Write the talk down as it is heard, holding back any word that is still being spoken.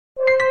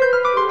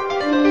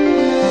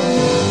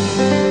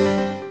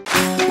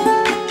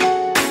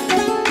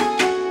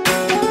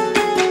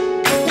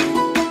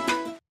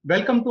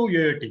Welcome to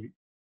yo-yo TV.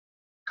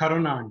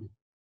 Corona అండి.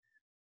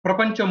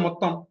 ప్రపంచం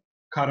మొత్తం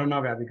కరోనా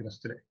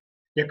వ్యాధిగ్రస్తులే.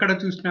 ఎక్కడ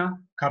చూసినా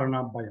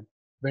కరోనా భయం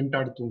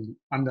వెంటాడుతుంది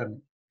అందరిని.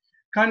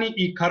 కానీ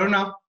ఈ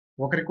కరోనా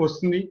ఒకరికి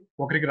వస్తుంది,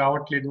 ఒకరికి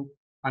రావట్లేదు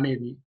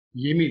అనేది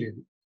ఏమీ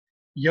లేదు.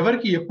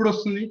 ఎవరికి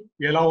ఎప్పుడొస్తుంది,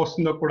 ఎలా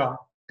వస్తుందో కూడా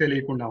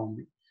తెలియకుండా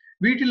ఉంది.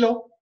 వీటిలో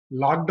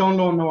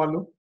లాక్‌డౌన్‌లో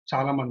ఉన్నవాళ్ళు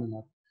చాలామంది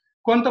ఉన్నారు.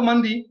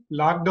 కొంతమంది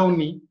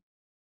లాక్‌డౌన్‌ని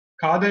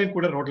కాదని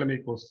కూడా రోడ్ల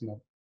మీదకి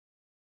వస్తున్నారు.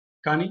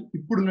 కానీ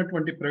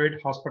ఇప్పుడున్నటువంటి ప్రైవేట్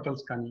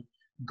హాస్పిటల్స్ కానీ,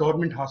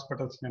 గవర్నమెంట్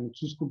హాస్పిటల్స్ కానీ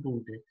చూసుకుంటూ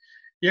ఉంటే,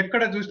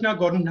 ఎక్కడ చూసినా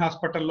గవర్నమెంట్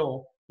హాస్పిటల్‌లో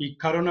ఈ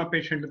కరోనా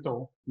పేషెంట్‌లతో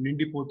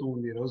నిండిపోతూ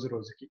ఉంది రోజు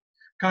రోజుకి.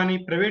 కానీ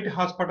ప్రైవేట్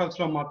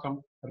హాస్పిటల్స్‌లో మాత్రం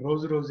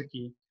రోజు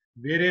రోజుకి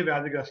వేరే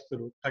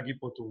వ్యాధిగ్రస్తులు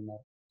తగ్గిపోతూ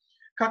ఉన్నారు.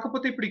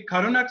 కాకపోతే ఇప్పుడు ఈ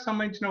కరోనాకి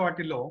సంబంధించిన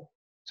వాటిల్లో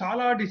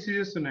చాలా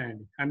డిసీజెస్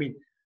ఉన్నాయండి. ఐ మీన్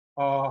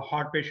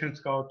హార్ట్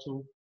పేషెంట్స్ కావచ్చు,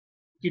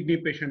 కిడ్నీ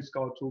పేషెంట్స్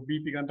కావచ్చు,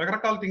 బీపీ గాని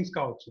రకరకాల థింగ్స్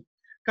కావచ్చు.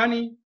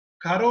 కానీ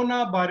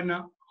కరోనా బారిన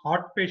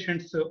హార్ట్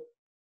పేషెంట్స్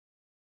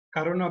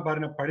కరోనా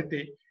బారిన పడితే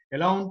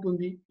ఎలా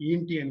ఉంటుంది,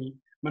 ఏంటి అని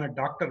మన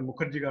డాక్టర్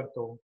ముఖర్జీ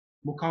గారితో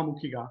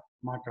ముఖాముఖిగా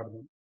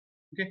మాట్లాడదాం.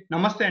 ఓకే.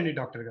 నమస్తే అండి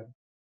డాక్టర్ గారు.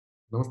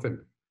 నమస్తే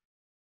అండి.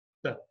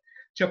 సార్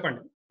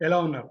చెప్పండి, ఎలా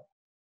ఉన్నారు?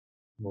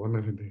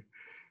 బాగున్నానండి.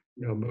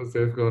 అందరూ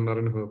సేఫ్‌గా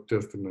ఉన్నారని హోప్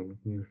చేస్తున్నాను.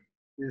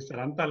 లేదు సార్,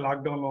 అంతా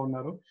లాక్‌డౌన్‌లో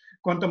ఉన్నారు.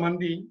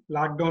 కొంతమంది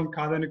లాక్‌డౌన్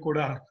కాదని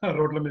కూడా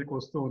రోడ్ల మీదకి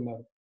వస్తూ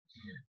ఉన్నారు.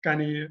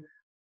 కానీ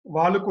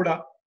వాళ్ళు కూడా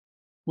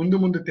ముందు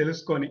ముందు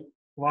తెలుసుకొని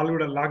వాళ్ళు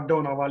కూడా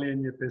లాక్‌డౌన్ అవ్వాలి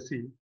అని చెప్పేసి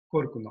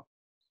కోరుకుందాం.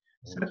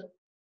 సార్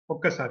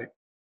ఒక్కసారి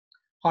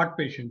heart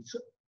patients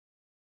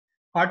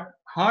heart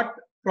heart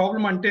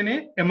problem అంటేనే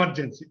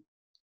ఎమర్జెన్సీ.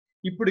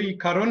 ఇప్పుడు ఈ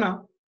కరోనా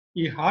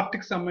ఈ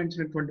హార్ట్‌కి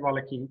సంబంధించినటువంటి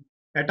వాళ్ళకి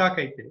అటాక్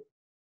అయితే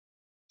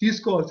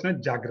తీసుకోవాల్సిన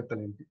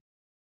జాగ్రత్తలు ఏంటి?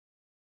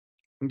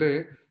 అంటే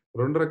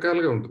 2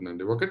 రకాలుగా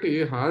ఉంటుందండి. ఒకటి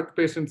హార్ట్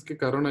పేషెంట్స్‌కి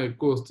కరోనా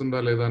ఎక్కువ వస్తుందా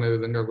లేదా అనే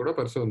విధంగా కూడా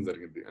పరిశోధన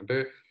జరిగింది. అంటే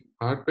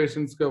హార్ట్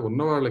పేషెంట్స్‌గా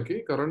ఉన్న వాళ్ళకి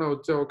కరోనా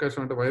వచ్చే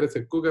అవకాశం అంటే వైరస్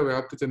ఎక్కువగా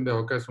వ్యాప్తి చెందే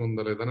అవకాశం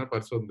ఉందా లేదా అనే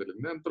పరిశోధన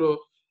జరిగింది. అందులో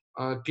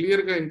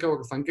క్లియర్‌గా ఇంకా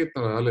ఒక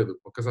సంకేతం రాలేదు.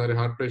 ఒక్కసారి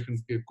హార్ట్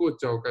పేషెంట్స్‌కి ఎక్కువ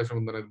వచ్చే అవకాశం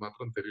ఉందనేది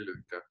మాత్రం తెలియలేదు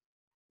ఇంకా.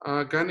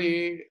 కానీ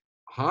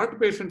హార్ట్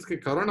పేషెంట్స్‌కి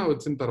కరోనా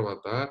వచ్చిన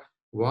తర్వాత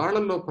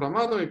వాళ్ళలో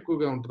ప్రమాదం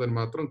ఎక్కువగా ఉంటదని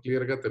మాత్రం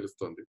క్లియర్‌గా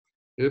తెలుస్తోంది.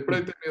 హ్మ్.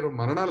 ఎప్పుడైతే మీరు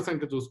మరణాల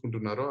సంఖ్య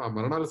చూసుకుంటున్నారో, ఆ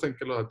మరణాల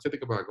సంఖ్యలో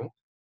అత్యధిక భాగం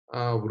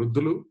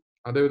వృద్ధులు,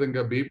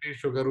 అదేవిధంగా బీపీ,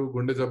 షుగరు,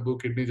 గుండె జబ్బు,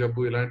 కిడ్నీ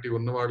జబ్బు ఇలాంటివి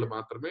ఉన్నవాళ్ళు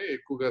మాత్రమే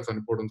ఎక్కువగా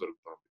చనిపోవడం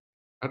జరుగుతోంది.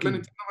 అట్లని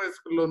హ్మ్. చిన్న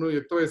వయస్కుల్లోనూ,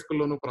 యుక్త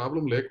వయస్కుల్లోనూ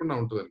ప్రాబ్లమ్ లేకుండా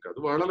ఉంటదని కాదు.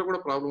 వాళ్ళలో కూడా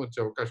ప్రాబ్లమ్ వచ్చే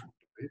అవకాశం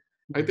ఉంటుంది.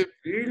 హ్మ్. అయితే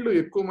వీళ్ళు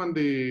ఎక్కువ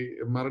మంది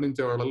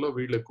మరణించే వాళ్ళలో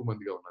వీళ్ళు ఎక్కువ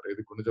మందిగా ఉన్నారు.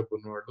 ఏది గుండె జబ్బు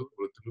ఉన్నవాళ్ళు,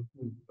 వృద్ధులు,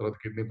 హ్మ్. తర్వాత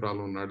కిడ్నీ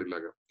ప్రాబ్లమ్ ఉన్నాడు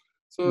ఇలాగా.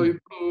 సో, హ్మ్.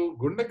 ఇప్పుడు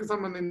గుండెకి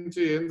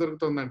సంబంధించి ఏం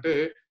జరుగుతోందంటే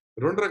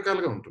 2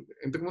 రకాలుగా ఉంటుంది.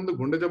 ఇంతకుముందు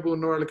గుండె జబ్బు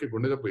ఉన్న వాళ్ళకి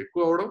గుండె జబ్బు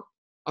ఎక్కువ అవ్వడం,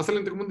 అసలు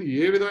ఇంతకుముందు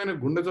ఏ విధమైన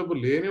గుండె జబ్బు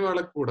లేని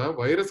వాళ్ళకి కూడా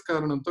వైరస్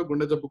కారణంతో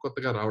గుండె జబ్బు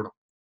కొత్తగా రావడం.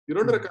 ఈ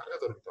 2 హ్మ్. రకాలుగా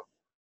జరుగుతోంది.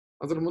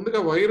 అసలు ముందుగా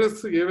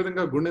వైరస్ ఏ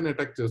విధంగా గుండెని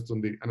అటాక్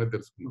చేస్తుంది అనేది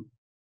తెలుసుకుందాం. హ్మ్.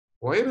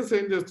 వైరస్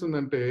ఏం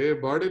చేస్తుందంటే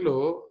బాడీలో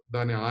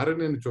దాని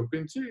ఆర్ఎన్ఏని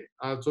చొప్పించి,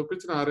 ఆ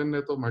చొప్పించిన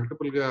ఆర్ఎన్ఏతో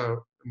మల్టిపుల్‌గా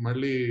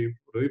మళ్ళీ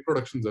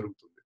రీప్రొడక్షన్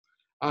జరుగుతుంది.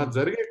 ఆ హ్మ్.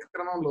 జరిగే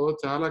క్రమంలో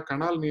చాలా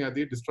కణాలని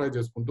అది డిస్ట్రాయ్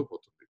చేసుకుంటూ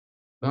పోతుంది.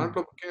 హ్మ్.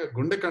 దాంట్లో ముఖ్యంగా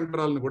గుండె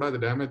కండరాలను కూడా అది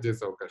డ్యామేజ్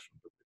చేసే అవకాశం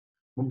ఉంటుంది.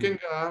 హ్మ్.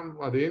 ముఖ్యంగా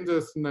అదేం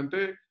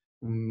చేస్తుందంటే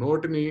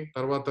నోటిని,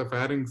 తర్వాత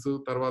ఫారింగ్స్,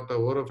 తర్వాత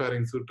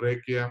ఓరోఫారింగ్స్,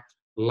 ట్రేకియా,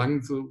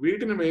 లంగ్స్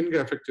వీటిని మెయిన్‌గా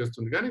ఎఫెక్ట్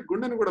చేస్తుంది. కానీ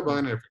గుండెని కూడా హ్మ్.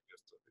 బాగానే ఎఫెక్ట్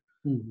చేస్తుంది.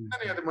 హ్మ్. హ్మ్.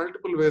 కానీ అది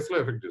మల్టిపుల్ వేస్‌లో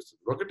ఎఫెక్ట్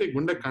చేస్తుంది. ఒకటి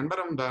గుండె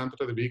కండరం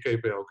దానంతట అది వీక్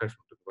అయిపోయే అవకాశం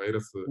ఉంటుంది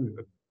వైరస్. హ్మ్.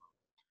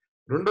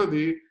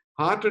 రెండోది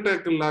హార్ట్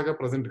అటాక్ లాగా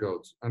ప్రెజెంట్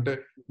కావచ్చు. అంటే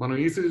మనం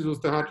ఈసీజీ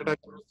చూస్తే హార్ట్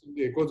అటాక్ అనిపిస్తుంది.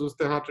 ఎకో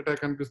చూస్తే హార్ట్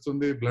అటాక్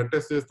అనిపిస్తుంది. బ్లడ్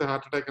టెస్ట్ చేస్తే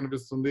హార్ట్ అటాక్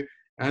అనిపిస్తుంది.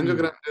 హ్మ్.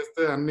 యాంజియోగ్రామ్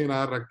చేస్తే అన్ని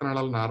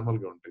రక్తనాళాలు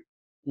నార్మల్‌గా ఉంటాయి.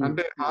 హ్మ్.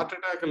 అంటే హార్ట్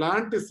అటాక్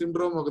లాంటి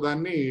సిండ్రోమ్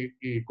ఒకదాన్ని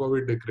ఈ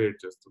కోవిడ్ క్రియేట్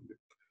చేస్తుంది.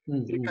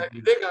 హ్మ్. ఇక హ్మ్. హ్మ్.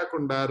 ఇదే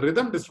కాకుండా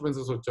రిథమ్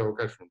డిస్టర్బెన్సెస్ వచ్చే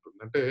అవకాశం ఉంటుంది.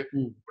 అంటే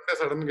హ్మ్. గుండె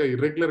సడెన్‌గా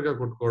ఇర్రెగ్యులర్‌గా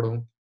కొట్టుకోవడం,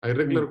 ఆ హ్మ్.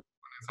 ఇర్రెగ్యులర్ కొట్టుకొని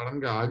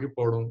సడెన్‌గా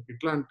ఆగిపోవడం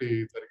ఇట్లాంటి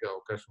జరిగే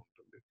అవకాశం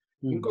ఉంటుంది.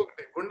 హ్మ్.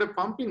 ఇంకొకటి గుండె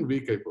పంపింగ్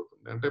వీక్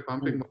అయిపోతుంది. అంటే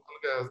పంపింగ్ హ్మ్.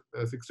 మామూలుగా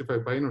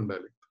 65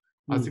 పైనుండాలి.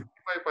 ఆ హ్మ్.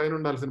 65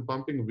 పైనుండాల్సిన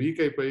పంపింగ్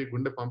వీక్ అయిపోయి,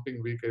 గుండె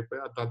పంపింగ్ వీక్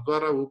అయిపోయి,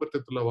 తద్వారా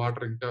ఊపిరితిత్తుల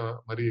వాటర్ ఇంకా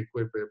మరీ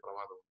ఎక్కువైపోయే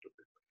ప్రమాదం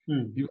ఉంటుంది.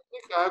 హ్మ్.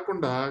 ఇవన్నీ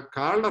కాకుండా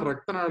కాళ్ళ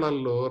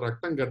రక్తనాళాల్లో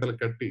రక్తం గడ్డలు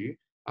కట్టి,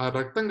 ఆ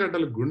రక్తం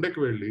గడ్డలు గుండెకి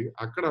వెళ్లి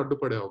అక్కడ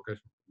అడ్డుపడే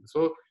అవకాశం ఉంటుంది.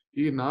 సో,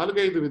 ఈ 4,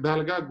 5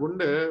 విధాలుగా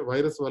గుండె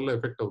వైరస్ వల్ల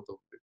ఎఫెక్ట్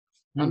అవుతుంది.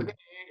 హ్మ్.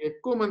 అందుకని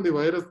ఎక్కువ మంది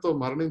వైరస్‌తో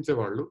మరణించే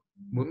వాళ్ళు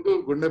ముందు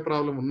గుండె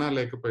ప్రాబ్లమ్ ఉన్నా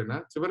లేకపోయినా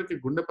చివరికి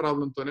గుండె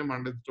ప్రాబ్లమ్‌తోనే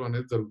మరణించడం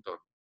అనేది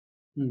జరుగుతోంది.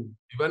 హ్మ్.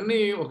 ఇవన్నీ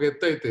ఒక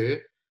ఎత్తైతే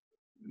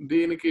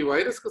దీనికి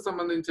వైరస్‌కి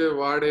సంబంధించి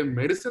వాడే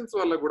మెడిసిన్స్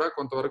వల్ల గూడా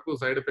కొంతవరకు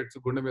సైడ్ ఎఫెక్ట్స్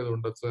గుండె మీద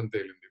ఉండొచ్చు అని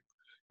తేలింది.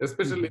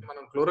 ఎస్పెషల్లీ హుహు.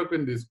 మనం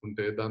క్లోరోక్విన్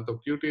తీసుకుంటే దాంతో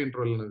క్యూటీ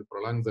ఇంటర్వల్ అనేది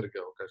ప్రొలాంగ్ జరిగే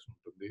అవకాశం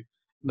ఉంటుంది.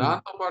 హ్మ్.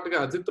 దాంతో పాటుగా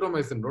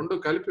అజిత్రోమైసిన్ 2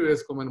 కలిపి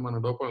వేసుకోమని మన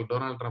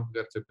డొనాల్డ్ ట్రంప్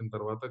గారు చెప్పిన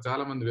తర్వాత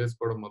చాలా మంది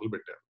వేసుకోవడం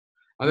మొదలుపెట్టారు.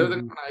 హ్మ్.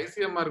 అదేవిధంగా హ్మ్. మన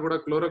ఐసీఎంఆర్ గూడా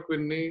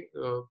క్లోరోక్విన్‌ని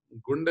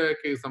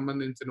గుండెకి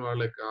సంబంధించిన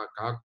వాళ్ళే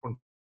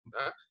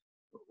కాకుండా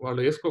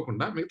వాళ్ళు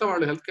ఏసుకోకుండా మిగతా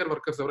వాళ్ళు హెల్త్ కేర్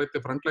వర్కర్స్ ఎవరైతే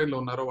ఫ్రంట్ లైన్‌లో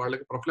ఉన్నారో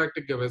వాళ్ళకి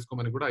ప్రొఫిలాక్టిక్‌గా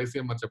వేసుకోమని కూడా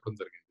ఐసీఎంఆర్ చెప్పడం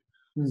జరిగింది.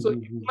 హ్మ్. సో,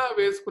 హ్మ్. హ్మ్. ఇట్లా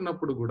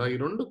వేసుకున్నప్పుడు గూడా ఈ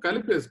 2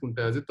 కలిపి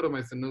వేసుకుంటే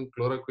అజిత్రోమైసిన్,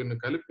 క్లోరోక్విన్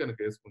కలిపి గనక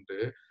ఏసుకుంటే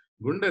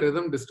గుండె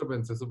రిథమ్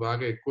డిస్టర్బెన్సెస్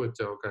బాగా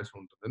ఎక్కువొచ్చే అవకాశం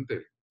ఉంటుందని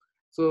తేలింది.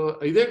 సో,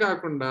 ఇదే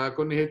కాకుండా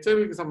కొన్ని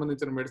హెచ్ఐవీకి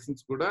సంబంధించిన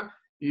మెడిసిన్స్ కూడా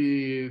ఈ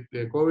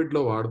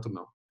కోవిడ్‌లో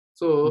వాడుతున్నాం.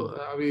 సో, హ్మ్.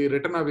 అవి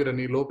రిటనావిర్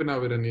అని,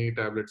 లోపినావిర్ అని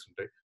టాబ్లెట్స్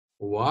ఉంటాయి.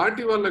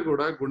 వాటి వల్ల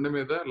గూడా గుండె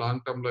మీద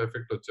లాంగ్ టర్మ్‌లో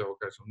ఎఫెక్ట్ వచ్చే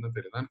అవకాశం ఉందని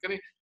తెలియదు. అందుకని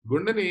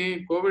గుండెని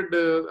కోవిడ్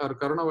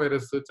కరోనా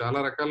వైరస్ చాలా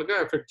రకాలుగా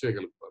ఎఫెక్ట్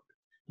చేయగలుగుతుంది.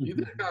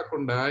 ఇదే హుహుహు.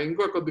 కాకుండా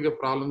ఇంకా కొద్దిగా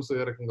ప్రాబ్లమ్స్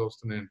ఏ రకంగా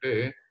వస్తున్నాయంటే,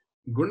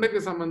 గుండెకి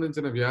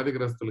సంబంధించిన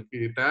వ్యాధిగ్రస్తులకి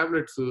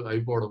టాబ్లెట్స్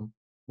అయిపోవడం,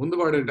 ముందు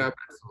వాడే హ్మ్.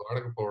 టాబ్లెట్స్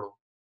వాడకపోవడం,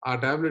 ఆ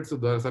టాబ్లెట్స్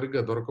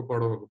సరిగ్గా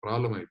దొరకకపోవడం ఒక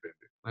ప్రాబ్లమ్ అయిపోయింది.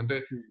 అంటే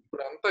హ్మ్.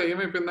 ఇప్పుడంతా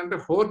ఏమైపోయిందంటే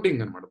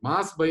హోర్డింగ్ అన్నమాట.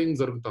 మాస్ బయింగ్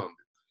జరుగుతా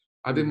ఉంది.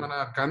 అది హ్మ్. మన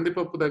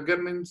కందిపప్పు దగ్గర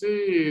నుంచి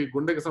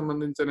గుండెకి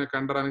సంబంధించిన,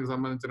 కండరానికి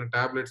సంబంధించిన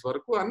టాబ్లెట్స్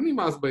వరకు అన్నీ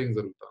మాస్ బయింగ్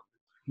జరుగుతా ఉంది.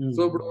 హ్మ్.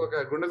 సో, ఇప్పుడు హ్మ్.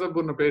 ఒక గుండె జబ్బు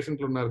ఉన్న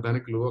పేషెంట్లున్నారు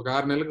ధనికులు. ఒక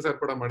 6 నెలలకు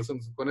సరిపడా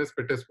మెడిసిన్స్ కొనేసి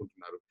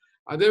పెట్టేసుకుంటున్నారు.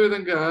 అదే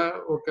విధంగా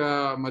ఒక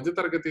మధ్య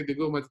తరగతి,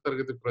 దిగువ మధ్య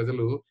తరగతి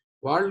ప్రజలు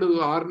వాళ్ళు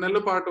 6 నెలల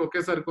పాటు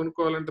ఒకేసారి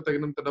కొనుక్కోవాలంటే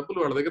తగినంత డబ్బులు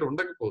వాళ్ళ దగ్గర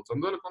ఉండకపోవచ్చు.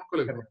 అందువల్ల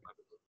కరెక్ట్. కొనుక్కోలేకపోతున్నారు.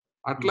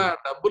 అట్లా హ్మ్.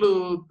 డబ్బులు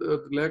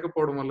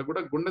లేకపోవడం వల్ల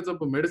కూడా గుండె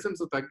జబ్బు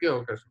మెడిసిన్స్ తగ్గే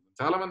అవకాశం ఉంది.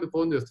 చాలా మంది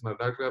ఫోను చేస్తున్నారు.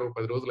 డాక్టర్ గారు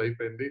 10 రోజులు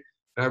అయిపోయింది.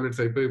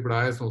 టాబ్లెట్స్ అయిపోయి ఇప్పుడు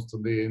ఆయాసం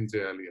వస్తుంది. ఏం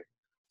చేయాలి అని.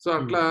 సో, హ్మ్.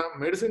 అట్లా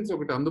మెడిసిన్స్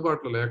ఒకటి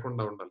అందుబాటులో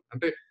లేకుండా ఉండాలి.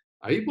 అంటే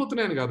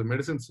అయిపోతున్నాయని కాదు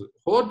మెడిసిన్స్.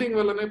 హోర్డింగ్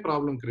వల్లనే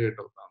ప్రాబ్లమ్ క్రియేట్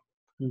అవుతా ఉంది.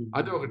 హ్మ్.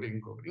 అది హ్మ్. ఒకటి.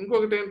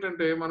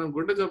 ఇంకొకటేంటంటే మనం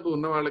గుండె జబ్బు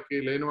ఉన్న వాళ్ళకి,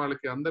 లేని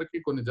వాళ్ళకి అందరికీ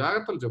కొన్ని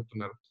జాగ్రత్తలు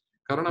చెప్తున్నారు.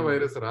 కరోనా హ్మ్.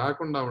 వైరస్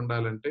రాకుండా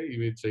ఉండాలంటే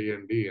ఇవి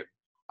చేయండి అని.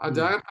 ఆ హ్మ్.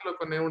 జాగ్రత్తలో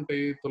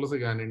కొన్నేముంటాయి, తులసి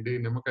గానియండి,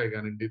 నిమ్మకాయ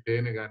గానియండి,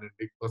 తేనె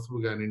గానియండి, పసుపు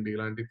గానియండి,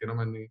 ఇలాంటివి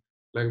తినమని,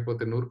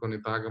 లేకపోతే నూరుకొని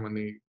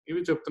తాగమని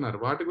ఇవి చెప్తున్నారు.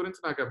 వాటి గురించి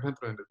నాకు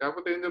అభ్యంతరం ఏం లేదు.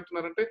 కాకపోతే ఏం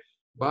చెప్తున్నారంటే,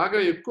 బాగా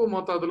ఎక్కువ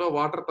మోతాదులో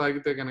వాటర్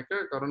తాగితే గనక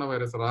కరోనా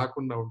వైరస్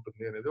రాకుండా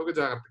ఉంటుంది అనేది ఒక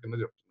జాగ్రత్త కింద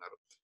చెప్తున్నారు.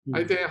 హ్మ్.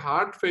 అయితే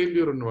హార్ట్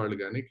ఫెయిల్యూర్ ఉన్నవాళ్ళు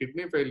గాని,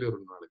 కిడ్నీ ఫెయిల్యూర్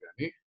ఉన్నవాళ్ళు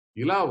గాని,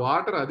 ఇలా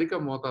వాటర్ అధిక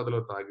మోతాదులో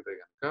తాగితే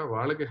గనక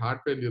వాళ్ళకి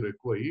హార్ట్ ఫెయిల్యూర్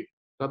ఎక్కువయ్యి,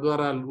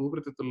 తద్వారా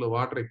ఊపిరితిత్తుల్లో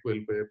వాటర్ ఎక్కువ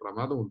వెళ్ళిపోయే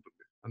ప్రమాదం ఉంటుంది.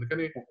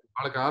 అందుకని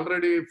వాళ్ళకి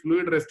ఆల్రెడీ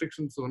ఫ్లూయిడ్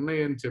రెస్ట్రిక్షన్స్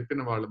ఉన్నాయని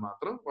చెప్పిన వాళ్ళు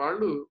మాత్రం,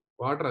 వాళ్ళు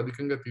వాటర్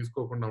అధికంగా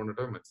తీసుకోకుండా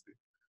ఉండటమే మంచిది.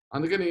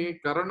 అందుకని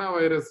కరోనా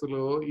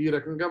వైరస్‌లో ఈ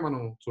రకంగా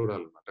మనం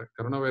చూడాలన్నమాట.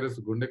 కరోనా వైరస్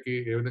గుండెకి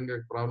ఏ విధంగా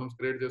ప్రాబ్లమ్స్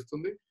క్రియేట్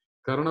చేస్తుంది.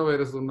 కరోనా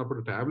వైరస్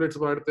ఉన్నప్పుడు టాబ్లెట్స్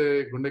వాడితే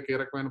గుండెకి ఏ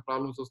రకమైన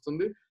ప్రాబ్లమ్స్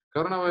వస్తుంది.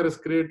 కరోనా వైరస్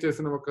క్రియేట్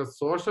చేసిన ఒక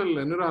సోషల్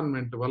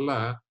ఎన్విరాన్మెంట్ వల్ల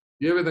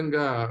ఏ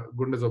విధంగా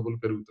గుండె జబ్బులు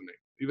పెరుగుతున్నాయి.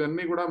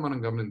 ఇవన్నీ గూడా మనం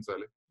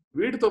గమనించాలి.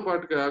 వీటితో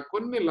పాటుగా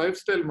కొన్ని లైఫ్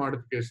స్టైల్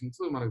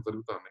మోడిఫికేషన్స్ మనకు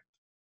జరుగుతా ఉన్నాయి.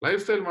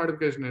 లైఫ్ స్టైల్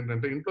మోడిఫికేషన్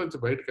ఏంటంటే ఇంట్లోంచి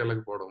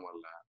బయటికెళ్ళకపోవడం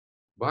వల్ల,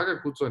 బాగా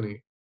కూర్చొని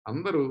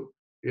అందరూ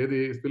ఏది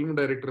ఫిల్మ్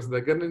డైరెక్టర్స్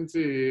దగ్గర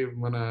నుంచి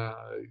మన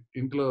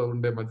ఇంట్లో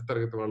ఉండే మధ్య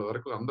తరగతి వాళ్ళ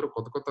వరకు అందరూ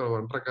కొత్త కొత్త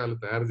వంటకాలు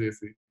తయారు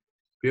చేసి,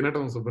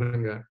 తినటం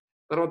శుభ్రంగా,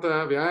 తర్వాత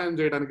వ్యాయామం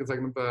చేయడానికి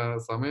తగినంత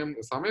సమయం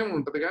సమయం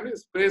ఉంటది గానీ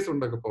స్పేస్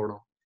ఉండకపోవడం.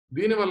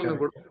 దీని వలన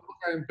కూడా కరెక్ట్.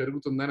 ఊబకాయం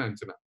పెరుగుతుందని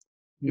అంచనా.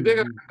 హ్మ్. ఇదే హ్మ్.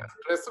 కాకుండా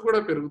స్ట్రెస్ కూడా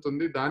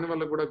పెరుగుతుంది.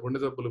 దానివల్ల కూడా గుండె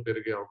జబ్బులు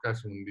పెరిగే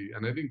అవకాశం ఉంది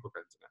అనేది ఇంకొక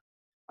అంచనా.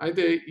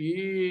 అయితే ఈ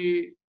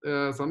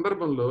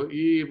సందర్భంలో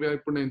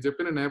ఇప్పుడు నేను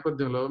చెప్పిన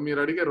నేపథ్యంలో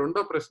మీరడిగే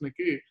రెండో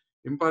ప్రశ్నకి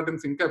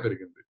ఇంపార్టెన్స్ ఇంకా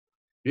పెరిగింది.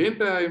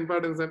 ఏంటా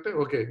ఇంపార్టెన్స్ అంటే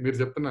ఓకే. మీరు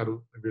చెప్తున్నారు.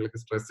 వీళ్ళకి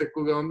స్ట్రెస్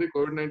ఎక్కువగా ఉంది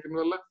కోవిడ్-19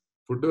 వల్ల.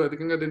 ఫుడ్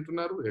అధికంగా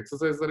తింటున్నారు.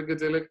 ఎక్సర్‌సైజ్ సరిగ్గా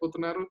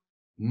చేయలేకపోతున్నారు.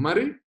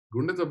 మరి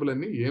గుండె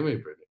జబ్బులన్నీ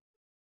ఏమైపోయినాయి?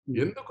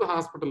 హ్మ్. ఎందుకు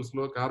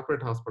హాస్పిటల్స్‌లో,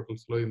 కార్పొరేట్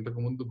హాస్పిటల్స్‌లో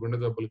ఇంతకుముందు గుండె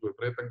జబ్బులకు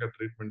విపరీతంగా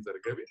ట్రీట్‌మెంట్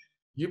జరిగేవి.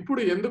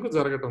 ఇప్పుడు ఎందుకు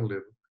జరగటం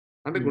లేదు?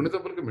 అంటే హ్మ్. గుండె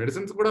జబ్బులకి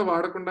మెడిసిన్స్ కూడా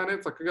వాడకుండానే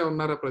చక్కగా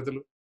ఉన్నారా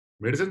ప్రజలు?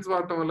 మెడిసిన్స్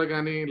వాడటం వల్ల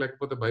గాని,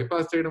 లేకపోతే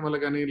బైపాస్ చేయడం వల్ల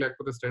గాని,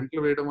 లేకపోతే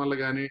స్టెంట్‌లు వేయడం వల్ల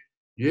గాని,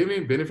 ఏమీ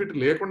బెనిఫిట్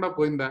లేకుండా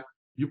పోయిందా?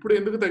 ఇప్పుడు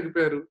ఎందుకు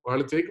తగ్గిపోయారు?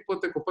 వాళ్ళు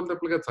చేయకపోతే కుప్పలు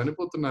తెప్పలుగా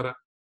చనిపోతున్నారా?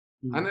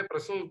 హ్మ్. అనే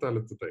ప్రశ్నలు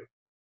తలెత్తుతాయి.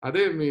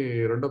 అదే మీ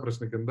రెండో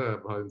ప్రశ్న కింద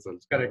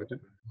భావించాల్సిన కరెక్ట్.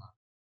 విషయం.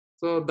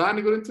 సో,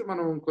 దాని గురించి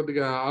మనం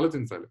కొద్దిగా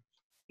ఆలోచించాలి.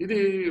 ఇది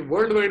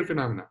వరల్డ్ వైడ్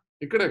ఫినామినా.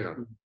 ఇక్కడే కాదు.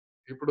 హ్మ్.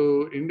 ఇప్పుడు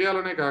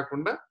ఇండియాలోనే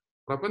కాకుండా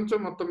ప్రపంచం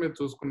మొత్తం మీద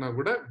చూసుకున్నా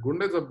గూడా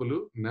గుండె జబ్బులు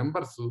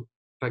నంబర్స్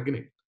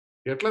తగ్గినియి.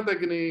 ఎట్లా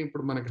తగ్గినియి?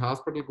 ఇప్పుడు మనకి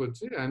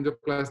హాస్పిటల్‌కొచ్చి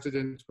యాంజియోప్లాస్టీ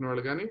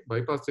చేయించుకునేవాళ్ళు గాని,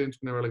 బైపాస్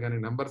చేయించుకునేవాళ్ళు గాని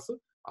నంబర్స్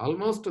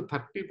ఆల్‌మోస్ట్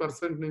 30%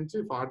 నుంచి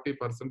 40%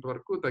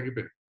 వరకు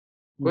తగ్గిపోయినాయి.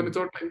 హ్మ్. కొన్ని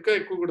చోట్ల ఇంకా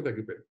ఎక్కువ గూడా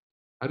తగ్గిపోయింది.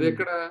 అది హ్మ్.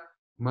 ఎక్కడ?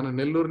 మన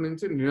నెల్లూరు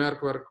నుంచి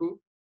న్యూయార్క్ వరకు,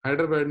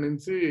 హైదరాబాద్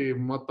నుంచి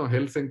మొత్తం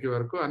హెల్సింకి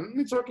వరకు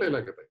అన్ని చోట్ల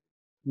ఇలాగే తగ్గింది.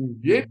 హ్మ్.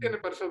 హ్మ్. ఏంటి అని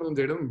పరిశోధనలు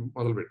చేయడం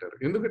మొదలుపెట్టారు.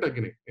 ఎందుకు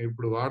తగ్గినాయి?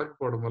 ఇప్పుడు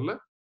వాడకపోవడం వల్ల,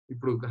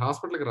 ఇప్పుడు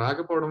హాస్పిటల్‌కి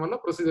రాకపోవడం వల్ల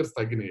ప్రొసీజర్స్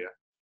తగ్గినాయా?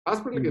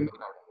 హాస్పిటల్‌కి హ్మ్. ఎందుకు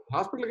రావట్లేదు?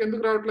 హాస్పిటల్‌కి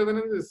ఎందుకు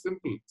రావట్లేదనేది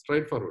సింపుల్.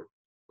 Straight forward.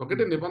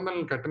 ఒకటి హ్మ్.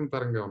 నిబంధనలు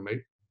కఠినతరంగా ఉన్నాయి.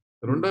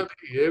 హ్మ్. రెండోది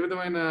ఏ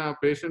విధమైన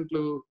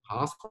పేషెంట్‌లు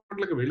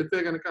హాస్పిటల్‌కి వెళితే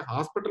గనక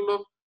హాస్పిటల్‌లో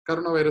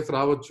కరోనా వైరస్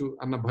రావచ్చు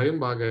అన్న భయం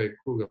బాగా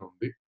ఎక్కువగా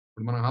ఉంది.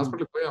 ఇప్పుడు మనం హ్మ్.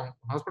 హాస్పిటల్‌కి పోయాం.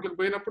 హాస్పిటల్‌కి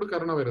పోయినప్పుడు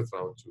కరోనా వైరస్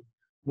రావచ్చు.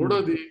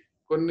 హ్మ్. మూడోది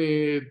కొన్ని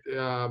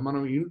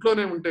మనం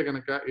ఇంట్లోనే ఉంటే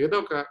గనక ఏదో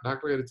ఒక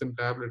డాక్టర్ గారు ఇచ్చిన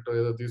టాబ్లెటో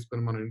ఏదో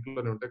తీసుకొని మనం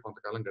ఇంట్లోనే ఉంటే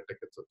కొంతకాలం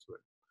గట్టెక్కించొచ్చు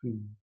అని.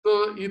 హ్మ్. సో,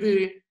 ఇది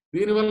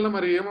దీని వలన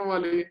మరి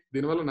ఏమవ్వాలి?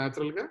 దీనివల్ల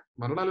నేచురల్‌గా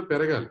మరణాలు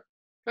పెరగాలి.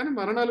 కానీ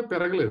మరణాలు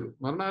పెరగలేదు.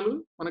 మరణాలు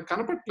మనకు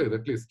కనపట్లేదు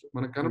అట్‌లీస్ట్.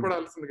 మనకు హ్మ్.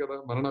 కనపడాల్సింది కదా!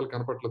 మరణాలు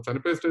కనపట్లేదు.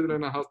 చనిపోయే స్టేజ్‌లో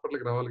అయినా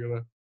హాస్పిటల్‌కి రావాలి గదా!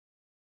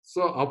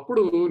 సో,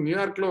 అప్పుడు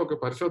న్యూయార్క్‌లో ఒక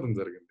పరిశోధన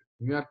జరిగింది.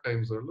 న్యూయార్క్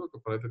టైమ్స్ వాళ్ళు ఒక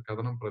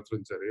కథనం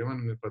ప్రచురించారు.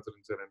 ఏమని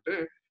ప్రచురించారంటే,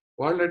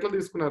 వాళ్ళెట్లా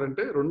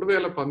తీసుకున్నారంటే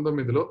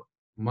 2019లో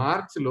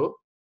మార్చ్‌లో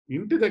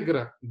ఇంటి దగ్గర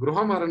గృహ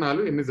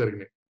మరణాలు ఎన్ని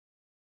జరిగినాయి?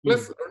 హ్మ్.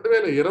 ప్లస్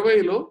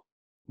 2020లో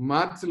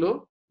మార్చ్‌లో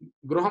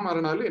గృహ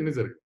మరణాలు ఎన్ని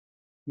జరిగాయి?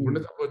 హ్మ్.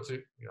 గుండె జబ్బొచ్చి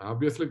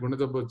ఆబ్వియస్‌లీ గుండె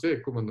జబ్బొచ్చే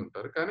ఎక్కువ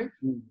మందుంటారు. కానీ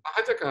హ్మ్.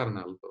 సహజ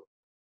కారణాలతో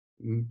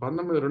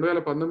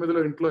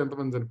 2019లో ఇంట్లో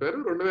ఎంతమంది చనిపోయారు?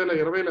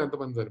 2020లో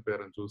ఎంతమంది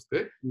చనిపోయారని చూస్తే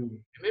హ్మ్.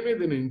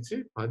 8-10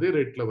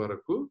 రెట్ల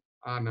వరకు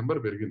ఆ నంబర్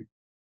పెరిగింది.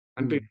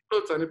 అంటే హ్మ్. ఇంట్లో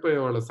చనిపోయే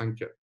వాళ్ళ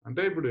సంఖ్య.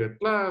 అంటే ఇప్పుడు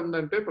ఎట్లా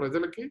ఉందంటే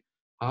ప్రజలకి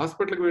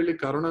హాస్పిటల్‌కి వెళ్లి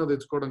కరోనా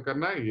తెచ్చుకోవడం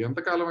కన్నా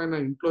ఎంతకాలమైనా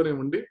ఇంట్లోనే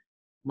ఉండి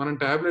మనం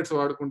టాబ్లెట్స్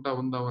వాడుకుంటా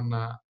ఉందామన్న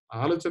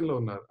ఆలోచనలో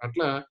ఉన్నారు.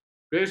 అట్లా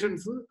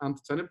పేషెంట్స్ అంత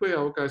చనిపోయే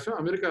అవకాశం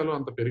అమెరికాలో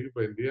అంత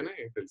పెరిగిపోయింది అని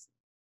తెలిసింది.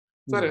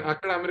 హ్మ్. సరే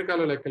అక్కడ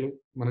అమెరికాలో లెక్కలు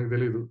మనకు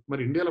తెలీదు.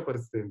 మరి ఇండియాలో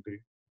పరిస్థితి ఏంటి?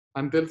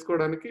 అని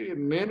తెలుసుకోవడానికి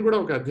నేను గూడా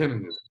ఒక అధ్యయనం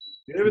చేశాను.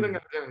 ఏ హ్మ్. విధంగా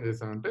అధ్యయనం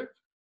చేశానంటే,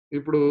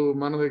 ఇప్పుడు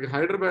మన దగ్గర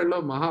హైదరాబాద్‌లో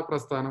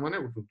మహాప్రస్థానం అని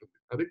ఒకటుంటుంది.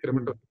 అది హ్మ్.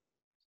 క్రిమటోరియం.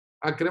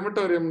 ఆ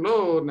క్రిమటోరియంలో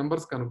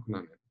నంబర్స్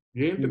కనుక్కున్నాను నేను.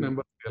 ఏంటి హ్మ్.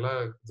 నంబర్స్ ఎలా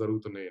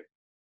జరుగుతున్నాయి అని.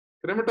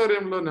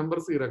 క్రిమటోరియంలో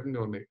నంబర్స్ ఈ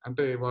రకంగా ఉన్నాయి.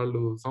 అంటే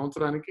వాళ్ళు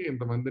సంవత్సరానికి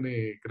ఇంతమందిని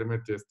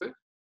క్రిమేట్ చేస్తే,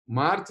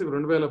 మార్చి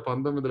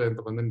 2019లో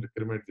ఎంతమందిని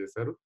క్రిమేట్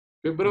చేశారు,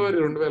 హ్మ్. ఫిబ్రవరి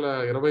 2020లో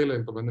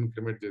ఎంతమందిని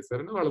క్రిమేట్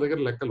చేశారని వాళ్ళ దగ్గర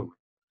లెక్కలున్నాయి.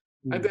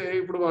 హ్మ్. అయితే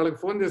ఇప్పుడు వాళ్ళకి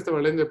ఫోను చేస్తే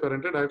వాళ్ళేం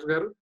చెప్పారంటే, "డాక్టర్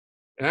గారు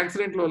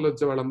యాక్సిడెంట్‌ల వల్ల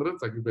వచ్చే వాళ్ళందరూ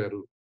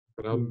తగ్గిపోయారు. హ్మ్.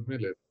 ప్రాబ్లమే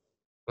లేదు."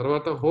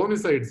 తర్వాత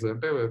హోమిసైడ్స్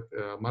అంటే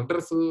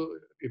మర్డర్స్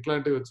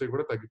ఇట్లాంటివి వచ్చేవి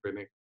కూడా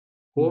తగ్గిపోయినాయి.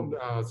 హ్మ్.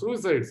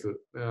 సూసైడ్స్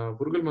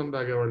పురుగుల మందు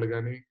తాగేవాళ్ళు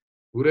గాని,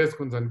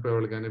 ఉరేసుకొని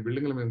చనిపోయేవాళ్ళు గాని,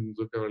 బిల్డింగ్‌ల మీద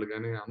దూకేవాళ్ళు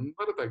గాని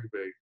అందరూ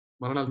తగ్గిపోయాయి.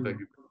 మరణాలు హ్మ్.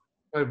 తగ్గిపోయాయి.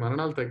 మరి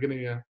మరణాలు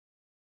తగ్గినయా?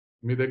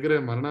 మీ దగ్గర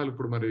మరణాలు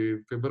ఇప్పుడు మరి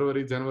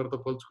ఫిబ్రవరి, జనవరితో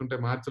పోల్చుకుంటే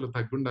మార్చ్‌లో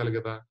తగ్గుండాలి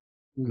గదా!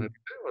 అని హ్మ్.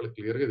 అడిగితే వాళ్ళు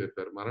క్లియర్‌గా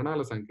చెప్పారు.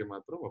 మరణాల సంఖ్య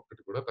మాత్రం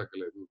ఒక్కటి కూడా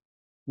తగ్గలేదు.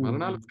 హ్మ్.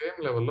 మరణాలు హ్మ్. సేమ్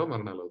లెవెల్‌లో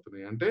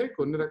మరణాలవుతున్నాయి. అంటే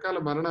కొన్ని రకాల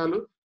మరణాలు,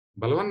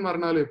 బలవన్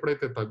మరణాలు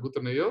ఎప్పుడైతే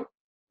తగ్గుతున్నాయో,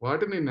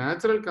 వాటిని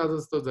నేచురల్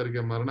కాజెస్‌తో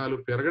జరిగే మరణాలు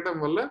పెరగడం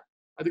వల్ల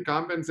అది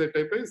కాంపెన్సేట్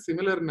అయిపోయి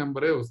సిమిలర్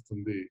నంబరే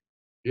వస్తుంది.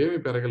 ఏమి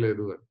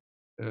పెరగలేదు అని.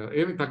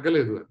 ఏమి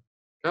తగ్గలేదు అని.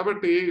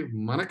 కాబట్టి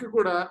మనకి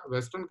కూడా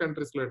వెస్టర్న్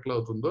కంట్రీస్‌లో ఎట్లా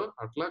అవుతుందో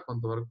అట్లా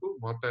కొంతవరకు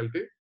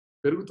మార్టాలిటీ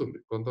పెరుగుతుంది.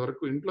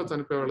 కొంతవరకు ఇంట్లో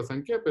చనిపోయే వాళ్ళ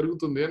సంఖ్య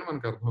పెరుగుతుంది అని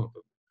మనకు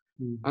అర్థమవుతుంది.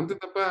 హ్మ్. అంతే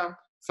తప్ప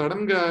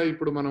సడెన్‌గా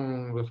ఇప్పుడు మనం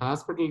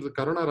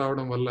కరోనా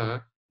రావడం వల్ల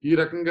ఈ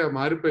రకంగా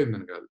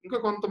మారిపోయిందని కాదు. ఇంకా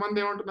కొంతమంది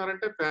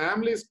ఏమంటున్నారంటే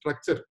ఫ్యామిలీ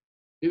స్ట్రక్చర్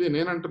ఇది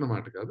నేనంటున్న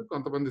మాట కాదు.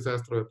 కొంతమంది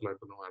శాస్త్రవేత్తలు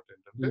అంటున్న మాట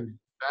ఏంటంటే, హ్మ్.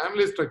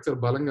 ఫ్యామిలీ స్ట్రక్చర్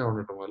బలంగా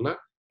ఉండటం వల్ల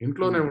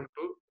ఇంట్లోనే హ్మ్.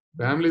 ఉంటూ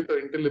ఫ్యామిలీతో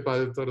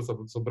ఇంటిల్లిపాదితో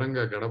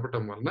శుభ్రంగా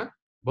గడపటం వలన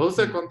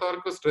బహుశా హ్మ్.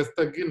 కొంతవరకు స్ట్రెస్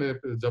తగ్గి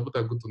జబ్బు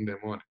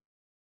తగ్గుతుందేమో అని.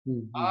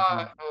 హ్మ్. ఆ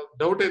హ్మ్. హ్మ్.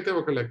 డౌట్ అయితే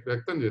ఒకళ్ళు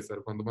వ్యక్తం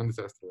చేశారు కొంతమంది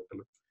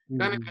శాస్త్రవేత్తలు. హ్మ్.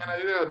 కానీ హ్మ్.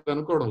 నేనైతే అది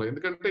అనుకోవడంలే.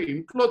 ఎందుకంటే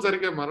ఇంట్లో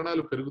జరిగే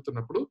మరణాలు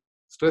పెరుగుతున్నప్పుడు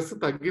స్ట్రెస్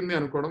తగ్గింది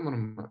అనుకోవడం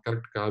మనం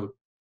కరెక్ట్ కాదు.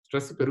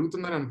 స్ట్రెస్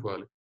పెరుగుతుందని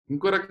అనుకోవాలి.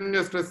 ఇంకో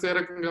రకంగా స్ట్రెస్ ఏ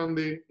రకంగా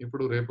ఉంది?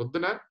 ఇప్పుడు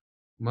రేపొద్దున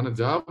మన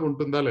జాబ్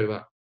ఉంటుందా లేదా?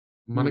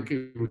 హ్మ్. మనకి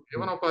హ్మ్.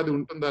 జీవనోపాధి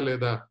ఉంటుందా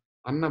లేదా?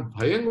 అన్న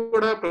భయం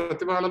కూడా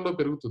ప్రతి వాళ్ళలో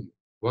పెరుగుతుంది.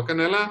 ఒక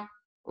నెల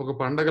ఒక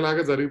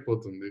పండగలాగా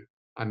జరిగిపోతుంది.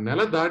 ఆ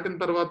నెల దాటిన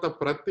తర్వాత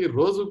ప్రతి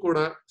రోజు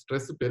కూడా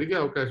స్ట్రెస్ పెరిగే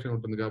అవకాశం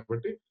ఉంటుంది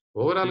కాబట్టి, హ్మ్.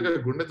 ఓవరాల్‌గా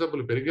గుండె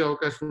జబ్బులు పెరిగే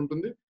అవకాశం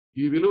ఉంటుంది.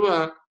 ఈ విలువ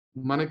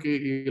మనకి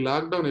ఈ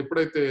లాక్‌డౌన్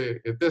ఎప్పుడైతే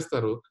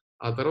ఎత్తేస్తారో,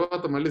 ఆ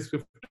తర్వాత మళ్ళీ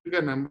స్విఫ్ట్‌గా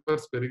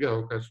నంబర్స్ పెరిగే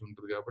అవకాశం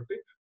ఉంటది కాబట్టి,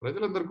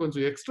 ప్రజలందరూ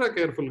కొంచెం ఎక్స్‌ట్రా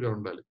కేర్‌ఫుల్‌గా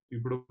ఉండాలి.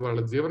 ఇప్పుడు వాళ్ళ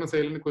జీవన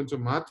శైలిని కొంచెం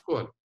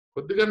మార్చుకోవాలి.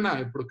 కొద్దిగన్నా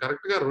ఇప్పుడు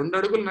కరెక్ట్‌గా 2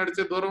 అడుగులు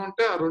నడిచే దూరం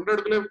ఉంటే, ఆ 2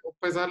 అడుగులే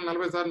 30 సార్లు,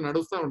 40 సార్లు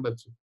నడుస్తా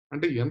ఉండొచ్చు.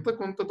 అంటే ఎంత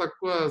కొంత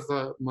తక్కువ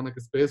మనకి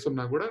స్పేస్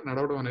ఉన్నా గూడా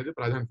నడవడం అనేది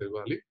ప్రాధాన్యత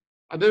ఇవ్వాలి.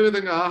 అదే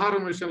విధంగా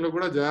ఆహారం విషయంలో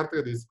గూడా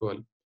జాగ్రత్తగా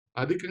తీసుకోవాలి.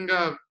 అధికంగా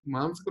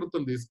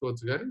మాంసకృతులు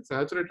తీసుకోవచ్చు గానీ,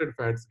 సాచురేటెడ్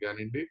ఫ్యాట్స్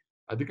గానియండి,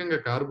 అధికంగా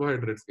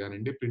కార్బోహైడ్రేట్స్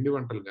గానియండి, పిండి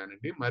వంటలు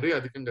గానియండి, మరీ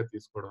అధికంగా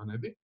తీసుకోవడం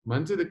అనేది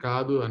మంచిది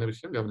కాదు అనే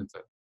విషయం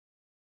గమనించాలి.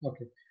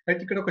 ఓకే.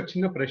 అయితే ఇక్కడ ఒక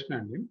చిన్న ప్రశ్న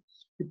అండి.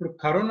 ఇప్పుడు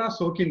కరోనా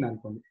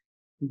సోకిందనుకోండి.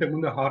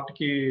 ఇంతకుముందు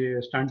హార్ట్‌కి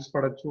స్టంట్స్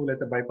పడొచ్చు.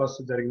 లేతే బైపాస్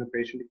జరిగిన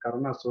పేషెంట్‌కి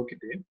కరోనా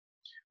సోకితే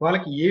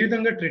వాళ్ళకి ఏ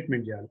విధంగా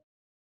ట్రీట్‌మెంట్ జేయాలి?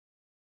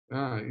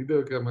 ఆ! ఇది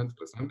ఒక మంచి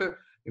ప్రశ్న. అంటే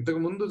ఇంతకు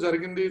ముందు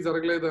జరిగింది,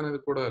 జరగలేదు అనేది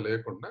కూడా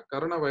లేకుండా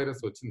కరోనా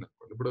వైరస్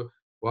వచ్చిందనుకోండి. ఇప్పుడు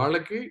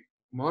వాళ్ళకి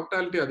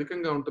మోర్టాలిటీ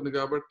అధికంగా ఉంటుంది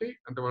గాబట్టి,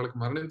 అంటే వాళ్ళకి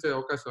మరణించే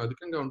అవకాశం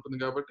అధికంగా ఉంటుంది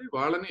గాబట్టి,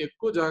 వాళ్ళని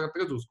ఎక్కువ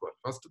జాగ్రత్తగా చూసుకోవాలి.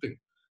 First thing.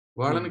 హ్మ్.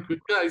 వాళ్ళని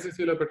క్విక్‌గా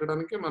ఐసీసీలో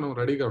పెట్టడానికి మనం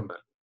రెడీగా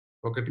ఉండాలి.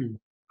 ఒకటి. హ్మ్.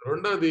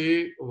 రెండోది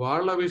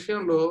వాళ్ళ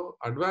విషయంలో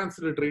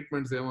అడ్వాన్స్‌డ్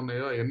ట్రీట్‌మెంట్స్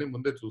ఏమున్నాయో అయన్నీ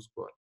ముందే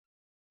చూసుకోవాలి.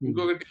 హ్మ్.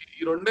 ఇంకొకటి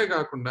ఈ రెండే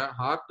కాకుండా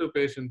హార్ట్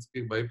పేషెంట్స్‌కి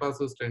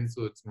బైపాస్, స్టెంట్స్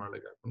వచ్చిన వాళ్ళే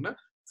కాకుండా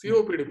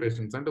సీఓపీడీ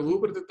పేషెంట్స్ అంటే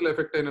ఊపిరితిత్తులు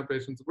ఎఫెక్ట్ అయిన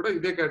పేషెంట్స్ కూడా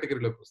ఇదే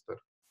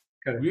కేటగరీలోకొస్తారు.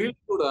 కరెక్ట్. వీళ్ళు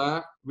కూడా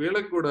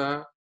వీళ్ళకి కూడా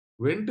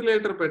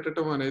వెంటిలేటర్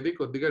పెట్టటం అనేది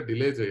కొద్దిగా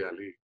డిలే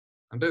చేయాలి.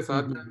 అంటే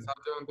హుహుహు.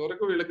 సాధ్యమైనంత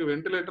వరకు వీళ్ళకి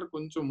వెంటిలేటర్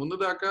కొంచెం ముందు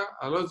దాకా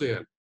అలో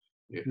చేయాలి.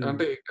 హ్మ్.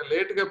 అంటే ఇంకా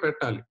లేట్‌గా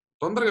పెట్టాలి.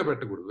 తొందరగా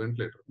పెట్టకూడదు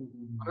వెంటిలేటర్.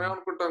 మనం హుహుహు.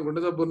 ఏమనుకుంటాం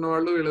గుండె జబ్బు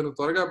ఉన్నవాళ్ళు వీళ్ళని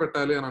త్వరగా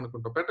పెట్టాలి అని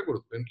అనుకుంటాం.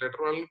 పెట్టకూడదు.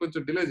 వెంటిలేటర్ వాళ్ళని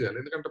కొంచెం డిలే చేయాలి.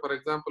 ఎందుకంటే ఫర్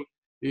ఎగ్జాంపుల్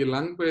ఈ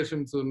లంగ్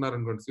పేషెంట్స్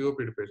ఉన్నారనుకోండి,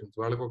 సీఓపీడీ పేషెంట్స్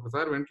వాళ్ళకి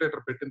ఒకసారి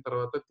వెంటిలేటర్ పెట్టిన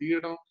తర్వాత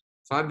తీయడం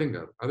సాధ్యం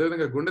కాదు.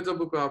 అదేవిధంగా గుండె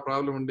జబ్బు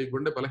ప్రాబ్లమ్ ఉండి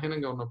గుండె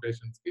బలహీనంగా ఉన్న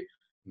పేషెంట్స్‌కి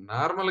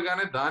నార్మల్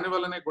గానే దాని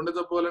వల్లనే గుండె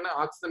జబ్బు వల్లనే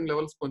ఆక్సిజన్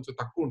లెవెల్స్ కొంచెం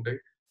తక్కువుంటాయి.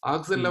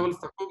 ఆక్సిజన్ హ్మ్. లెవెల్స్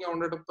తక్కువగా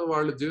ఉండటంతో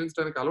వాళ్ళు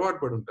జీవించడానికి అలవాటు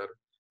పడి ఉంటారు.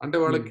 అంటే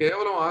వాళ్ళకి హ్మ్.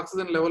 కేవలం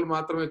ఆక్సిజన్ లెవెల్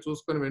మాత్రమే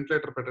చూసుకొని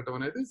వెంటిలేటర్ పెట్టడం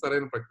అనేది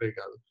సరైన ప్రక్రియ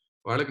కాదు.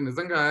 వాళ్ళకి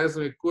నిజంగా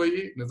ఆయాసం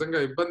ఎక్కువయ్యి, నిజంగా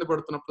ఇబ్బంది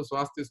పడుతున్నప్పుడు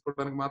శ్వాస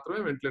తీసుకోవడానికి మాత్రమే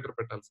వెంటిలేటర్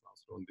పెట్టాల్సిన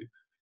అవసరం ఉంది.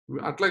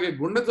 అట్లాగే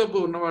గుండె జబ్బు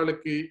ఉన్న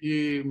వాళ్ళకి ఈ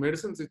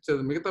మెడిసిన్స్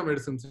ఇచ్చేది, మిగతా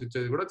మెడిసిన్స్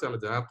ఇచ్చేది కూడా చాలా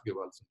జాగ్రత్తగా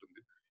ఇవ్వాల్సుంటుంది.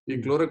 ఈ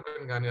హ్మ్.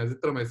 క్లోరోక్విన్ గాని,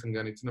 అజిత్రోమైసిన్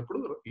గాని ఇచ్చినప్పుడు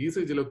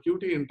ఈసీజీలో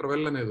క్యూటీ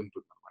ఇంటర్వెల్ అనేది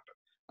ఉంటుందన్నమాట.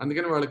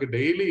 అందుకని వాళ్ళకి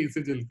డైలీ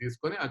ఈసీజీలు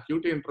తీసుకొని ఆ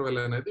క్యూటీ ఇంటర్వెల్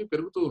అనేది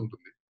పెరుగుతూ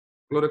ఉంటుంది.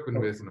 Chloroquine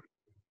okay. వేసినప్పుడు.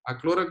 ఆ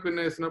క్లోరోక్విన్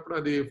వేసినప్పుడు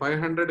అది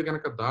 500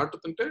 గనక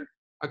దాటుతుంటే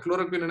ఆ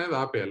క్లోరోక్విన్ అనేది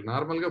ఆపేయాలి.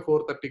 నార్మల్‌గా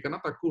 430 కన్నా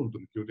తక్కువ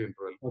ఉంటుంది క్యూటీ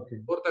ఇంటర్వెల్. ఓకే.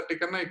 430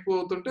 కన్నా ఎక్కువ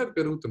అవుతుంటే అది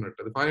పెరుగుతున్నట్టు.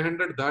 అది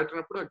 500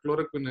 దాటినప్పుడు ఆ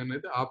క్లోరోక్విన్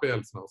అనేది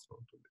ఆపేయాల్సిన అవసరం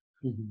ఉంటుంది.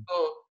 హుహు. సో,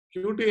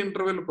 క్యూటీ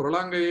ఇంటర్వెల్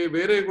ప్రొలాంగ్ అయ్యి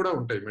వేరేయి గూడా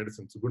ఉంటాయి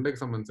మెడిసిన్స్. గుండెకి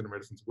సంబంధించిన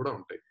మెడిసిన్స్ కూడా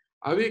ఉంటాయి.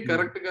 అవి హ్మ్.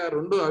 కరెక్ట్‌గా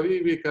 2 అవి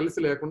ఇవి కలిసి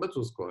లేకుండా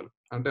చూసుకోవాలి.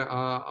 అంటే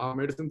ఆ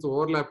మెడిసిన్స్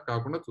ఓవర్‌లాప్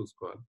కాకుండా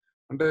చూసుకోవాలి.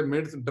 అంటే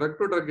డ్రగ్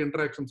టు డ్రగ్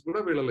ఇంటరాక్షన్స్ కూడా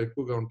వీళ్ళలో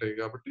ఎక్కువగా ఉంటాయి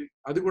గాబట్టి,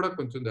 అది కూడా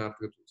కొంచెం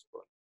జాగ్రత్తగా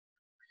చూసుకోవాలి.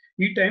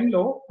 ఈ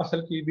టైంలో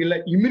అసలకి వీళ్ళ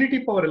ఇమ్యూనిటీ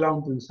పవర్ ఎలా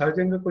ఉంటుంది?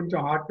 సహజంగా కొంచెం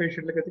హార్ట్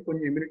పేషెంట్‌లకైతే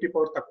కొంచెం ఇమ్యూనిటీ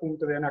పవర్ తక్కువ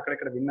ఉంటది అని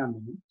అక్కడక్కడ విన్నాను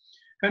నేను.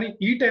 కానీ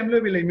ఈ టైంలో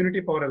వీళ్ళ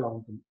ఇమ్యూనిటీ పవర్ ఎలా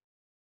ఉంటుంది?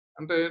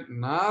 అంటే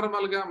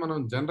నార్మల్‌గా మనం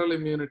జనరల్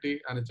ఇమ్యూనిటీ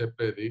అని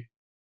చెప్పేది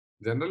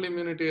జనరల్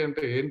ఇమ్యూనిటీ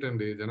అంటే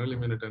ఏంటండి? జనరల్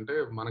ఇమ్యూనిటీ అంటే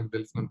మనకు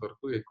తెలిసినంత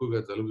వరకు ఎక్కువగా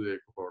జలుబు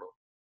చేయకపోవడం,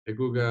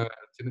 ఎక్కువగా హ్మ్.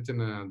 చిన్న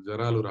చిన్న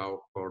జ్వరాలు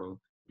రాకపోవడం,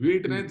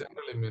 వీటినే హ్మ్.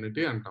 జనరల్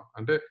ఇమ్యూనిటీ అంటాం.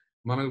 అంటే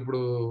మనం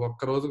ఇప్పుడు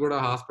ఒక్కరోజు గూడా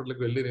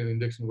హాస్పిటల్‌కి వెళ్లి నేను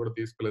ఇంజెక్షన్ గూడా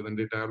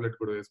తీసుకోలేదండి, టాబ్లెట్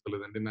కూడా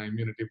వేసుకోలేదండి, నా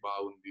ఇమ్యూనిటీ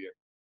బాగుంది అని.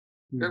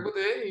 హ్మ్.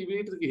 కాకపోతే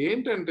వీటికి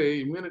ఏంటంటే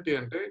ఇమ్యూనిటీ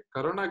అంటే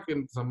కరోనాకి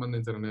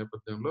సంబంధించిన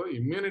నేపథ్యంలో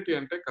ఇమ్యూనిటీ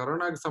అంటే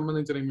కరోనాకి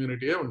సంబంధించిన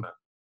ఇమ్యూనిటీయే ఉండాలి.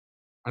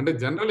 అంటే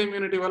జనరల్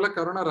ఇమ్యూనిటీ వల్ల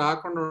కరోనా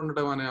రాకుండా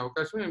ఉండడం అనే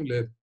అవకాశం ఏం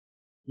లేదు.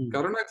 హ్మ్.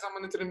 కరోనాకి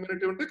సంబంధించిన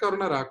ఇమ్యూనిటీ ఉంటే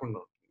కరోనా రాకుండా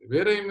ఉంటుంది.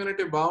 వేరే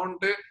ఇమ్యూనిటీ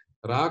బావుంటే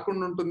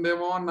రాకుండా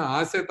ఉంటుందేమో అన్న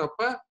ఆశే తప్ప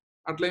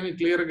అట్లేమి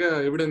క్లియర్‌గా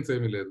ఎవిడెన్స్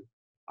ఏమీ లేదు.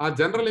 ఆ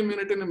జనరల్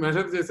ఇమ్యూనిటీని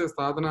మెజర్ చేసే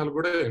సాధనాలు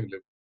కూడా ఏమి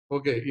లేవు.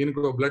 ఓకే. ఈయనకి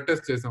ఒక బ్లడ్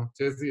టెస్ట్ చేసాం.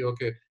 చేసి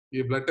ఓకే.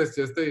 ఈ బ్లడ్ టెస్ట్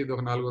చేస్తే ఇది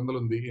ఒక 400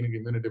 ఉంది. ఈయనకి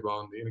ఇమ్యూనిటీ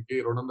బావుంది. ఈయనకి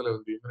 200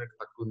 ఉంది. ఇమ్యూనిటీ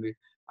తక్కువుంది.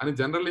 అని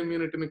జనరల్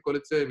ఇమ్యూనిటీని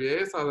కొలిచేవి ఏ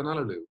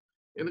సాధనాలు లేవు.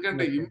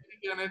 ఎందుకంటే ఓకే.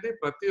 ఇమ్యూనిటీ అనేది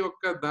ప్రతి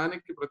ఒక్క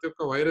దానికి, ప్రతి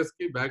ఒక్క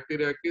వైరస్‌కి,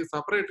 బాక్టీరియాకి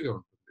సెపరేట్‌గా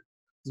ఉంటుంది.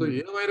 సో, హ్మ్.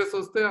 ఏ వైరస్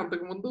వస్తే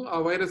అంతకుముందు ఆ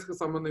వైరస్‌కి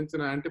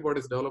సంబంధించిన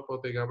యాంటీబాడీస్ డెవలప్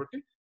అవుతాయి కాబట్టి,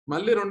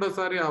 మళ్ళీ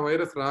రెండోసారి ఆ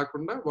వైరస్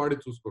రాకుండా బాడీ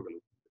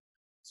చూసుకోగలుగుతుంది.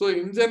 సో,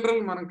 ఇన్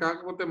జనరల్ మనం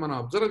కాకపోతే మనం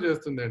అబ్జర్వ్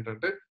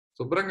చేస్తుందేంటంటే,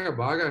 శుభ్రంగా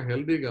బాగా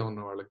హెల్తీగా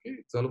ఉన్న వాళ్ళకి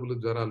జలుబులు,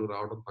 జ్వరాలు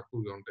రావడం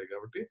తక్కువగా ఉంటాయి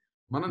కాబట్టి,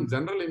 మనం హ్మ్.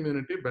 జనరల్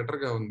ఇమ్యూనిటీ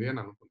బెటర్‌గా ఉంది అని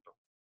అనుకుంటాం.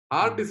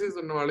 హార్ట్ హ్మ్. డిసీజ్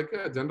ఉన్న వాళ్ళకి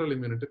ఆ జనరల్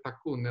ఇమ్యూనిటీ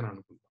తక్కువ ఉంది అని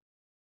అనుకుంటాం.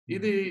 హ్మ్.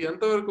 ఇది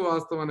ఎంతవరకు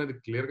వాస్తవం అనేది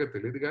క్లియర్‌గా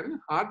తెలీదు గానీ,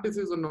 హార్ట్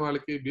డిసీజ్ ఉన్న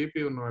వాళ్ళకి,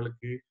 బీపీ ఉన్న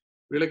వాళ్ళకి,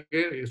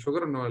 వీళ్ళకి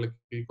షుగర్ ఉన్న వాళ్ళకి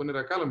కొన్ని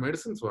రకాల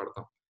మెడిసిన్స్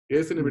వాడతాం.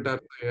 ఏస్ హ్మ్.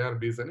 ఇన్హిబిటార్స్,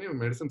 ఏఆర్‌బీస్ అని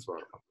మెడిసిన్స్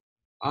వాడతాం.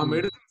 ఆ హ్మ్.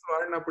 మెడిసిన్స్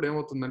వాడినప్పుడు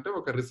ఏమవుతుందంటే,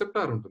 ఒక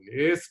రిసెప్టార్ ఉంటుంది.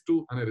 ఏఎస్2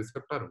 అనే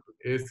రిసెప్టార్ ఉంటుంది.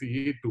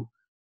 ఏసీఈ2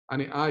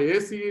 అని. ఆ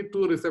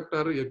ఏసీఈ2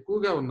 రిసెప్టార్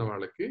ఎక్కువగా ఉన్న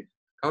వాళ్ళకి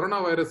కరోనా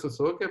వైరస్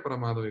సోకే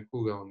ప్రమాదం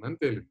ఎక్కువగా ఉందని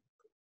తేలింది.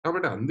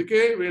 కాబట్టి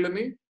అందుకే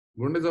వీళ్ళని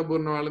గుండె జబ్బు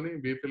ఉన్న వాళ్ళని,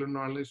 బీపీలు ఉన్న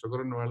వాళ్ళని,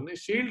 షుగర్ ఉన్న వాళ్ళని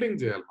షీల్డింగ్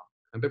జేయాలి మనం.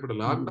 అంటే ఇప్పుడు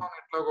హుహు. లాక్‌డౌన్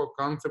ఎట్లాగో ఒక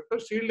కాన్సెప్ట్,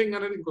 షీల్డింగ్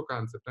అనేది ఇంకో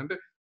కాన్సెప్ట్. అంటే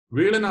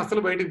వీళ్ళని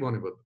అస్సలు బయటికి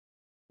పోనివ్వద్దు.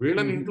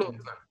 వీళ్ళని హుహు. ఇంట్లో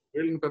ఉంచాలి.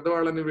 వీళ్ళని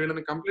పెద్దవాళ్ళని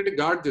వీళ్ళని కంప్లీట్‌గా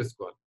గార్డ్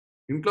చేసుకోవాలి.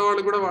 ఇంట్లో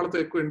వాళ్ళు కూడా వాళ్ళతో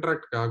ఎక్కువ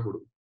ఇంటరాక్ట్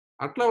కాకూడదు.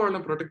 అట్లా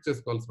వాళ్ళని ప్రొటెక్ట్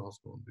చేసుకోవాల్సిన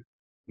అవసరం ఉంది.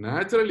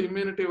 నేచురల్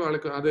ఇమ్యూనిటీ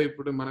వాళ్ళకి అదే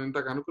ఇప్పుడు మనం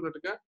ఇందాక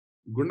అనుకున్నట్టుగా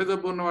గుండె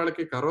జబ్బు ఉన్న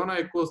వాళ్ళకి కరోనా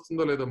ఎక్కువ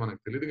వస్తుందో లేదో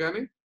మనకు తెలీదు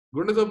గానీ,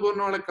 గుండె జబ్బు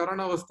ఉన్న వాళ్ళకి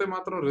కరోనా వస్తే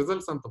మాత్రం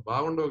రిజల్ట్స్ అంత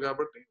బాగుండవు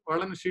గాబట్టి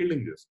వాళ్ళని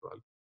షీల్డింగ్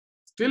జేసుకోవాలి.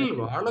 Still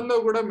okay. వాళ్ళలో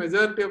గూడా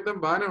మెజారిటీ ఆఫ్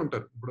దెమ్ బానే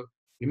ఉంటారు. ఇప్పుడు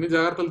ఇన్ని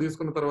జాగ్రత్తలు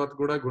తీసుకున్న తర్వాత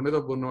కూడా గుండె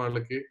జబ్బు ఉన్న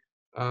వాళ్ళకి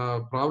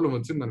ప్రాబ్లమ్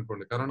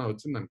వచ్చిందనుకోండి, కరోనా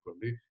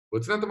వచ్చిందనుకోండి,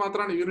 వచ్చినంత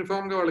మాత్రాన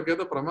యూనిఫార్మ్‌గా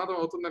వాళ్ళకేదో ప్రమాదం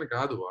అవుతుందని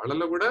కాదు.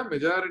 వాళ్ళలో గూడా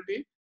మెజారిటీ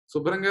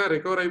శుభ్రంగా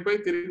రికవర్ అయిపోయి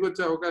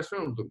తిరిగొచ్చే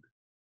అవకాశమే ఉంటుంది.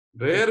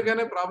 ఓకే.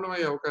 రేర్‌గానే ప్రాబ్లమ్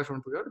అయ్యే అవకాశం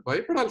ఉంటుంది కాబట్టి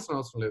భయపడాల్సిన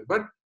అవసరం లేదు.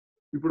 బట్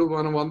ఇప్పుడు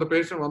మనం 100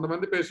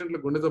 మంది పేషెంట్‌లు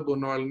గుండె జబ్బు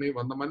ఉన్న వాళ్ళని,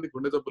 100 మంది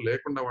గుండె జబ్బు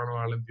లేకుండా ఉన్న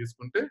వాళ్ళని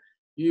తీసుకుంటే,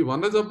 ఈ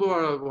 100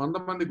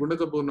 మంది గుండె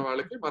జబ్బు ఉన్న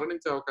వాళ్ళకి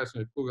మరణించే అవకాశం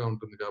ఎక్కువగా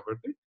ఉంటుంది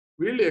కాబట్టి,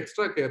 వీళ్ళు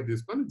ఎక్స్‌ట్రా కేర్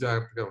తీసుకొని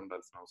జాగ్రత్తగా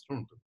ఉండాల్సిన అవసరం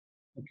ఉంటుంది.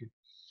 ఓకే.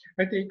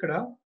 అయితే ఇక్కడ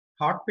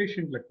హార్ట్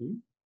పేషెంట్‌లకి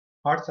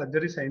హార్ట్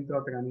సర్జరీస్ అయిన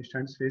తర్వాత గాని,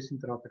 స్టంట్స్ వేసిన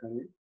తర్వాత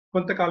గాని,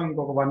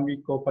 కొంతకాలానికి ఒక 1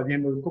 వీకో,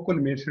 15 రోజులకో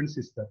కొన్ని మెడిసిన్స్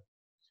ఇస్తారు.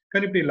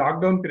 కానీ ఇప్పుడు ఈ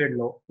లాక్‌డౌన్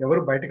పీరియడ్‌లో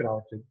ఎవరు బయటకి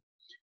రావట్లేదు.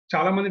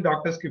 చాలా మంది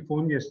డాక్టర్స్‌కి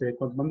ఫోను చేస్తే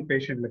కొంతమంది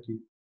పేషెంట్‌లకి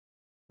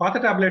పాత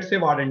టాబ్లెట్సే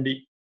వాడండి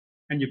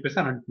అని చెప్పేసి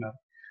అని అంటున్నారు.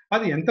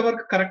 అది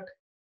ఎంతవరకు కరెక్ట్?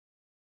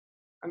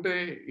 అంటే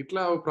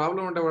ఇట్లా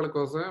ప్రాబ్లమ్ ఉండే వాళ్ళ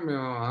కోసమే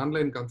మేము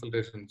ఆన్‌లైన్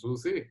కన్సల్టేషన్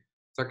చూసి,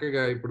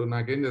 చక్కగా ఇప్పుడు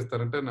నాకేం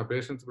చేస్తారంటే, నా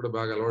పేషెంట్స్ కూడా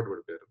బాగా అలవాటు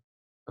పడిపోయారు.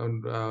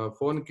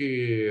 ఫోన్‌కి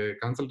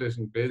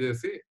కన్సల్టేషన్ పే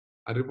చేసి,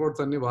 ఆ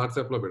రిపోర్ట్స్ అన్నీ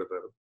వాట్సాప్‌లో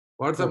పెడతారు.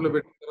 వాట్సాప్‌లో ఓకే.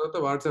 పెట్టిన తర్వాత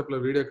వాట్సాప్‌లో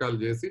వీడియో కాల్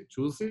చేసి,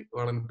 చూసి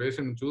వాళ్ళని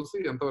పేషెంట్‌ని చూసి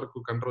ఎంతవరకు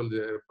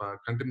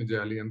కంటిన్యూ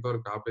చేయాలి,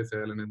 ఎంతవరకు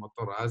ఆపేసేయాలి అనేది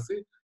మొత్తం రాసి,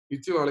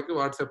 ఇచ్చి వాళ్ళకి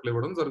వాట్సాప్‌లో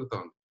ఇవ్వడం జరుగుతా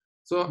ఉంది.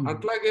 సో, హ్మ్.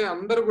 అట్లాగే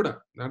అందరూ గూడా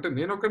అంటే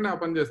నేనొక్కడినే ఆ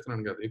పని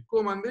చేస్తున్నాను కాదు. ఎక్కువ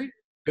మంది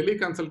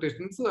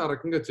టెలికన్సల్టేషన్స్ ఆ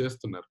రకంగా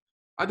చేస్తున్నారు.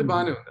 అది హుహు.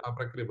 బానే ఉంది. ఆ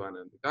ప్రక్రియ బానే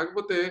ఉంది.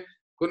 కాకపోతే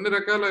కొన్ని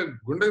రకాల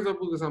గుండె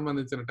జబ్బుకు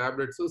సంబంధించిన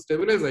టాబ్లెట్స్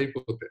స్టెబిలైజ్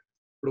అయిపోతాయి.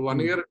 ఇప్పుడు 1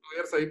 హ్మ్. Year, 2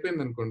 years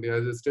అయిపోయిందనుకోండి.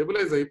 అది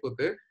స్టెబిలైజ్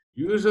అయిపోతే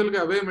యూజువల్‌గా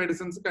అవే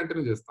మెడిసిన్స్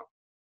కంటిన్యూ చేస్తాం.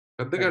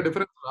 పెద్దగా కరెక్ట్.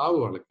 డిఫరెన్స్ రావు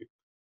వాళ్ళకి.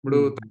 ఇప్పుడు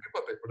హ్మ్.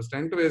 తగ్గిపోతాయి. ఇప్పుడు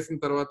స్టెంట్ వేసిన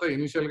తర్వాత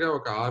ఇనీషియల్‌గా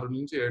ఒక 6-7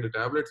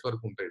 టాబ్లెట్స్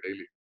వరకు ఉంటాయి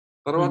డైలీ.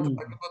 తర్వాత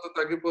హుహుహు.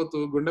 తగ్గిపోతూ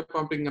గుండె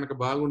పంపింగ్ గనక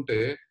బాగుంటే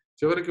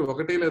చివరికి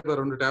 1 లేదా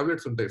 2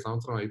 టాబ్లెట్స్ ఉంటాయి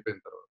సంవత్సరం అయిపోయిన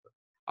తర్వాత.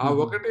 ఆ హుహు.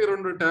 1,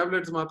 2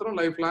 టాబ్లెట్స్ మాత్రం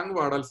లైఫ్ లాంగ్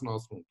వాడాల్సిన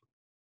అవసరం ఉంటుంది.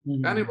 హుహు.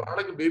 కానీ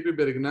వాళ్ళకి బీపీ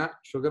పెరిగినా,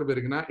 షుగర్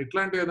పెరిగినా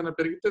ఇట్లాంటివేదైనా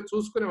పెరిగితే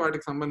చూసుకొని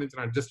వాటికి సంబంధించిన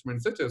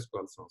అడ్జస్ట్‌మెంట్సే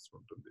చేసుకోవాల్సిన అవసరం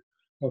ఉంటుంది.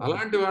 ఓకే.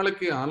 అలాంటి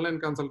వాళ్ళకి ఆన్‌లైన్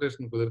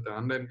కన్సల్టేషన్ కుదిరితే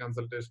ఆన్‌లైన్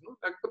కన్సల్టేషన్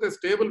లేకపోతే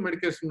స్టేబుల్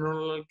మెడికేషన్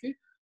ఉన్నోళ్ళకి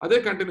అదే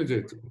కంటిన్యూ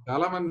చేయొచ్చు.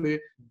 చాలా మంది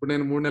ఇప్పుడు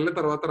నేను 3 నెలల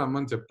తర్వాత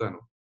రమ్మని చెప్తాను.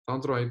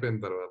 సంవత్సరం అయిపోయిన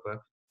తర్వాత.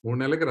 3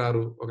 నెలలకి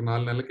రారు. ఒక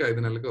 4 నెలలకి,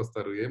 5 నెలలకి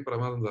వస్తారు. ఏం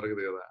ప్రమాదం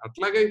జరగదు గదా!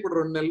 అట్లాగే ఇప్పుడు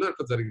 2 నెలలు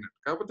అట్లా జరిగినట్టు.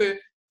 కాకపోతే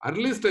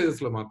ఎర్లీ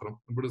స్టేజెస్‌లో మాత్రం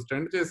ఇప్పుడు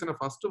స్టంట్ చేసిన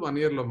ఫస్ట్ 1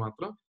 ఇయర్‌లో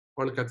మాత్రం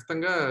వాళ్ళు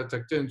ఖచ్చితంగా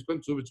చెక్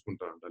చేయించుకొని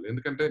చూపించుకుంటా ఉండాలి.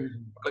 ఎందుకంటే హుహు.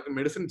 వాళ్ళకి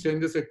మెడిసిన్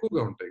చేంజెస్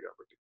ఎక్కువగా ఉంటాయి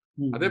కాబట్టి.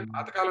 అదే హుహు.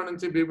 పాతకాలం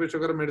నుంచి BP,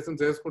 sugar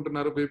medicines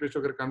యేసుకుంటున్నారు. BP,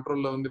 sugar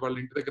కంట్రోల్‌లో ఉంది. వాళ్ళ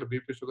ఇంటి దగ్గర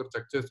బీపీ, షుగర్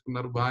చెక్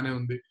చేసుకున్నారు. బానే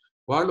ఉంది.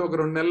 వాళ్ళు ఒక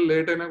 2 నెలలు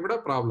లేట్ అయినా కూడా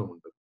ప్రాబ్లమ్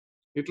ఉండదు.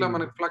 ఇట్లా హ్మ్.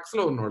 మనకు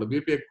ఫ్లక్స్‌లో ఉన్నవాళ్ళు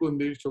బీపీ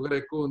ఎక్కువుంది, షుగర్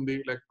ఎక్కువుంది,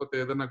 లేకపోతే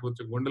ఏదన్నా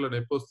కొంచెం గుండెలో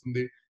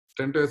నొప్పొస్తుంది.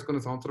 స్టెంట్ వేసుకొని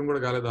సంవత్సరం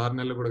కూడా కాలేదు, 6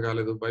 నెలలు కూడా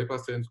కాలేదు.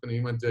 బైపాస్ చేయించుకొని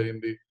ఈ మధ్య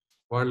అయింది.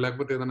 వాళ్ళు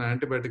లేకపోతే ఏదైనా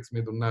యాంటీబయాటిక్స్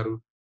మీద ఉన్నారు.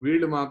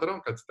 వీళ్ళు మాత్రం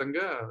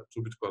ఖచ్చితంగా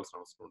చూపించుకోవాల్సిన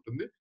అవసరం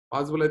ఉంటుంది.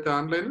 పాసిబుల్ అయితే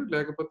ఆన్‌లైన్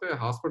లేకపోతే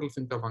హాస్పిటల్స్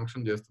ఇంకా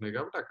ఫంక్షన్ చేస్తున్నాయి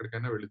కాబట్టి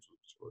అక్కడికైనా వెళ్లి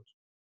చూపించుకోవచ్చు.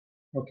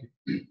 ఓకే.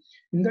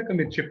 ఇందాక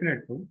మీరు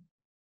చెప్పినట్టు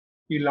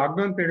ఈ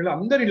లాక్‌డౌన్ పీరియడ్‌లో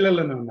అందరూ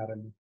ఇళ్లలోనే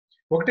ఉన్నారండి.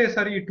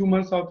 ఒకటేసారి ఈ 2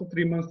 మంత్స్ తర్వాత,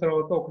 3 మంత్స్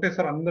తర్వాత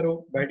ఒకటేసారి అందరూ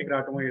బయటికి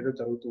రావటమో ఏదో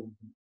జరుగుతూ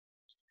ఉంటుంది.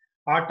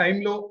 ఆ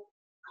టైంలో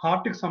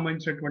హార్ట్‌కి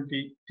సంబంధించినటువంటి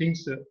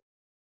థింగ్స్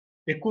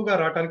ఎక్కువగా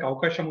రావటానికి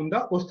అవకాశం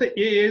ఉందా? వస్తే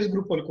ఏ ఏజ్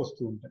గ్రూప్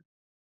వాళ్ళకొస్తూ ఉంటాయి?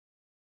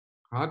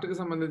 హార్ట్‌కి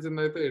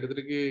సంబంధించిందయితే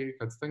ఎడతెరిగి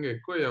ఖచ్చితంగా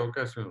ఎక్కువయ్యే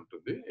అవకాశమే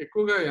ఉంటుంది.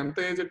 ఎక్కువగా ఎంత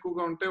ఏజ్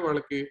ఎక్కువగా ఉంటే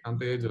వాళ్ళకి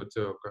అంత ఏజ్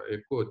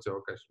ఎక్కువ వచ్చే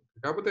అవకాశం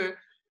ఉంది. కాపోతే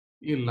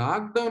ఈ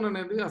లాక్‌డౌన్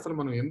అనేది అసలు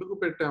మనం ఎందుకు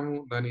పెట్టాము?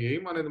 దాని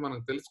ఎయిమ్ అనేది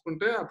మనకు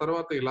తెలుసుకుంటే, ఆ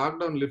తర్వాత ఈ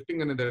లాక్‌డౌన్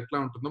లిఫ్టింగ్ అనేది ఎట్లా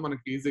ఉంటుందో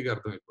మనకి ఈజీగా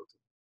అర్థమైపోతుంది.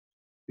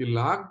 ఈ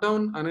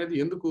లాక్‌డౌన్ అనేది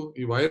ఎందుకు?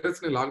 ఈ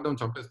వైరస్‌ని లాక్‌డౌన్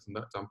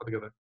చంపేస్తుందా? చంపదు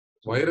గదా!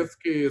 చంపదు.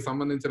 వైరస్‌కి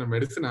సంబంధించిన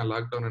మెడిసిన్ ఆ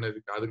లాక్‌డౌన్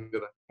అనేది కాదు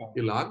గదా!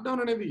 ఈ అవును.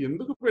 లాక్‌డౌన్ అనేది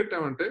ఎందుకు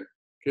పెట్టామంటే,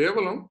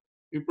 కేవలం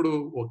ఇప్పుడు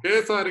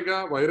ఒకేసారిగా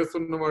వైరస్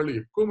ఉన్న వాళ్ళు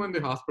ఎక్కువ మంది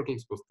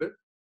హాస్పిటల్స్‌కొస్తే,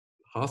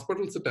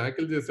 హాస్పిటల్స్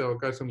టాకిల్ చేసే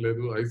అవకాశం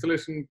లేదు.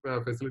 ఐసోలేషన్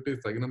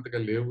ఫెసిలిటీస్ తగినంతగా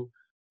లేవు.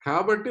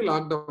 కాబట్టి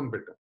లాక్‌డౌన్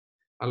పెట్టాం.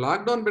 ఆ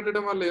లాక్‌డౌన్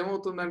పెట్టడం వల్ల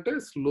ఏమవుతుందంటే,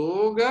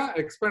 స్లోగా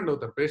ఎక్స్‌పాండ్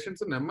అవుతారు.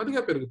 పేషెంట్స్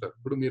నెమ్మదిగా పెరుగుతారు.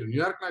 ఇప్పుడు మీరు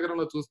న్యూయార్క్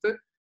నగరంలో చూస్తే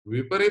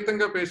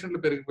విపరీతంగా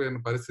పేషెంట్‌లు పెరిగిపోయిన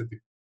పరిస్థితి.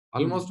 హ్మ్.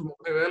 ఆల్‌మోస్ట్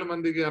 30,000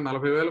 మందికి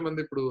 40,000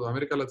 మంది ఇప్పుడు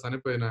అమెరికాలో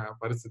చనిపోయిన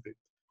పరిస్థితి.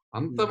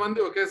 హ్మ్. అంతమంది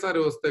ఒకేసారి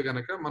వస్తే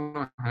గనక మనం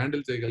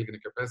హ్యాండిల్ చేయగలిగిన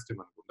కెపాసిటీ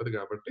మనకుండదు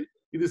గాబట్టి,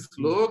 ఇది హ్మ్.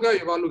 స్లోగా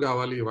ఇవాల్వ్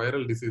గావాలి ఈ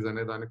వైరల్ డిసీజ్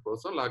అనే దాని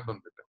కోసం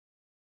లాక్‌డౌన్ పెట్టాం.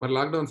 మరి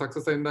లాక్‌డౌన్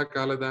సక్సెస్ అయిందా?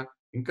 కాలేదా?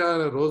 ఇంకా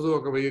రోజు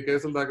ఒక 1000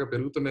 కేసుల దాకా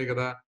పెరుగుతున్నాయి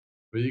గదా!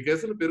 1000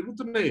 కేసులు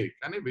పెరుగుతున్నాయి.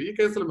 కానీ 1000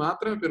 కేసులు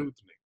మాత్రమే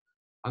పెరుగుతున్నాయి.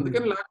 హ్మ్.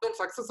 అందుకని లాక్‌డౌన్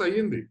సక్సెస్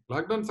అయ్యింది.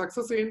 లాక్‌డౌన్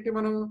సక్సెస్ ఏంటి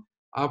మనం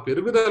ఆ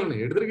పెరుగుదలని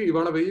ఎడతెరిగి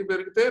ఇవాళ 1000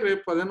 పెరిగితే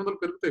రేపు 1500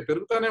 పెరుగుతాయి.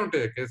 పెరుగుతానే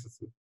ఉంటాయి ఆ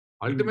కేసెస్. హ్మ్.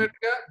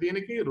 అల్టిమేట్‌గా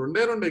దీనికి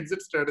రెండే 2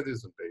 ఎగ్జిట్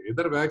స్ట్రాటజీస్ ఉంటాయి.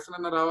 ఎయిదర్ వాక్సిన్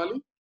అన్నా రావాలి.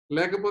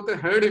 లేకపోతే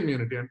హెర్డ్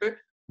ఇమ్యూనిటీ అంటే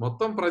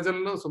మొత్తం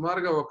ప్రజల్లో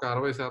సుమారుగా ఒక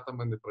 60%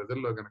 మంది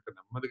ప్రజల్లో గనక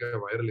నెమ్మదిగా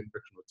వైరల్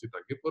ఇన్ఫెక్షన్ వచ్చి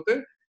తగ్గిపోతే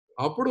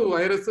అప్పుడు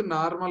వైరస్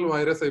నార్మల్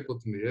వైరస్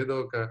అయిపోతుంది. ఏదో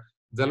ఒక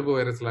జలుబు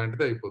వైరస్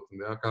లాంటిది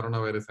అయిపోతుంది. ఆ కరోనా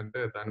వైరస్ అంటే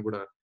దాన్ని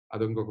గూడా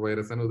అది ఇంకొక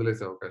వైరస్ అని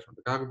వదిలేసే అవకాశం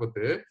ఉంది.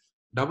 కాకపోతే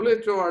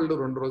డబ్ల్యూహెచ్ఓ వాళ్ళు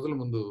 2 రోజుల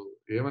ముందు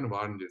ఏమని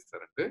వార్న్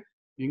చేశారంటే,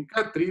 ఇంకా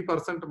 3%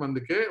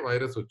 మందికే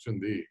వైరస్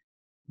వచ్చింది.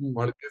 హ్మ్.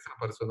 వాళ్ళు చేసిన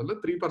పరిశోధనలో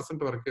 3%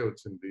 వరకే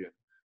వచ్చింది అని.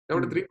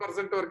 కాబట్టి హ్మ్.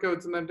 3% వరకే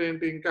వచ్చిందంటే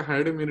ఏంటి? ఇంకా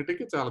హెర్డ్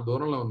ఇమ్యూనిటీకి చాలా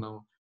దూరంలో ఉన్నాము.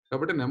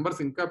 కాబట్టి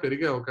నంబర్స్ ఇంకా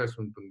పెరిగే అవకాశం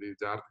ఉంటుంది.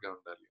 జాగ్రత్తగా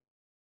ఉండాలి.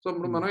 సో,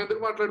 ఇప్పుడు హ్మ్. మనం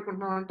ఎందుకు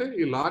మాట్లాడుకుంటున్నాం అంటే,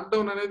 ఈ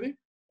లాక్‌డౌన్ అనేది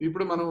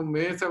ఇప్పుడు మనం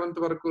మే 7థ్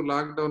వరకు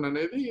లాక్‌డౌన్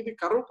అనేది ఇది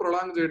కర్వ్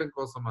ప్రొలాంగ్ చేయడం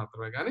కోసం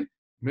మాత్రమే గానీ,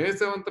 మే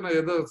 7థ్‌న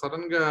ఏదో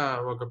సడెన్‌గా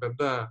ఒక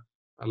పెద్ద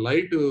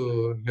లైటు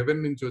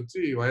హెవెన్ నుంచి వచ్చి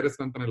ఈ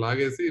వైరస్‌నంతని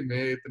లాగేసి మే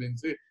 8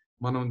 నుంచి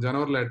మనం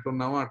జనవరిలో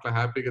ఎట్లున్నామో అట్లా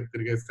హ్యాపీగా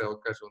తిరిగేసే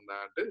అవకాశం ఉందా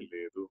అంటే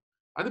లేదు.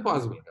 అది హ్మ్.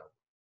 పాసిబుల్ కాదు.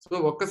 సో,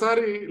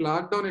 ఒక్కసారి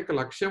లాక్‌డౌన్ యొక్క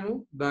లక్ష్యము,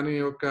 దాని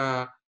యొక్క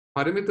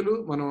పరిమితులు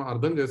మనం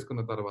అర్థం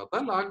చేసుకున్న తర్వాత,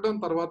 లాక్‌డౌన్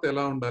తర్వాత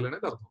ఎలా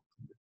ఉండాలనేది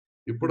అర్థమవుతుంది.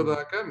 ఇప్పుడు హ్మ్.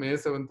 దాకా మే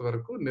 7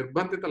 వరకు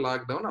నిర్బంధిత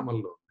లాక్‌డౌన్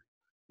అమల్లో ఉంది.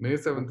 మే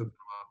 7 ఓకే.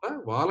 తర్వాత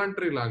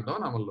వాలంటరీ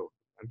లాక్‌డౌన్ అమల్లో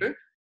ఉంది. అంటే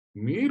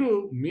మీరు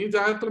మీ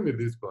జాగ్రత్తలు మీరు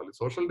తీసుకోవాలి.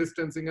 సోషల్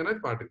డిస్టెన్సింగ్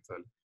అనేది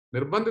పాటించాలి.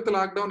 నిర్బంధిత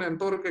లాక్‌డౌన్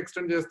ఎంతవరకు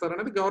ఎక్స్‌టెండ్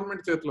చేస్తారనేది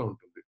గవర్నమెంట్ చేతిలో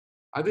ఉంటుంది.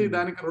 అది హ్మ్.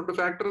 దానికి 2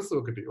 ఫ్యాక్టర్స్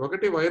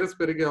ఒకటి వైరస్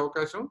పెరిగే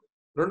అవకాశం.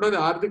 రెండోది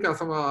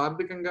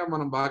ఆర్థికంగా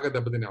మనం బాగా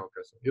దెబ్బతినే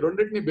అవకాశం. ఈ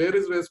రెండిటిని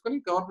బేరీజ్ వేసుకొని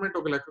గవర్నమెంట్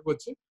ఒక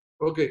లెక్కకొచ్చి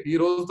ఓకే. ఈ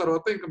రోజు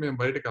తర్వాత ఇంక మేము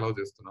బయటకి అలౌ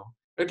చేస్తున్నాం.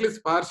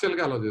 అట్‌లీస్ట్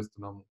పార్షియల్‌గా అలౌ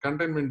చేస్తున్నాము.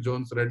 కంటైన్మెంట్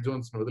జోన్స్, రెడ్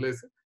జోన్స్‌ని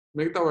వదిలేసి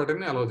మిగతా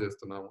వాటిని అలౌ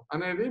చేస్తున్నాము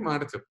అనేది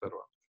మాట చెప్తారు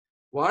వాళ్ళు.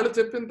 వాళ్ళు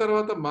చెప్పిన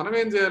తర్వాత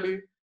మనమేం జేయాలి?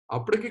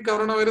 అప్పటికి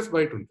కరోనా వైరస్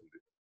బయటుంటుంది.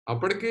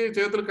 అప్పటికి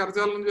చేతులు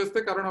కరచాలనం చేస్తే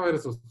కరోనా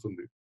వైరస్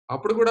వస్తుంది.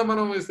 అప్పుడు కూడా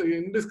మనం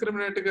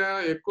ఇండిస్క్రిమినేట్‌గా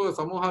ఎక్కువ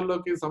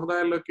సమూహాల్లోకి,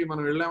 సముదాయాల్లోకి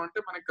మనం వెళ్ళామంటే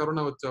మనకి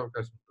కరోనా వచ్చే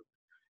అవకాశం ఉంటుంది.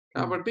 హ్మ్.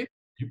 కాబట్టి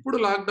ఇప్పుడు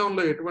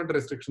లాక్‌డౌన్‌లో ఎటువంటి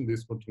రెస్ట్రిక్షన్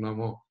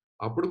తీసుకుంటున్నామో,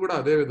 అప్పుడు కూడా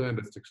అదే విధమైన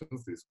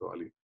రెస్ట్రిక్షన్స్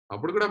తీసుకోవాలి.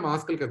 అప్పుడు కూడా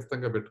మాస్కులు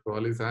ఖచ్చితంగా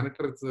పెట్టుకోవాలి.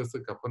 శానిటైజర్స్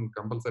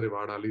కంపల్సరీ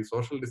వాడాలి.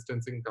 సోషల్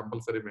డిస్టెన్సింగ్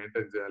కంపల్సరీ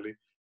మెయింటైన్ చేయాలి.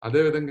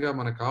 అదే విధంగా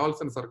మనకు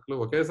కావాల్సిన సరుకులు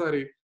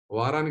ఒకేసారి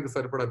వారానికి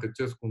సరిపడా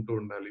తెచ్చేసుకుంటూ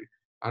ఉండాలి.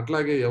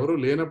 అట్లాగే ఎవరు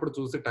లేనప్పుడు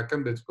చూసి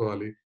టక్కన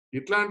తెచ్చుకోవాలి.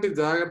 ఇట్లాంటి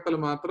జాగ్రత్తలు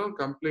మాత్రం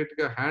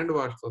కంప్లీట్‌గా హ్యాండ్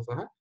వాష్‌తో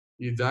సహా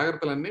ఈ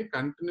జాగ్రత్తలన్నీ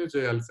కంటిన్యూ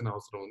చేయాల్సిన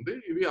అవసరం ఉంది.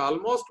 ఇవి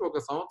ఆల్‌మోస్ట్ ఒక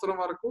సంవత్సరం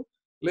వరకు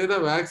లేదా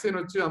వ్యాక్సిన్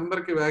వచ్చి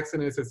అందరికి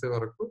వ్యాక్సిన్ ఏసేసే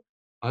వరకు,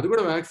 అది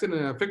కూడా వ్యాక్సిన్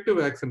ఎఫెక్టివ్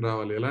వ్యాక్సిన్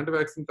రావాలి. ఎలాంటి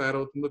వ్యాక్సిన్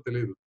తయారవుతుందో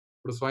తెలీదు.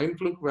 ఇప్పుడు స్వైన్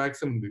ఫ్లూకి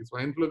వ్యాక్సిన్ ఉంది.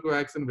 స్వైన్ ఫ్లూకి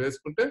వ్యాక్సిన్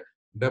వేసుకుంటే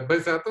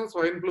 70%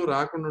 స్వైన్ ఫ్లూ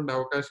రాకుండా ఉండే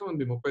అవకాశం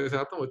ఉంది. 30%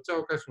 వచ్చే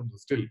అవకాశం ఉంది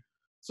స్టిల్.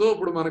 సో,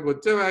 ఇప్పుడు మనకు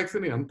వచ్చే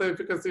వ్యాక్సిన్ ఎంత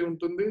ఎఫికసీ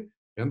ఉంటుంది,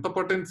 ఎంత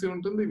పొటెన్సీ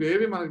ఉంటుంది,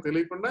 ఇవేవి మనకు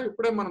తెలియకుండా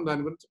ఇప్పుడే మనం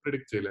దాని గురించి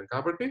ప్రిడిక్ట్ చేయలేం.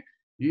 కాబట్టి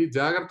ఈ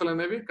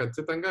జాగ్రత్తలనేవి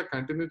ఖచ్చితంగా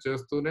కంటిన్యూ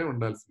చేస్తూనే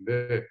ఉండాల్సిందే.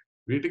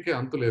 వీటికి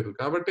అంతు లేదు.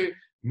 కాబట్టి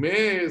మే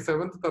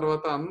 7థ్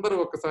తర్వాత అందరూ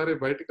ఒక్కసారి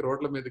బయటికి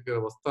రోడ్ల మీదకి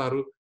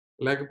వస్తారు.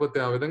 లేకపోతే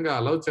ఆ విధంగా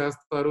అలౌ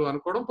చేస్తారు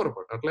అనుకోవడం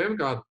పొరపాటు. అట్లా ఏమి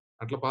కాదు.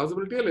 అట్లా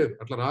పాసిబిలిటీయే లేదు.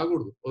 అట్లా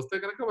రాగూడదు. వస్తే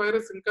గనక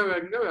వైరస్ ఇంకా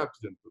వేగంగా వ్యాప్తి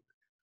చెందుతుంది.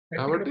 అయితే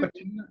ఇక్కడ కాబట్టి ఒక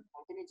చిన్న దీన్ని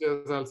కంటిన్యూ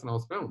చేయాల్సిన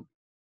అవసరమే ఉంది.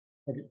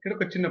 ఇక్కడ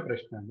ఒక చిన్న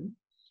ప్రశ్న అండి.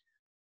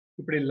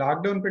 ఇప్పుడు ఈ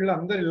లాక్‌డౌన్ పీరియడ్‌లో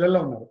అందరూ ఇళ్లల్లో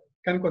ఉన్నారు.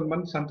 కానీ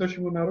కొంతమంది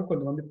సంతోషంగా ఉన్నారు.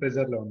 కొంతమంది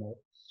ప్రెషర్‌లో ఉన్నారు.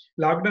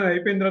 లాక్‌డౌన్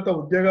అయిపోయిన తర్వాత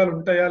ఉద్యోగాలు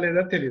ఉంటాయా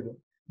లేదా తెలీదు.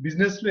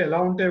 బిజినెస్‌లు ఎలా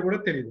ఉంటాయో కూడా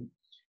తెలీదు.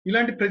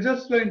 ఇలాంటి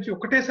ప్రెషర్స్‌లో నుంచి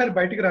ఒకటేసారి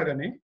బయటికి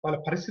రాగానే వాళ్ళ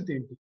పరిస్థితి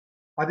ఏంటి?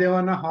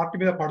 అదేమన్నా హార్ట్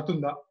మీద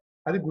పడుతుందా?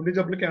 అది గుండె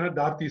జబ్బులకి ఏమైనా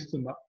దారి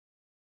తీస్తుందా?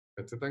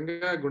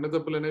 ఖచ్చితంగా గుండె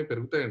జబ్బులనేవి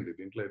పెరుగుతాయండి.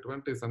 దీంట్లో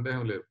ఎటువంటి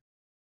సందేహం లేదు.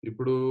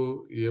 ఇప్పుడు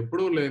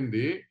ఎప్పుడూ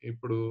లేనిది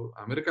ఇప్పుడు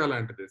అమెరికా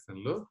లాంటి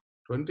దేశంలో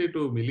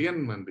 22,000,000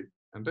 మంది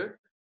అంటే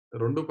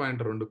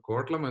 2.2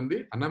 కోట్ల మంది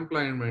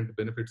అన్‌ఎంప్లాయ్‌మెంట్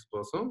బెనిఫిట్స్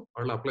కోసం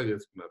వాళ్ళు అప్లై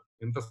చేసుకున్నారు.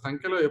 ఇంత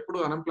సంఖ్యలో ఎప్పుడు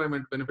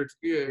అన్‌ఎంప్లాయ్‌మెంట్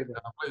బెనిఫిట్స్‌కి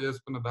లేదా? అప్లై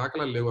చేసుకున్న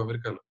దాఖలాలు లేవు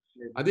అమెరికాలో.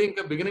 లేదు. అది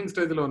ఇంకా బిగినింగ్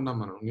స్టేజ్‌లో ఉన్నాం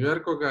మనం.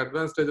 న్యూయార్క్ ఒక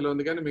అడ్వాన్స్ స్టేజ్‌లో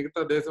ఉంది గానీ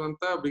మిగతా దేశం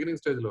అంతా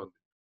బిగినింగ్ స్టేజ్‌లో ఉంది.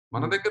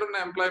 మన హ్మ్. దగ్గర ఉన్న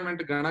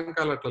ఎంప్లాయ్‌మెంట్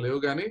గణాంకాలు అట్లా లేవు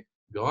గానీ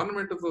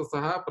గవర్నమెంట్‌తో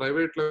సహా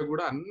ప్రైవేట్‌లో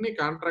గూడా అన్ని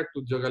కాంట్రాక్ట్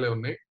ఉద్యోగాలే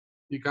ఉన్నాయి.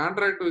 ఈ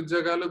కాంట్రాక్ట్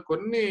ఉద్యోగాలు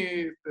కొన్ని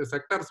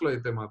సెక్టార్స్‌లో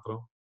అయితే మాత్రం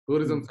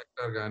టూరిజం హ్మ్.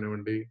 సెక్టార్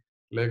గానివ్వండి,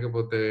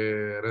 లేకపోతే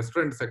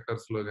రెస్టారెంట్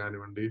సెక్టార్స్‌లో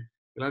గానివ్వండి,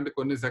 ఇలాంటి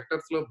కొన్ని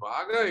సెక్టార్స్‌లో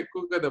బాగా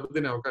ఎక్కువగా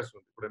దెబ్బతినే అవకాశం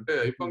ఉంది. ఇప్పుడంటే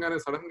హ్మ్. అయిపోంగానే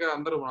సడెన్‌గా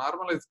అందరూ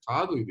నార్మలైజ్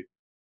కాదు ఇది.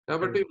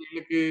 కాబట్టి కరెక్ట్.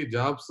 వీళ్ళకి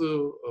జాబ్స్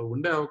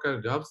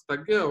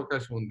తగ్గే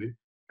అవకాశం ఉంది.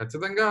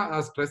 ఖచ్చితంగా ఆ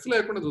స్ట్రెస్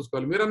లేకుండా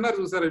చూసుకోవాలి. మీరన్నారు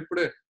చూసారా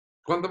ఇప్పుడే,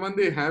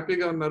 కొంతమంది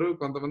హ్యాపీగా ఉన్నారు,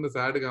 కొంతమంది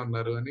సాడ్‌గా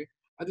ఉన్నారు అని.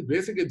 అది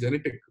బేసిక్‌గా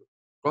జెనెటిక్. హ్మ్.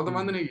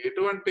 కొంతమందిని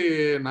ఎటువంటి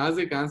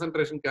నాజీ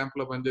కాన్సంట్రేషన్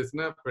క్యాంప్‌లో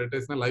పనిచేసినా,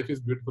 పెట్టేసినా లైఫ్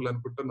ఈస్ బ్యూటిఫుల్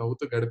అనుకుంటూ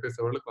నవ్వుతూ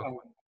గడిపేసేవాళ్ళు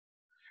కొంతమంది. అవును.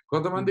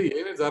 కొంతమంది హ్మ్.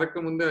 ఏమి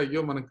జరగకముందే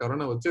అయ్యో! మనకు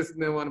కరోనా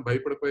వచ్చేసిందేమో అని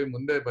భయపడిపోయి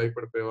ముందే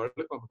భయపడిపోయేవాళ్ళు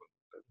కొంతమంది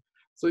ఉంటారు.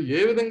 సో,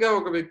 ఏ విధంగా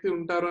ఒక వ్యక్తి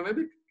ఉంటారు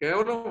అనేది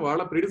కేవలం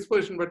వాళ్ళ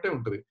ప్రిడిస్పోజిషన్ బట్టే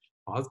ఉంటది.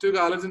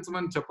 పాజిటివ్‌గా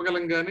ఆలోచించమని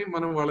చెప్పగలం గానీ,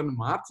 మనం వాళ్ళని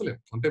మార్చలేం.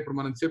 అంటే ఇప్పుడు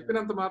మనం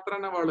చెప్పినంత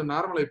మాత్రాన వాళ్ళు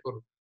నార్మల్ అయిపోరు.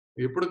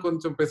 ఎప్పుడు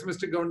కొంచెం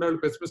పెసిమిస్టిక్‌గా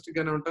ఉండేవాళ్ళు పెసిమిస్టిక్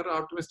గానే ఉంటారు.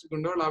 ఆప్టిమిస్టిక్‌గా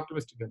ఉండేవాళ్ళు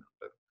ఆప్టిమిస్టిక్ గానే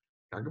ఉంటారు.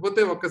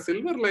 కాకపోతే ఒక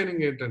సిల్వర్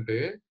లైనింగ్ ఏంటంటే,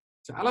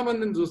 చాలా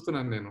మందిని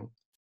చూస్తున్నాను నేను.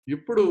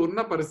 ఇప్పుడు ఉన్న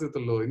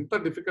పరిస్థితుల్లో ఇంత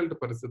డిఫికల్ట్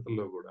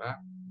పరిస్థితుల్లో గూడా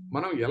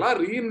మనం ఎలా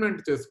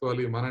రీఇన్వెంట్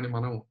చేసుకోవాలి మనని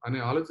మనం అని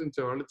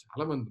ఆలోచించే వాళ్ళు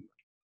చాలా మందున్నారు.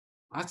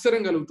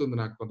 ఆశ్చర్యం కలుగుతుంది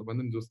నాకు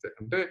కొంతమందిని చూస్తే.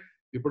 అంటే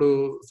ఇప్పుడు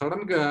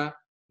సడెన్‌గా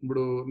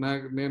ఇప్పుడు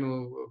నేను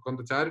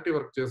కొంత చారిటీ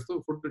వర్క్ చేస్తూ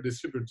ఫుడ్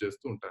డిస్ట్రిబ్యూట్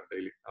చేస్తూ ఉంటాను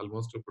డైలీ.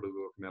 ఆల్‌మోస్ట్ ఇప్పుడు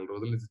ఒక నెల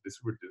రోజుల నుంచి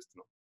డిస్ట్రిబ్యూట్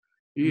చేస్తున్నాం.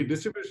 ఈ హ్మ్.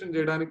 డిస్ట్రిబ్యూషన్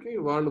చేయడానికి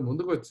వాళ్ళు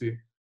ముందుకొచ్చి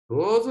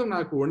రోజు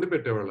నాకు వండి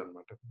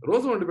పెట్టేవాళ్ళనమాట.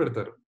 రోజు వండి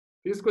పెడతారు.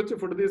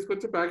 ఫుడ్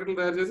తీసుకొచ్చి ప్యాకెట్లు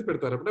తయారు చేసి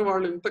పెడతారు. అంటే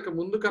వాళ్ళు ఇంతకు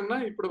ముందు కన్నా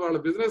ఇప్పుడు వాళ్ళ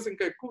బిజినెస్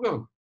ఇంకా ఎక్కువగా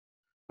ఉంది.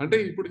 అంటే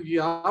హ్మ్. ఇప్పుడు ఈ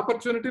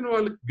ఆపర్చునిటీని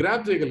వాళ్ళు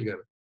గ్రాబ్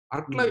చేయగలిగారు.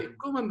 అట్లా హ్మ్.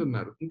 ఎక్కువ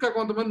మందున్నారు. ఇంకా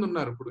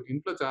కొంతమందున్నారు. ఇప్పుడు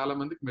ఇంట్లో చాలా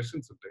మందికి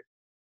మెషిన్స్ ఉంటాయి.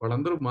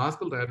 వాళ్ళందరూ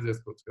మాస్కులు తయారు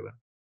చేసుకోవచ్చు కదా!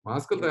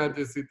 మాస్కులు కరెక్ట్. తయారు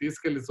చేసి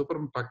తీసుకెళ్ళి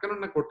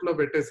పక్కనున్న కొట్టులో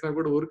పెట్టేసినా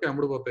కూడా ఊరికే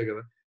అమ్ముడుపోతాయి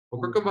గదా!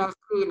 ఒక్కొక్క అవును.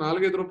 మాస్కు రూ. 4,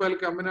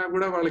 5కి అమ్మినా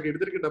గూడా వాళ్ళకి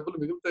ఎడిదిరికి డబ్బులు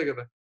మిగులుతాయి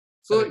గదా!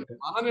 So, correct.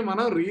 మనని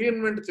మనం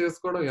రీఇన్వెంట్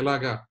చేసుకోవడం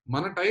ఎలాగా?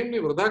 మన టైంని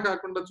వృధా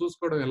కాకుండా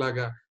చూసుకోవడం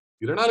ఎలాగా?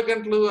 24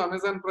 గంటలు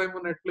అమెజాన్ ప్రైమ్,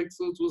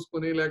 నెట్‌ఫ్లిక్స్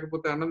చూసుకొని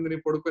లేకపోతే అన్నం తిని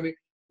పడుకొని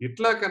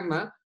ఇట్లా కన్నా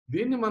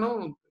దీన్ని మనం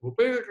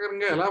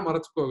ఉపయోగకరంగా ఎలా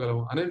మరచుకోగలం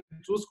అనేది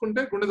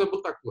చూసుకుంటే గుండె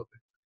జబ్బులు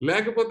తక్కువవుతాయి.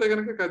 లేకపోతే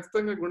గనక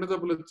ఖచ్చితంగా గుండె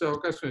జబ్బులొచ్చే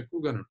అవకాశం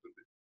ఎక్కువగానే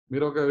ఉంటుంది.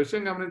 మీరొక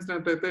విషయం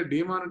గమనించినట్టయితే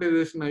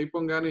డీమానిటైజేషన్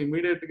అయిపోంగానే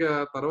ఇమ్మీడియేట్‌గా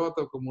తర్వాత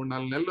ఒక 3,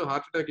 4 నెలలు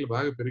హార్ట్ అటాక్‌లు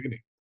బాగా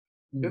పెరిగినాయి.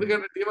 హ్మ్.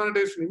 ఎందుకంటే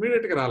డీమానిటైజేషన్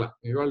ఇమ్మీడియేట్‌గా రాలా.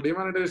 ఇవాళ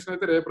డీమానిటైజేషన్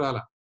అయితే రేపు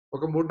రాలా.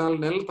 ఒక 3, 4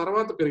 నెలల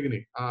తర్వాత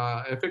పెరిగినాయి. ఆ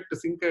ఎఫెక్ట్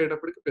సింక్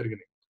అయ్యేటప్పటికి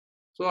పెరిగినాయి.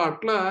 సో,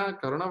 అట్లా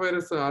కరోనా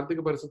వైరస్ ఆర్థిక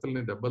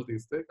పరిస్థితుల్ని దెబ్బలు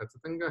తీస్తే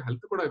ఖచ్చితంగా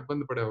హెల్త్ కూడా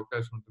ఇబ్బంది పడే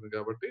అవకాశం ఉంటుంది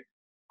కాబట్టి,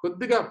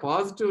 కొద్దిగా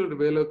పాజిటివ్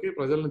వేలోకి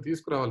ప్రజల్ని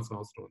తీసుకురావాల్సిన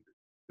అవసరం ఉంది.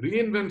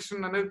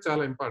 రీఇన్వెన్షన్ అనేది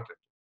చాలా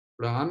ఇంపార్టెంట్.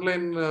 ఇప్పుడు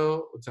ఆన్‌లైన్‌లో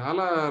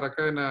చాలా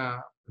రకమైన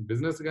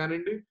బిజినెస్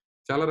గానియండి,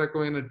 చాలా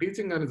రకమైన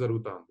టీచింగ్ గాని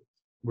జరుగుతా ఉంది.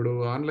 ఇప్పుడు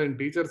ఆన్‌లైన్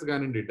టీచర్స్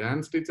గానియండి,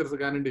 డాన్స్ టీచర్స్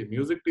గానియండి,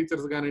 మ్యూజిక్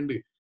టీచర్స్ గానియండి,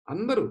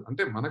 అందరూ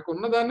అంటే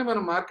మనకున్న దాన్ని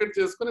మనం మార్కెట్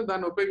చేసుకొని,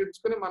 దాన్ని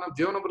ఉపయోగించుకొని మన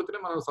జీవన భృతిని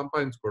మనం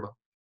సంపాదించుకోవడం.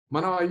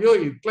 మనం అయ్యో!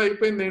 ఇట్లా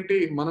అయిపోయిందేంటి?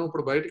 మనం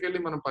ఇప్పుడు బయటికెళ్ళి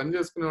మనం పని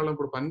చేసుకునేవాళ్ళం.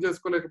 ఇప్పుడు పని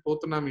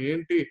చేసుకోలేకపోతున్నాం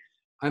ఏంటి?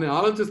 అని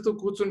ఆలోచిస్తూ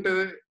కూర్చుంటే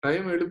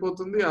టైం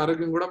వెళ్ళిపోతుంది.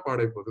 ఆరోగ్యం కూడా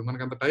పాడైపోతుంది.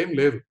 మనకంత టైం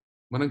లేదు.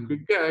 మనం హ్మ్.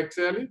 క్విక్‌గా యాక్ట్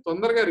చేయాలి.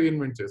 తొందరగా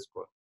రీఇన్వెంట్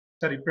చేసుకోవాలి.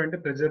 సరే ఇప్పుడంటే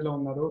ప్రెషర్‌లో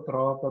ఉన్నారు.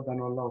 తర్వాత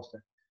దానివల్ల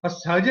వస్తాయి.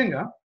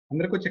 సహజంగా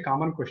అందరికొచ్చే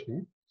కామన్ క్వెషనే.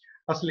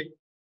 అసలు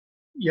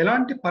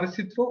ఎలాంటి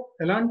పరిస్థితిలో,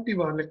 ఎలాంటి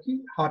వాళ్ళకి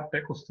హార్ట్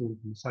అటాక్ వస్తూ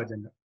ఉంటుంది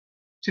సహజంగా?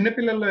 చిన్న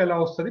పిల్లల్లో ఎలా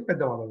వస్తది?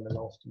 పెద్దవాళ్ళలో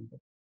ఎలా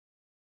వస్తుంటది?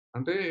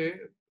 అంటే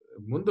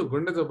ముందు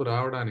గుండె జబ్బు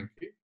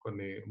రావడానికి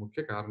కొన్ని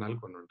ముఖ్య కారణాలు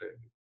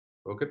కొన్నుంటాయండి.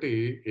 ఒకటి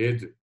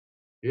ఏజ్.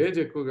 ఏజ్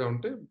ఎక్కువగా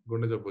ఉంటే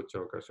గుండె జబ్బు వచ్చే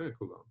అవకాశం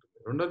ఎక్కువగా ఉంటుంది.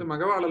 రెండోది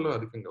మగవాళ్ళలో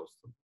అధికంగా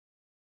వస్తుంది.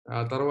 ఆ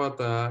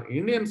తర్వాత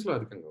ఇండియన్స్‌లో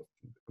అధికంగా వస్తుంది.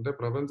 అంటే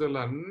ప్రపంచంలో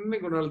అన్ని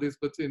గుణాలు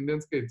తీసుకొచ్చి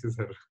ఇండియన్స్‌కే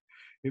ఇచ్చేసారు.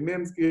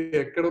 ఇండియన్స్‌కి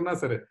ఎక్కడున్నా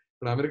సరే,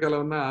 ఇప్పుడు అమెరికాలో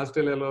ఉన్నా,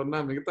 ఆస్ట్రేలియాలో ఉన్నా,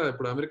 మిగతా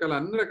ఇప్పుడు అమెరికాలో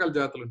అన్ని రకాల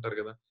జాతులుంటారు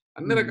గదా!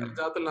 అన్ని హ్మ్. రకాల హ్మ్.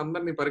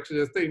 జాతులందరిని పరీక్ష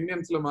చేస్తే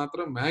ఇండియన్స్‌లో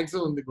మాత్రం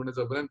మాక్సిమం ఉంది గుండె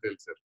జబ్బులని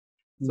తేల్చారు.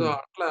 సో, హ్మ్.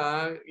 అట్లా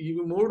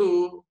ఇవి 3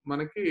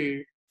 మనకి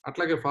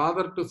అట్లాగే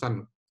ఫాదర్ టు సన్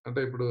అంటే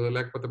ఇప్పుడు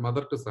లేకపోతే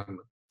మదర్ టు సన్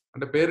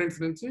అంటే పేరెంట్స్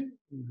నుంచి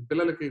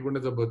పిల్లలకి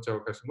గుండె జబ్బు వచ్చే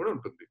అవకాశం గూడా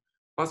ఉంటుంది.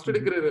 ఫస్ట్ హుహు.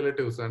 డిగ్రీ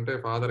రిలేటివ్స్ అంటే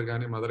ఫాదర్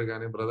గాని, మదర్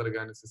గాని, బ్రదర్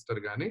గాని,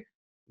 సిస్టర్ గాని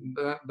ద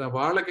ద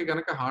వాళ్ళకి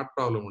గనక హార్ట్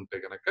ప్రాబ్లమ్ ఉంటే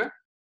గనక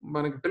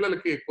మనకి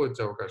పిల్లలకి ఎక్కువ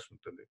వచ్చే అవకాశం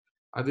ఉంటుంది.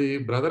 అది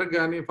బ్రదర్‌కి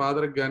గాని,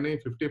 ఫాదర్‌కి గాని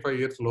 55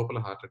 ఇయర్స్ లోపల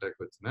హార్ట్ అటాక్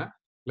వచ్చినా,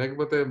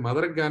 లేకపోతే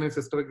మదర్‌కి గాని,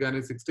 సిస్టర్‌కి గాని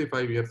 65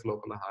 ఇయర్స్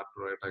లోపల హార్ట్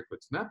అటాక్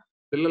వచ్చినా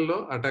పిల్లల్లో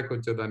అటాక్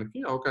వచ్చేదానికి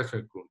అవకాశం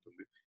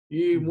ఎక్కువుంటుంది.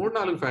 ఈ హ్మ్. 3,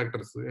 4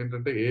 ఫ్యాక్టర్స్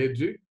ఏంటంటే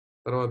ఏజ్,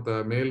 తర్వాత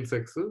మేల్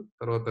సెక్స్,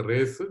 తర్వాత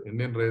రేస్,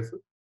 ఇండియన్ రేస్,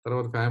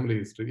 తర్వాత ఫ్యామిలీ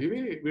హిస్టరీ.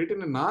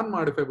 వీటిని నాన్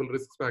మోడిఫైబుల్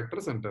రిస్క్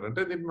ఫ్యాక్టర్స్ అంటారు.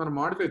 అంటే దీన్ని మనం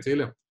మోడిఫై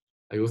చేయలేం.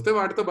 అయి వస్తే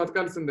వాటితో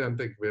బతకాల్సిందే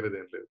అంతే ఇంక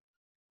వేరేదేం లేదు.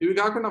 ఇవి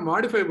కాకుండా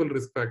modifiable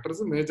risk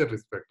factors, major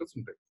risk factors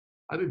ఉంటాయి.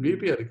 అది హ్మ్.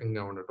 బీపీ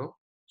అధికంగా ఉండటం,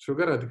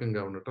 షుగర్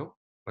అధికంగా ఉండటం,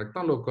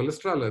 రక్తంలో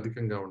కొలెస్టరాల్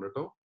అధికంగా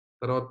ఉండటం,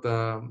 తర్వాత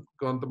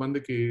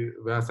కొంతమందికి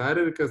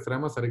శారీరక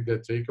శ్రమ సరిగ్గా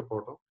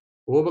చేయకపోవటం,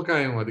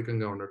 ఊబకాయం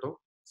అధికంగా ఉండటం,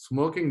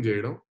 స్మోకింగ్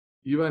జేయడం,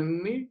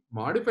 ఇవన్నీ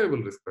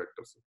మోడిఫైబుల్ రిస్క్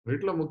ఫ్యాక్టర్స్.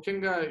 వీటిలో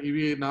ముఖ్యంగా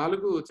ఇవి 4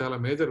 చాలా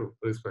major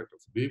risk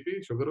factors. BP,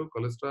 sugar,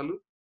 cholesterol,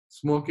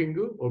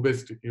 smoking,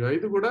 obesity. ఈ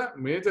 5 కూడా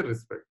మేజర్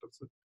రిస్క్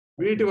ఫ్యాక్టర్స్. ఓకే.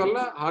 వీటి వల్ల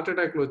హార్ట్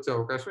అటాక్‌లు వచ్చే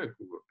అవకాశం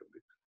ఎక్కువగా ఉంటుంది.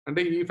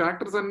 అంటే ఈ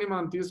ఫ్యాక్టర్స్ అన్నీ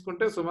మనం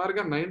తీసుకుంటే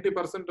సుమారుగా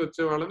 90%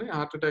 వచ్చే వాళ్ళని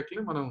హార్ట్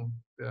అటాక్‌ని మనం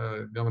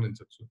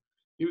గమనించొచ్చు.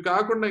 ఇవి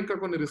కాకుండా ఇంకా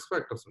కొన్ని రిస్క్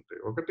ఫ్యాక్టర్స్ ఉంటాయి.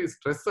 ఒకటి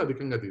స్ట్రెస్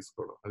అధికంగా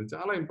తీసుకోవడం. అది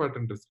చాలా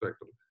ఇంపార్టెంట్ రిస్క్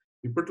ఫ్యాక్టర్.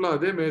 ఇప్పట్లో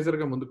అదే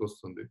మేజర్‌గా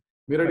ముందుకొస్తుంది. సరే.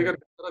 మీరడిగారు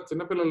కదా!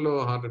 చిన్న పిల్లల్లో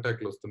హార్ట్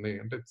అటాక్‌లు వస్తున్నాయి.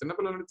 అంటే చిన్న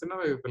పిల్లలు అంటే చిన్న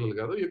పిల్లలు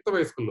కాదు. యుక్త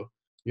వయస్కుల్లో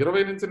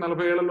 20-40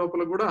 ఏళ్ల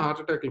లోపల కూడా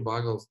హార్ట్ అటాక్‌లు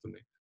బాగా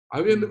వస్తున్నాయి.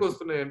 అవి హ్మ్. ఎందుకు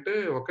వస్తున్నాయంటే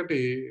ఒకటి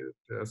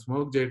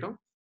స్మోక్ చేయటం.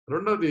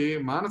 రెండోది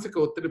మానసిక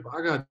ఒత్తిడి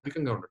బాగా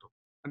అధికంగా ఉండటం.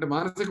 అంటే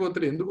మానసిక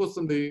ఒత్తిడి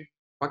ఎందుకొస్తుంది?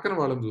 పక్కన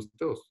వాళ్ళని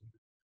చూస్తే వస్తుంది.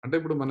 అంటే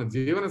ఇప్పుడు మన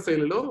జీవన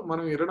శైలిలో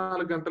మనం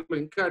 24 గంటల్లో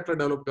ఇంకా ఎట్లా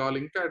డెవలప్ కావాలి,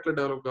 ఇంకా ఎట్లా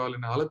డెవలప్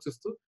కావాలని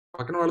ఆలోచిస్తూ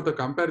పక్కన వాళ్ళతో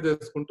కంపేర్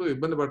చేసుకుంటూ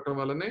ఇబ్బంది పడటం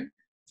వల్లనే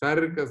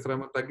శారీరక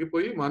శ్రమ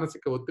తగ్గిపోయి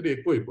మానసిక ఒత్తిడి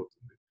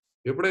ఎక్కువైపోతుంది.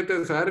 ఎప్పుడైతే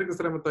శారీరక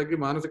శ్రమ తగ్గి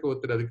మానసిక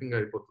ఒత్తిడి అధికంగా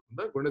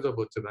అయిపోతుందో గుండె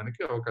జబ్బు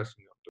వచ్చేదానికి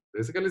అవకాశంగా ఉంటుంది.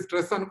 బేసికల్లీ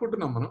స్ట్రెస్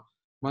అనుకుంటున్నాం మనం.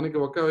 మనకి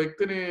ఒక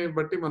వ్యక్తిని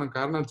బట్టి మనం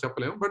కారణాలు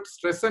చెప్పలేము. బట్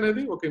స్ట్రెస్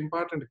అనేది ఒక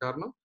ఇంపార్టెంట్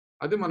కారణం.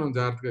 అది మనం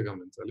జాగ్రత్తగా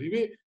గమనించాలి.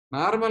 ఇవి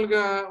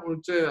నార్మల్‌గా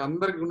వచ్చే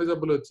అందరికి గుండె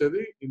జబ్బులు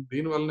వచ్చేది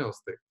దీని వల్లనే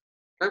వస్తాయి.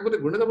 కాకపోతే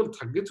గుండె జబ్బులు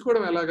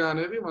తగ్గించుకోవడం ఎలాగా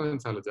అనేది మనం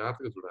చాలా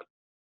జాగ్రత్తగా చూడాలి.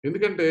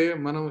 ఎందుకంటే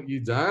మనం ఈ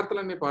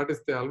జాగ్రత్తలన్నీ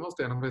పాటిస్తే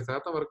ఆల్‌మోస్ట్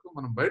 80% వరకు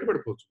మనం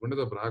బయటపడిపోవచ్చు గుండె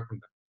జబ్బు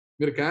రాకుండా.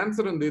 మీరు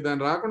క్యాన్సర్ ఉంది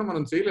దాన్ని రాకుండా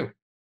మనం చేయలేం.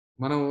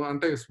 మనం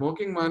అంటే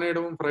స్మోకింగ్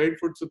మానేయడం, ఫ్రైడ్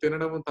ఫుడ్స్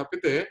తినడం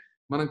తప్పితే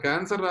మనం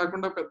క్యాన్సర్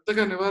రాకుండా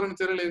పెద్దగా నివారణ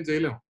చర్యలు ఏం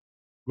చేయలేం.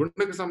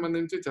 గుండెకు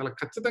సంబంధించి చాలా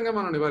ఖచ్చితంగా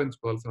మనం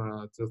నివారించుకోవాల్సిన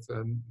చ చ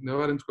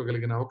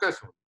నివారించుకోగలిగిన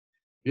అవకాశం ఉంది.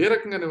 ఏ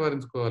రకంగా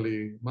నివారించుకోవాలి?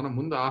 మనం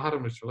ముందు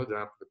ఆహారం విషయంలో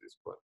జాగ్రత్తలు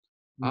తీసుకోవాలి.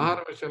 హ్మ్.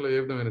 ఆహారం విషయంలో ఏ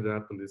విధమైన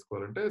జాగ్రత్తలు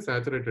తీసుకోవాలంటే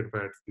సాచురేటెడ్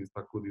ఫ్యాట్స్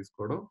తక్కువ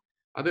తీసుకోవడం.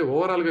 అదే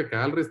ఓవరాల్‌గా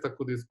క్యాలరీస్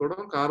తక్కువ తీసుకోవడం,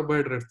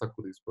 కార్బోహైడ్రేట్స్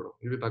తక్కువ తీసుకోవడం.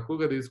 ఇవి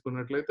తక్కువగా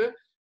తీసుకున్నట్లయితే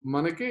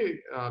మనకి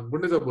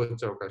గుండె జబ్బు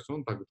వచ్చే అవకాశం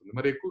తగ్గుతుంది.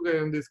 మరి ఎక్కువగా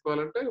ఏం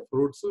తీసుకోవాలంటే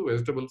ఫ్రూట్స్,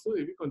 వెజిటబుల్స్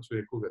ఇవి కొంచెం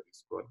ఎక్కువగా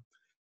తీసుకోవాలి.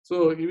 సో,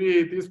 ఇవి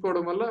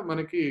తీసుకోవడం వల్ల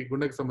మనకి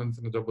గుండెకి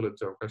సంబంధించిన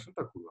జబ్బులొచ్చే అవకాశం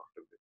తక్కువగా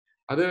ఉంటుంది.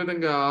 అదే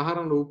విధంగా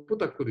ఆహారంలో ఉప్పు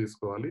తక్కువ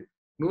తీసుకోవాలి.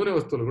 నూనె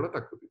వస్తువులు గూడా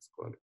తక్కువ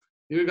తీసుకోవాలి.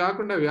 ఇవి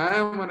గాకుండా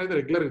వ్యాయామం అనేది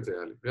రెగ్యులర్‌గా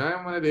చేయాలి.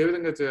 వ్యాయామం అనేది ఏ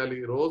విధంగా చేయాలి?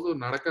 రోజు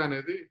నడక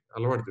అనేది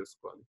అలవాటు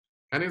చేసుకోవాలి.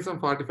 కనీసం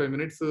 45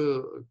 మినిట్స్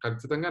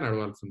ఖచ్చితంగా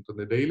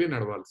నడవాల్సుంటుంది. డైలీ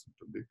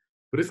నడవాల్సుంటుంది.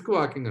 బ్రిస్క్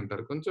వాకింగ్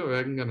అంటారు. కొంచెం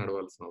వేగంగా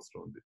నడవాల్సిన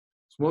అవసరం ఉంది.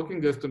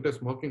 స్మోకింగ్ చేస్తుంటే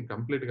స్మోకింగ్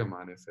కంప్లీట్‌గా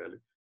మానేసేయాలి.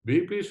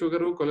 బీపీ,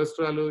 షుగరు,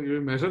 కొలెస్టరాల్ ఇవి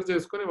మెజర్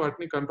చేసుకొని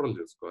వాటిని కంట్రోల్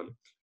జేసుకోవాలి.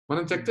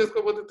 మనం చెక్ హ్మ్.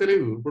 చేసుకోకపోతే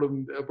తెలీదు.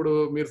 ఇప్పుడు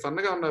మీరు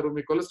సన్నగా ఉన్నారు.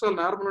 మీ కొలెస్ట్రాల్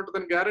నార్మల్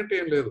ఉంటదని గ్యారంటీ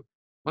ఏం లేదు.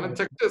 మనం అదే.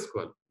 చెక్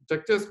చేసుకోవాలి.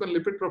 చెక్ చేసుకొని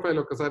లిపిడ్ ప్రొఫైల్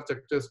ఒక్కసారి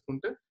చెక్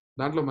చేసుకుంటే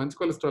దాంట్లో మంచి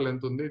కొలెస్ట్రాల్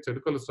ఎంతుంది, చెడు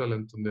కొలెస్ట్రాల్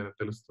ఎంతుంది అని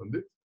తెలుస్తుంది.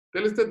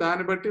 తెలిస్తే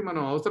దాన్ని బట్టి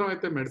మనం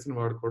అవసరమైతే మెడిసిన్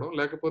వాడుకోవడం,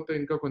 లేకపోతే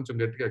ఇంకా కొంచెం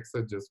గట్టిగా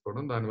ఎక్సర్సైజ్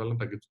చేసుకోవడం దాని వలన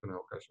తగ్గించుకునే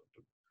అవకాశం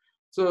ఉంటుంది.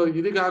 సో,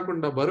 ఇది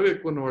గాకుండా బరువు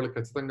ఎక్కువున్న వాళ్ళు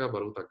ఖచ్చితంగా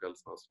బరువు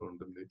తగ్గాల్సిన అవసరం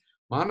ఉంటుంది.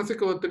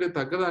 మానసిక ఒత్తిడి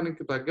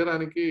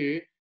తగ్గడానికి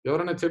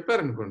ఎవరైనా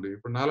చెప్పారనుకోండి,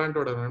 ఇప్పుడు నాలాంటి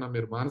వాడు ఎవరైనా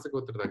మీరు మానసిక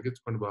ఒత్తిడి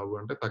తగ్గించుకోండి బాబు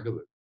అంటే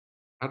తగ్గదు.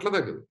 అట్లా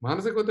తగ్గదు.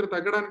 మానసిక ఒత్తిడి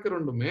తగ్గడానికి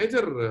 2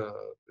 మేజర్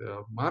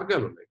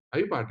మార్గాలున్నాయి.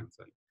 అయి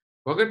పాటించాలి.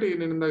 ఒకటి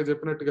నేను ఇందాక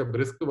చెప్పినట్టుగా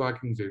బ్రిస్క్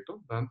వాకింగ్ చేయటం.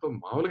 దాంతో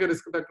మామూలుగా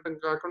రిస్క్ తగ్గడం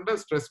కాకుండా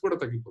స్ట్రెస్ కూడా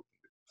తగ్గిపోతుంది.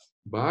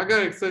 బాగా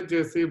ఎక్సర్సైజ్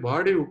చేసి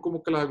బాడీ ఉక్కు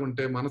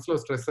ముక్కలాగుంటే మనసులో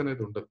స్ట్రెస్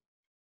అనేది ఉండదు.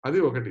 అది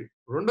ఒకటి.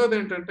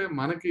 రెండోదేంటంటే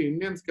మనకి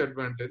ఇండియన్స్‌కి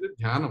అడ్వాంటేజ్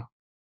ధ్యానం.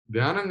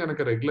 ధ్యానం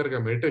గనక రెగ్యులర్‌గా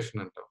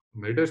మెడిటేషన్ అంటాం.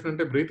 మెడిటేషన్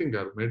అంటే బ్రీతింగ్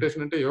గాదు.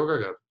 మెడిటేషన్ అంటే యోగా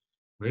గాదు.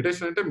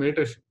 మెడిటేషన్ అంటే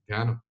మెడిటేషన్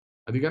ధ్యానం.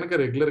 అది గనక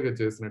రెగ్యులర్‌గా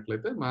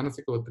చేసినట్లయితే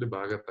మానసిక ఒత్తిడి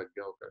బాగా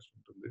తగ్గే అవకాశం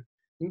ఉంటుంది.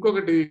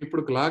 ఇంకొకటి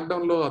ఇప్పుడు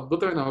లాక్‌డౌన్‌లో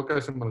అద్భుతమైన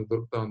అవకాశం మనకు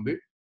దొరుకుతా ఉంది.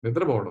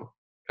 నిద్రపోవడం.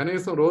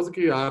 కనీసం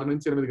రోజుకి 6-8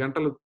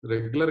 గంటలు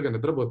రెగ్యులర్‌గా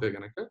నిద్రపోతే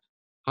గనక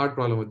హార్ట్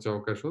ప్రాబ్లమ్ వచ్చే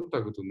అవకాశం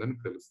తగ్గుతుందని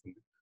తెలుస్తుంది.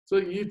 సో,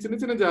 ఈ చిన్న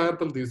చిన్న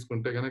జాగ్రత్తలు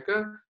తీసుకుంటే గనక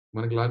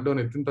మనకి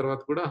లాక్‌డౌన్ ఎత్తిన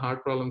తర్వాత కూడా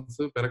హార్ట్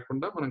ప్రాబ్లమ్స్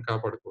పెరగకుండా మనం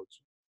కాపాడుకోవచ్చు.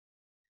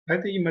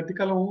 అయితే ఈ మధ్య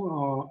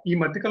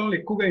కాలంలో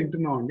ఎక్కువగా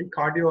వింటున్నామండి.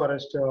 కార్డియో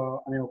అరెస్ట్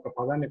అనే ఒక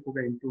పదాన్ని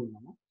ఎక్కువగా వింటూ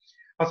ఉన్నాము.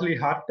 అసలు ఈ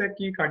హార్ట్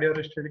అటాక్‌కి, కార్డియో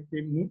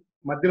అరెస్ట్‌కి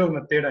మధ్యలో ఉన్న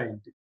తేడా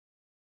ఏంటి?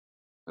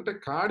 అంటే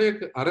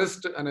కార్డియాక్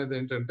అరెస్ట్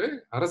అనేదేంటంటే,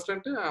 అరెస్ట్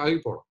అంటే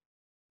ఆగిపోవడం.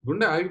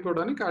 గుండె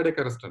ఆగిపోవడాన్ని కార్డియాక్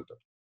అరెస్ట్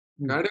అంటారు.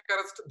 హ్మ్. కార్డియాక్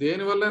అరెస్ట్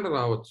దేని వల్లైనా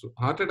రావచ్చు.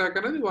 హార్ట్ అటాక్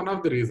అనేది వన్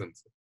ఆఫ్ ది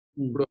రీజన్స్.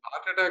 హ్మ్. ఇప్పుడు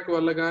హార్ట్ అటాక్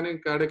వల్ల గాని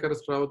కార్డియాక్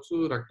అరెస్ట్ రావచ్చు.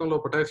 రక్తంలో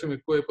పొటాషియం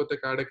ఎక్కువైపోతే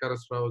కార్డియాక్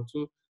అరెస్ట్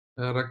రావచ్చు.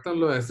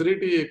 రక్తంలో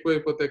అసిడిటీ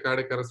ఎక్కువైపోతే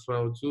కార్డియాక్ అరెస్ట్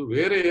రావచ్చు.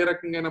 వేరే ఏ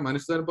రకంగాైనా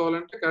మనిషి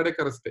చనిపోవాలంటే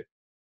కార్డియాక్ అరెస్టే.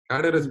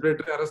 కార్డియో హ్మ్.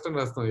 రెస్పిరేటరీ అరెస్ట్ అని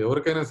రాస్తాం.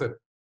 ఎవరికైనా సరే.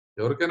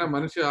 ఎవరికైనా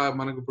మనిషి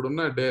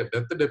మనకిప్పుడున్న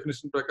డెత్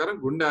డెఫినిషన్ ప్రకారం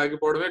గుండె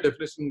ఆగిపోవడమే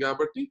డెఫినిషన్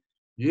గాబట్టి,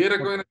 ఏ ఓకే.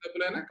 రకమైన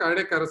జబ్బులైనా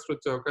కార్డియాక్ అరెస్ట్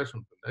వచ్చే అవకాశం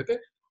ఉంటుంది. అయితే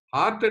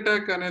హార్ట్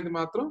అటాక్ అనేది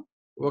మాత్రం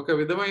ఒక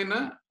విధమైన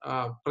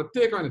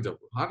ప్రత్యేకమైన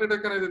జబ్బు. హార్ట్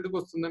అటాక్ అనేది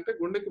ఎందుకొస్తుందంటే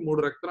గుండెకి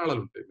 3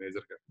 రక్తనాళాలుంటాయి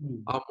మేజర్‌గా. హ్మ్.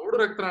 ఆ 3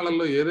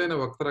 రక్తనాళాల్లో ఏదైనా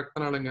ఒక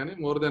రక్తనాళం గాని,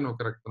 మోర్ థాన్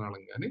ఒక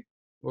రక్తనాళం గాని,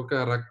 ఒక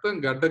రక్తం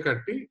గడ్డ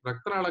కట్టి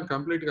రక్తనాళం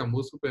కంప్లీట్‌గా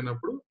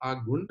మూసుకుపోయినప్పుడు, ఆ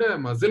గుండె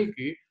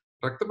మజిల్‌కి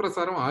రక్త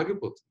ప్రసారం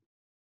ఆగిపోతుంది.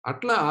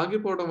 అట్లా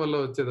ఆగిపోవడం వల్ల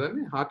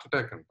వచ్చేదాన్ని హార్ట్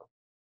అటాక్ అంటాం.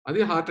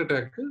 అది హార్ట్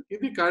అటాక్.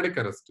 ఇది కార్డియాక్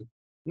అరెస్ట్.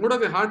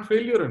 మూడోది హార్ట్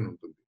ఫెయిల్యూర్ అని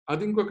ఉంటుంది.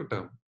 అది ఇంకొక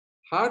టర్మ్.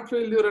 హార్ట్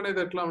ఫెయిల్యూర్ అనేది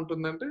ఎట్లా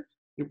ఉంటుందంటే,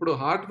 ఇప్పుడు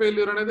హార్ట్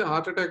ఫెయిల్యూర్ అనేది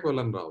హార్ట్ అటాక్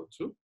వలన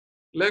రావచ్చు.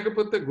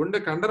 లేకపోతే గుండె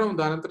కండరం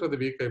దానంతట అది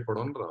వీక్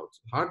అయిపోవడం వలన రావచ్చు.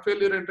 హార్ట్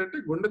ఫెయిల్యూర్ ఏంటంటే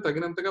గుండె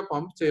తగినంతగా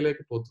పంప్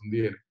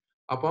చేయలేకపోతుంది అని.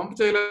 ఆ పంప్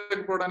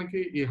చేయలేకపోవడానికి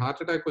ఈ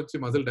హార్ట్ అటాక్ వచ్చి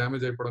మజిల్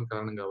డ్యామేజ్ అయిపోవడం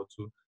కారణం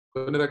కావచ్చు.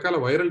 కొన్ని రకాల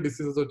వైరల్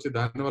డిసీజెస్ వచ్చి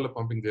దాని వల్ల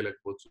పంపింగ్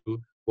చేయలేకపోవచ్చు.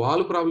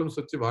 వాల్వ్ ప్రాబ్లమ్స్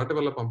వచ్చి వాటి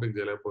వల్ల పంపింగ్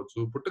చేయలేకపోవచ్చు.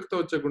 పుట్టుకతో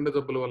వచ్చే గుండె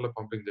జబ్బుల వల్ల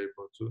పంపింగ్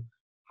చేయకపోవచ్చు.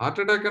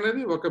 హార్ట్ అటాక్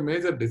అనేది ఒక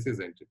మేజర్ డిసీజ్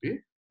ఎంటిటీ.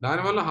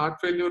 దానివల్ల హార్ట్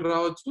ఫెయిల్యూర్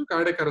రావచ్చు.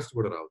 కార్డియాక్ అరెస్ట్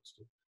కూడా రావచ్చు.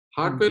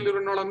 హార్ట్ హుహు. ఫెయిల్యూర్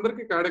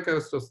ఉన్నోళ్ళందరికీ కార్డియాక్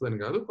అరెస్ట్ వస్తదని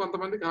కాదు.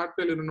 కొంతమందికి హార్ట్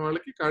ఫెయిల్యూర్ ఉన్న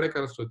వాళ్ళకి కార్డియాక్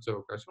అరెస్ట్ వచ్చే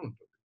అవకాశం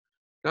ఉంటుంది.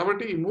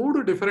 కాబట్టి ఈ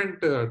 3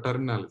 డిఫరెంట్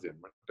టర్మినాలజీ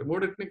అన్నమాట.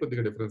 మూడిటిని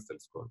కొద్దిగా డిఫరెన్స్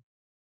తెలుసుకోవాలి.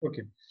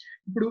 ఓకే.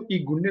 ఇప్పుడు ఈ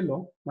గుండెలో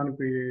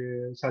మనకి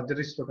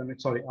సర్జరీస్‌లో కానీ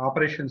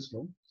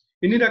ఆపరేషన్స్‌లో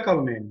ఎన్ని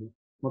రకాలున్నాయండి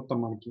మొత్తం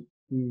మనకి?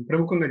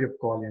 ప్రముఖంగా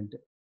చెప్పుకోవాలి అంటే?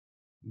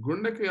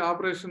 గుండెకి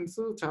ఆపరేషన్స్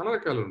చాలా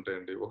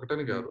రకాలుంటాయండి.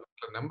 ఒకటని హ్మ్. గాదు.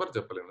 ఇట్లా నంబర్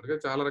చెప్పలేము.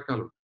 ఎందుకంటే చాలా హ్మ్.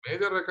 రకాలుంటాయి.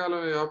 మేజర్ రకాల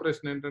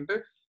ఆపరేషన్ ఏంటంటే,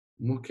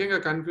 ముఖ్యంగా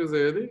కన్‌ఫ్యూజ్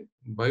అయ్యేది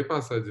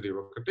బైపాస్ సర్జరీ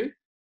ఒకటి,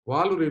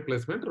 వాల్వ్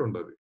రీప్లేస్‌మెంట్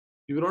రెండోది.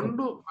 ఇవి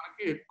 2 ఓకే.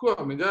 మనకి ఎక్కువ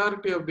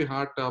majority of the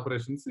heart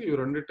operations ఇవి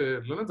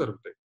రెండిటిలోనే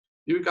జరుగుతాయి.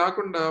 ఇవి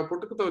కాకుండా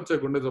పుట్టుకతో వచ్చే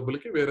గుండె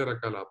జబ్బులకి వేరే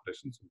రకాల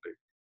ఆపరేషన్స్ ఉంటాయి.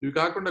 ఇవి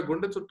కాకుండా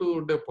గుండె చుట్టూ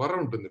ఉండే పొర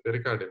ఉంటుంది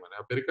పెరికార్డియం అని.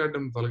 ఆ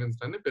పెరికార్డియం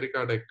తొలగించడాన్ని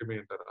పెరికార్డెక్టమీ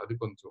అంటారు. అది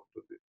కొంచెం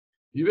ఉంటుంది.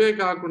 ఇవే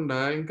కాకుండా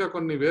ఇంకా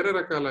కొన్ని వేరే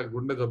రకాల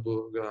గుండె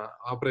జబ్బుగా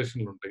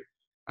ఆపరేషన్‌లుంటాయి.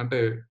 అంటే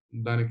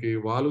దానికి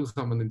వాల్వ్‌కి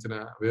సంబంధించిన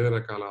వేరే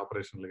రకాల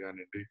ఆపరేషన్‌లు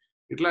గానియండి,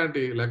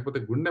 ఇట్లాంటి లేకపోతే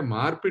గుండె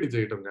మార్పిడి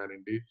చేయటం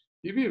గానియండి,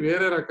 ఇవి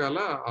వేరే రకాల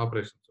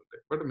ఆపరేషన్స్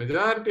ఉంటాయి. But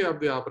majority of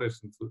the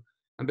operations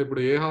అంటే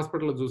ఇప్పుడు ఏ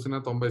హాస్పిటల్‌లో చూసినా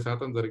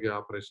 90% జరిగే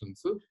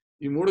ఆపరేషన్స్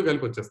ఈ 3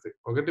 కలిపొచ్చేస్తాయి.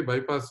 ఒకటి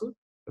బైపాసు,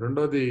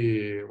 రెండోది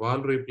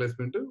వాల్వ్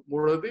రీప్లేస్‌మెంట్,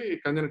 మూడోది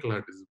కంజనిటల్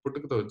హార్ట్ డిసీజ్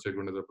పుట్టుకతో వచ్చే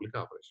గుండె జబ్బులకి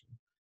ఆపరేషన్.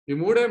 ఈ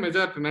మూడే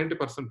మెజారిటీ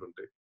 90%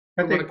 ఉంటాయి.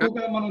 ఇప్పుడు అయితే మన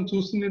ఎక్కువగా మనం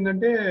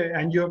చూస్తుందేంటంటే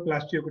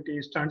యాంజియోప్లాస్టీ ఒకటి,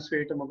 స్టంట్స్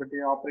వేయటం ఒకటి,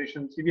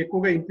 ఆపరేషన్స్ ఇవి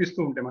ఎక్కువగా వినిపిస్తూ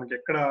ఉంటాయి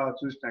మనకెక్కడ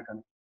చూసినా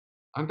కానీ.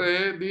 అంటే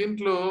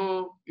దీంట్లో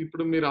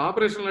ఇప్పుడు మీరు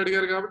ఆపరేషన్‌లు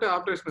అడిగారు కాబట్టి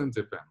ఆపరేషన్ అని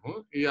చెప్పాను.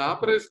 ఈ ఓకే.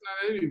 ఆపరేషన్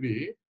అనేవి ఇవి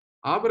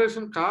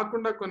ఆపరేషన్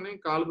కాకుండా కొన్ని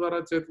కాలు ద్వారా,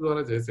 చేతి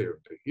ద్వారా చేసేవి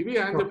ఉంటాయి. ఇవి ఓకే.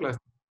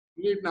 యాంజియోప్లాస్టీ.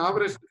 వీటిని ఓకే.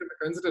 ఆపరేషన్ కింద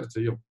కన్సిడర్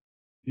చెయ్యం.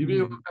 ఇవి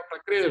హుహుహు. ఒక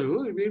ప్రక్రియలు.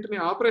 వీటిని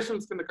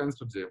ఆపరేషన్స్ కింద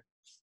కన్సిడర్ చేయం.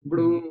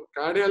 ఇప్పుడు హుహు.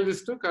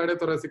 కార్డియాలజిస్ట్,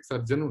 కార్డియోథొరాసిక్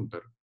సర్జన్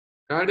ఉంటారు.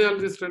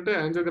 కార్డియాలజిస్ట్ అంటే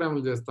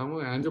యాంజియోగ్రామ్‌లు చేస్తాము,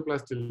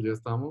 యాంజియోప్లాస్టీలు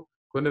చేస్తాము.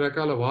 కొన్ని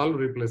రకాల వాల్వ్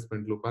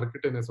రీప్లేస్‌మెంట్‌లు,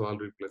 పర్క్యుటేనియస్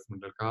వాల్వ్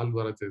రీప్లేస్‌మెంట్‌లు కాలు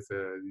ద్వారా చేసే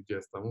ఇది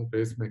చేస్తాము.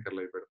 పేస్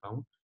మేకర్‌లవి పెడతాము.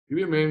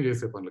 ఇవి మేము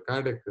చేసే పనులు.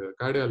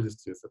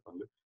 కార్డియాలజిస్ట్ చేసే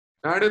పనులు.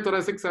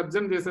 కార్డియోథొరాసిక్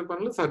సర్జన్ చేసే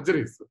పనులు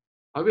సర్జరీస్.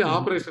 అవి హుహు.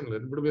 ఆపరేషన్‌లు.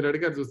 ఇప్పుడు మీరు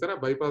అడిగారు చూసారా?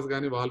 బైపాస్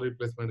గాని, వాల్వ్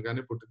రీప్లేస్‌మెంట్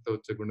గాని, పుట్టుకతో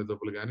వచ్చే గుండె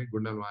జబ్బులు గాని,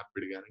 గుండె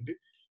మార్పిడి గానియండి.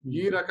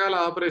 ఈ హ్మ్. రకాల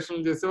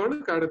ఆపరేషన్‌లు చేసేవాళ్ళు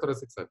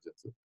కార్డియోథొరాసిక్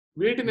సర్జన్స్.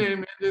 వీటిని హ్మ్.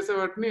 మేము చేసే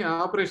వాటిని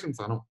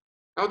ఆపరేషన్స్ అనం.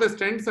 కాపోతే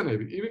స్టెంట్స్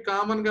అనేవి. ఇవి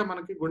కామన్‌గా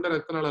మనకి గుండె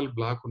రక్తనాళాలు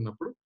బ్లాక్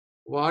ఉన్నప్పుడు,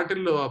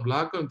 వాటిల్లో ఆ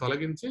బ్లాక్‌ను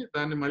తొలగించి,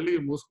 దాన్ని మళ్ళీ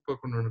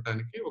మూసుకుపోకుండా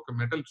ఉండటానికి ఒక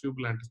మెటల్ ట్యూబ్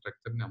లాంటి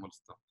స్ట్రక్చర్‌ని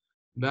అమరుస్తాం.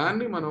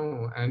 దాన్ని మనం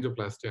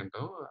యాంజియోప్లాస్టీ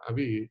అంటాం.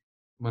 అవి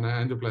మన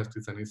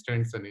యాంజియోప్లాస్టీస్ అని,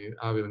 స్టెంట్స్ అని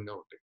ఆ విధంగా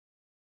ఉంటాయి.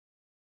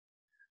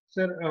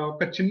 సార్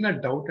ఒక చిన్న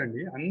డౌట్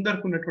అండి.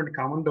 అందరికి ఉన్నటువంటి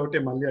కామన్ డౌటే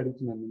మళ్ళీ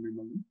అడుగుతున్నాను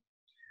మిమ్మల్ని.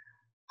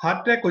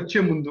 హార్ట్ అటాక్ వచ్చే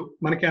ముందు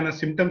మనకేమైనా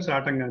సింప్టమ్స్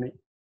రావటం గాని,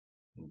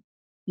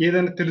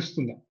 ఏదైనా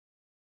తెలుస్తుందా?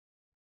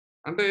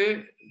 అంటే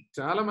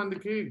చాలా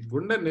మందికి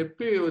గుండె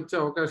నొప్పి వచ్చే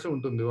అవకాశం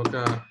ఉంటుంది.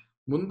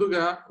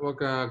 ముందుగా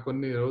ఒక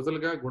కొన్ని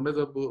రోజులుగా గుండె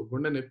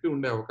నొప్పి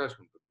ఉండే అవకాశం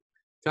ఉంటుంది.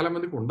 చాలా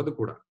మందికి ఉండదు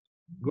కూడా.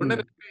 గుండె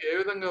ఉండదు. నొప్పి ఏ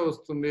విధంగా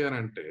వస్తుంది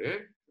అనంటే,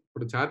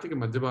 ఇప్పుడు ఛాతీకి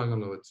మధ్య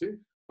భాగంలో వచ్చి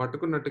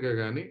పట్టుకున్నట్టుగా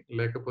గాని,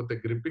 లేకపోతే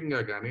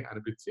గ్రిప్పింగ్‌గా గాని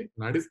అనిపిచ్చి,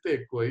 నడిస్తే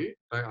ఎక్కువయ్యి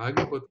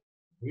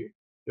ఆగిపోయి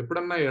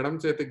ఎప్పుడన్నా ఎడమ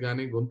చేతికి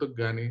గాని, గొంతుకు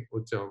గాని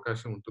వచ్చే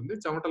అవకాశం ఉంటుంది.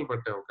 చెమటలు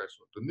పట్టే అవకాశం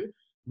ఉంటుంది.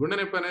 గుండె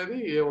నొప్పి అనేది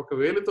ఒక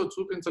వేలుతో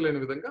చూపించలేని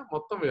విధంగా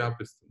మొత్తం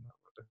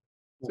వ్యాపిస్తుందనమాట.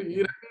 సో, ఈ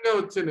ఓకే. రకంగా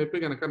వచ్చే నొప్పి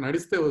గనక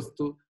నడిస్తే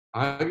వస్తూ,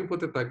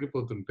 ఆగిపోతే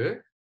తగ్గిపోతుంటే,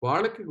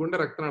 వాళ్ళకి గుండె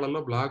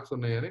రక్తనాళాల్లో బ్లాక్స్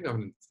ఉన్నాయని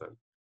గమనించాలి.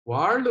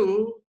 వాళ్ళు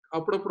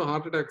అప్పుడప్పుడు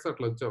హార్ట్ అటాక్స్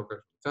అట్లా వచ్చే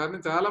అవకాశం. కానీ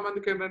చాలా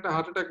మందికేంటంటే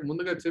హార్ట్ అటాక్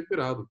ముందుగా చెప్పి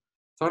రాదు.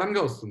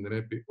 సడెన్‌గా వస్తుంది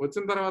నొప్పి.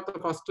 వచ్చిన తర్వాత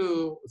ఫస్ట్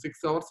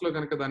 6 అవర్స్‌లో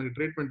గనక దానికి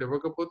ట్రీట్మెంట్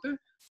ఇవ్వకపోతే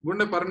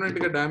గుండె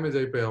పర్మనెంట్‌గా డ్యామేజ్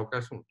అయిపోయే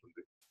అవకాశం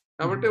ఉంటుంది.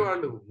 కాబట్టి హుహు.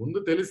 వాళ్ళు ముందు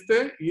తెలిస్తే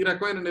ఈ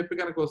రకమైన నొప్పి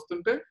గనక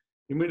వస్తుంటే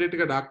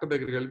ఇమ్మీడియేట్‌గా డాక్టర్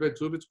దగ్గరికెళ్ళిపోయి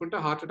చూపించుకుంటే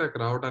హార్ట్ అటాక్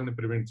రావడాన్ని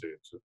ప్రివెంట్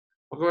చేయొచ్చు.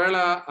 ఒకవేళ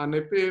ఆ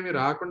నొప్పి ఏమి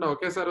రాకుండా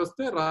ఒకేసారి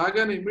వస్తే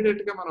రాగానే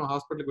ఇమ్మీడియేట్‌గా మనం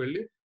హాస్పిటల్‌కి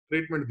వెళ్లి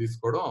ట్రీట్మెంట్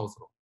తీసుకోవడం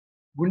అవసరం.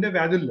 గుండె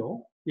వ్యాధుల్లో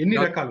ఎన్ని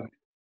డాక్ రకాలు?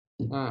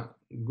 ఆ!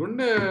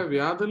 గుండె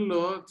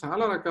వ్యాధుల్లో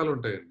చాలా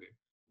రకాలుంటాయండి.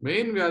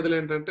 మెయిన్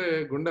వ్యాధులేంటంటే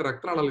గుండె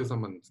రక్తనాళాలకు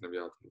సంబంధించిన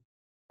వ్యాధులు.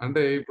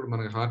 అంటే ఇప్పుడు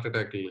మనకి హార్ట్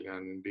అటాక్‌లు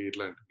గానియండి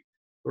ఇట్లాంటివి.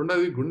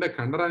 రెండోది గుండె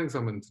కండరానికి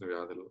సంబంధించిన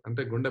వ్యాధులు.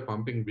 అంటే గుండె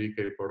పంపింగ్ వీక్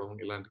అయిపోవడం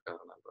ఇలాంటి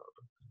కారణాలు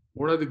రావడం.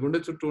 మూడోది గుండె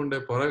చుట్టూ ఉండే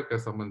పొరకి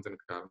సంబంధించిన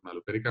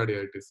కారణాలు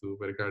పెరికార్డైటిస్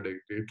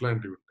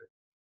ఇట్లాంటివుంటాయి.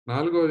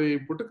 నాలుగోది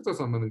పుట్టుకతో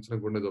సంబంధించిన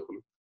గుండె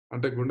జబ్బులు.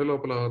 అంటే గుండె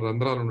లోపల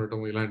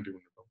రంధ్రాలుండటం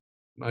ఇలాంటివుండటం.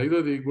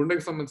 ఐదోది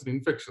గుండెకి సంబంధించిన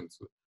ఇన్ఫెక్షన్స్.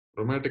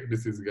 రొమాటిక్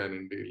డిసీజ్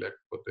గానియండి,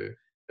 లేకపోతే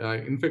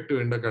ఇన్ఫెక్టివ్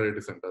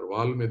ఎండోకార్డైటిస్ అంటారు.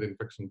 వాల్వ్ మీద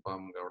ఇన్ఫెక్షన్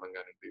ఫార్మ్ కావడం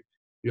గానియండి,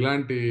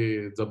 ఇలాంటి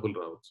జబ్బులు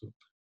రావచ్చు.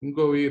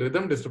 ఇంకోవి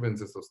రిథమ్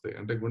డిస్టర్బెన్సెస్ ఒస్తాయి.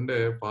 అంటే గుండె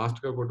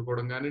ఫాస్ట్‌గా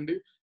కొట్టుకోవడం గానియండి,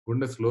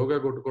 గుండె స్లోగా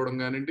కొట్టుకోవడం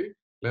గానియండి,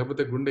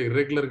 లేకపోతే గుండె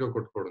ఇర్రెగ్యులర్‌గా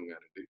కొట్టుకోవడం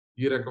గానియండి.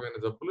 ఈ హ్మ్. రకమైన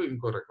జబ్బులు,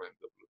 ఇంకో రకమైన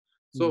జబ్బులు.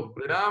 సో, హ్మ్.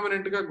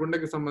 ప్రిడామినెంట్‌గా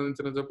గుండెకి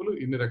సంబంధించిన జబ్బులు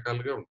ఇన్ని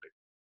రకాలుగా ఉంటాయి.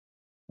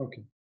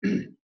 ఓకే.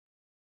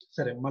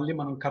 సరే. మళ్ళీ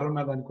మనం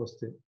కరోనా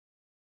దానికొస్తే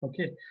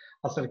ఓకే.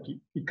 అసలకి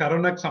ఈ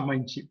కరోనాకి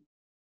సంబంధించి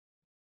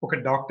ఒక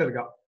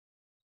డాక్టర్‌గా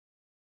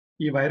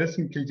ఈ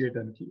వైరస్‌ని కిల్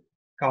చేయడానికి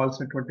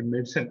కావాల్సినటువంటి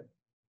మెడిసిన్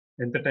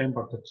ఎంత టైం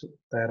పట్టొచ్చు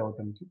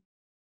తయారవ్వటానికి?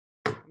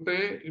 అంటే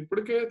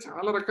ఇప్పటికే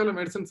చాలా రకాల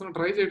మెడిసిన్స్‌ని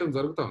ట్రై చేయడం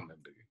జరుగుతా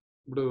ఉందండి.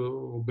 ఇప్పుడు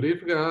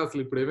బ్రీఫ్‌గా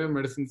అసలు ఇప్పుడు ఏమేమి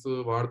మెడిసిన్స్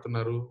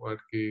వాడుతున్నారు?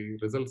 వాటికి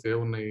రిజల్ట్స్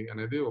ఏమున్నాయి?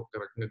 అనేది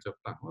ఒక రకంగా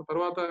చెప్తాను.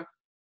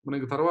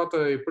 తర్వాత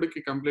ఎప్పటికి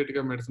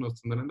కంప్లీట్‌గా మెడిసిన్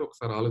వస్తుందనేది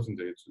ఒకసారి ఆలోచన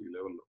చేయొచ్చు ఈ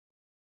లెవెల్‌లో.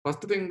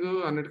 ఫస్ట్ థింగ్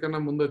అన్నిటికన్నా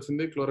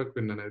ముందొచ్చింది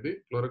క్లోరోక్విన్ అనేది.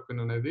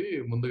 క్లోరోక్విన్ అనేది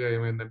ముందుగా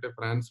ఏమైందంటే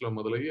ఫ్రాన్స్‌లో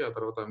మొదలయ్యి, ఆ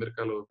తర్వాత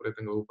అమెరికాలో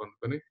విపరీతంగా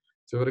ఊపందుకొని,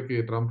 చివరికి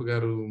ట్రంప్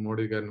గారు,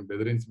 మోడీ గారిని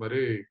బెదిరించి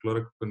మరీ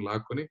క్లోరోక్విన్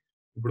లాక్కొని,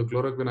 ఇప్పుడు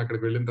క్లోరోక్విన్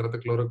అక్కడికి వెళ్ళిన తర్వాత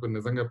క్లోరోక్విన్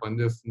నిజంగా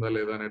పనిచేస్తుందా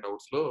లేదా అనే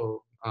డౌట్స్‌లో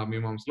ఆ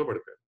మీమాంస్‌లో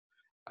పడిపోయారు.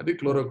 అది ఓకే.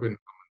 క్లోరోక్విన్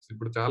సంబంధించి.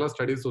 ఇప్పుడు చాలా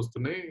స్టడీస్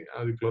వస్తున్నాయి.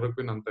 అది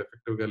క్లోరోక్విన్ అంత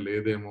ఎఫెక్టివ్‌గా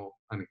లేదేమో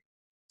అని.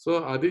 సో,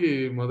 అది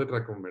మొదటి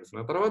రకం మెడిసిన్.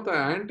 ఆ తర్వాత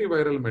యాంటీ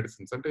వైరల్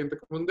మెడిసిన్స్. అంటే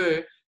ఇంతకు ముందే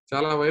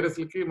చాలా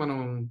వైరస్‌లకి మనం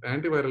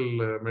యాంటీ వైరల్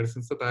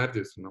మెడిసిన్స్ తయారు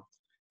చేస్తున్నాం.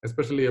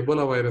 ఎస్పెషల్లీ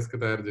ఎబోలా వైరస్‌కి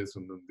తయారు చేసి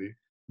ఉంటుంది.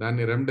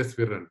 దాన్ని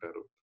రెమ్‌డెసివిర్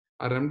అంటారు.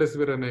 ఆ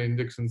రెమ్‌డెసివిర్ అనే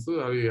ఇంజెక్షన్స్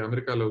అవి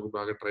అమెరికాలో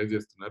బాగా ట్రై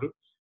చేస్తున్నారు.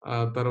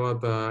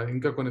 తర్వాత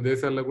ఇంకా కొన్ని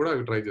దేశాల్లో కూడా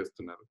అవి ట్రై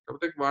చేస్తున్నారు.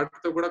 కాకపోతే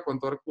వాటితో కూడా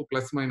కొంతవరకు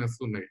ప్లస్ మైనస్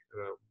ఉన్నాయి.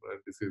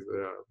 Disease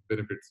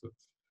benefits.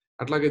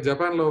 అట్లాగే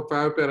జపాన్‌లో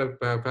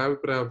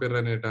ఫావిపిరావిర్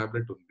అనే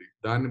టాబ్లెట్ ఉంది.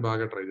 దాన్ని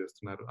బాగా ట్రై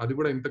చేస్తున్నారు. అది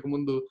కూడా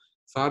ఇంతకుముందు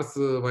సార్స్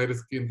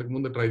వైరస్‌కి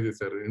ఇంతకుముందు ట్రై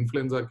చేశారు.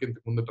 ఇన్‌ఫ్లుయెన్జాకి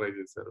ఇంతకుముందు ట్రై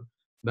చేశారు.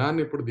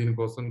 దాన్ని ఇప్పుడు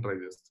దీనికోసం ట్రై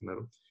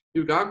చేస్తున్నారు.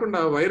 ఇవి కాకుండా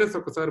వైరస్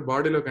ఒక్కసారి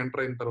బాడీలోకి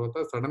ఎంటర్ అయిన తర్వాత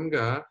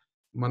సడెన్‌గా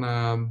మన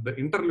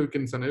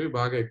ఇంటర్‌ల్యూకిన్స్ అనేవి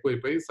బాగా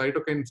ఎక్కువైపోయి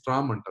సైటోకైన్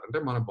స్టార్మ్ అంటారు. అంటే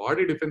మన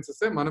బాడీ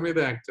డిఫెన్సెసే మన మీద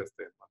యాక్ట్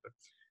చేస్తాయన్నమాట.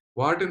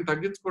 వాటిని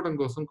తగ్గించుకోవడం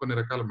కోసం కొన్ని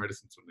రకాల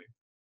మెడిసిన్స్ ఉన్నాయి.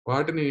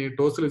 వాటిని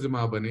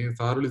టోసిలిజుమాబ్ అని,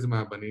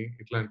 సారులిజుమాబ్ అని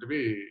ఇట్లాంటివి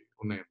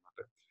ఉన్నాయన్నమాట.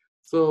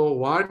 సో,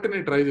 వాటిని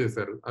ట్రై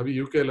చేశారు. అవి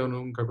యూకేలోను,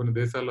 ఇంకా కొన్ని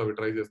దేశాల్లో అవి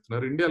ట్రై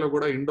చేస్తున్నారు. ఇండియాలో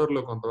కూడా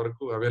ఇండోర్‌లో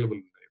కొంతవరకు అవైలబుల్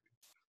ఉన్నాయి.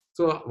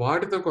 సో,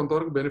 వాటితో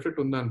కొంతవరకు బెనిఫిట్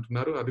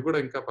ఉందంటున్నారు. అది కూడా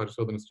ఇంకా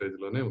పరిశోధన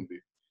స్టేజ్‌లోనే ఉంది.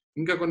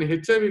 ఇంకా కొన్ని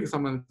హెచ్ఐవీకి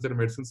సంబంధించిన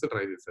మెడిసిన్స్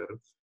ట్రై చేశారు.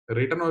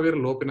 రిటనోవిర్,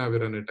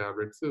 లోపినావిర్ అనే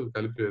టాబ్లెట్స్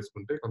కలిపి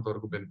వేసుకుంటే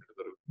కొంతవరకు బెనిఫిట్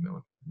దొరుకుతుందేమో.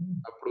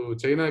 అప్పుడు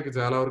చైనాకి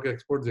చాలా వరకు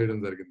ఎక్స్‌పోర్ట్ చేయడం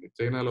జరిగింది.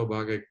 చైనాలో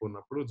బాగా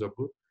ఎక్కువున్నప్పుడు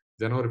జబ్బు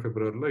జనవరి,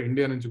 ఫిబ్రవరిలో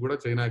ఇండియా నుంచి కూడా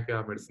చైనాకి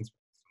ఆ మెడిసిన్స్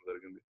పంపించడం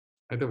జరిగింది.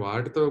 అయితే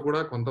వాటితో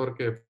కూడా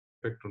కొంతవరకే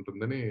ఎఫెక్ట్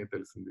ఉంటుందని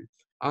తెలిసింది.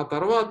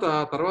 తర్వాత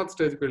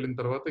స్టేజ్‌కి వెళ్ళిన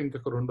తర్వాత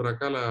ఇంకొక 2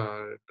 రకాల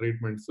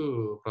ట్రీట్మెంట్స్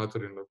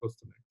ప్రాచుర్యంలోకి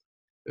వస్తున్నాయి.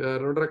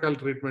 2 రకాల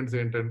ట్రీట్మెంట్స్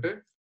ఏంటంటే,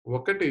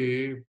 ఒకటి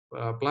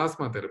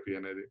ప్లాస్మా థెరపీ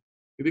అనేది.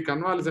 ఇది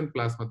కన్వాలసెంట్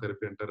ప్లాస్మా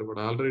థెరపీ అంటారు.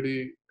 ఇప్పుడు ఆల్రెడీ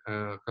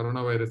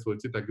కరోనా వైరస్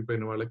వచ్చి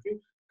తగ్గిపోయిన వాళ్ళకి,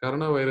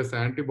 కరోనా వైరస్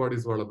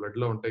యాంటీబాడీస్ వాళ్ళ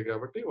బ్లడ్‌లో ఉంటాయి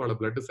కాబట్టి, వాళ్ళ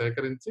బ్లడ్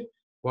సేకరించి,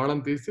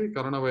 వాళ్ళని తీసి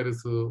కరోనా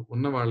వైరస్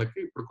ఉన్న వాళ్ళకి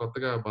ఇప్పుడు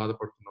కొత్తగా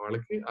బాధపడుతున్న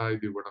వాళ్ళకి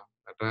ఇది ఇవ్వడం,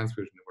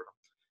 ట్రాన్స్‌ఫ్యూజన్ ఇవ్వడం.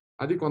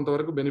 అది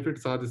కొంతవరకు బెనిఫిట్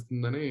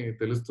సాధిస్తుందని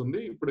తెలుస్తుంది.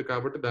 ఇప్పుడు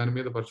కాబట్టి దాని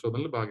మీద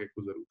పరిశోధనలు బాగా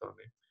ఎక్కువ జరుగుతా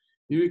ఉన్నాయి.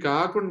 ఇవి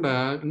కాకుండా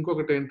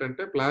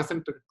ఇంకొకటేంటంటే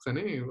ప్లాసెంట్రిక్స్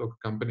అని ఒక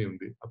కంపెనీ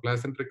ఉంది. ఆ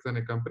ప్లాసెంట్రిక్స్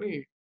అనే కంపెనీ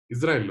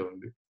ఇజ్రాయెల్‌లో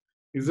ఉంది.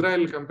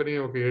 ఇజ్రాయెల్ కంపెనీ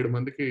ఒక 7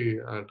 మందికి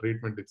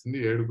ట్రీట్‌మెంట్ ఇచ్చింది.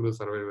 ఏడుగురు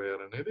సర్వైవ్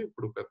అయ్యారనేది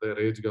ఇప్పుడు పెద్ద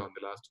రేజ్‌గా ఉంది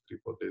లాస్ట్ 3,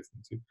 4 డేస్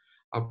నుంచి.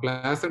 ఆ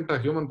ప్లాసెంటా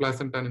హ్యూమన్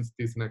ప్లాసెంటా నుంచి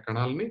తీసిన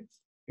కణాలని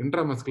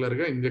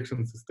ఇంట్రామస్క్యులర్‌గా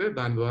ఇంజెక్షన్స్ ఇస్తే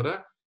దాని ద్వారా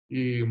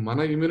ఈ మన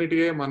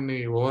ఇమ్యూనిటీయే మనని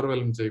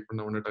ఓవర్‌వెల్మ్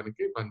చేయకుండా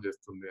ఉండటానికి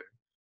పనిచేస్తుంది అని.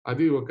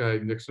 అది ఒక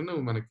ఇంజెక్షన్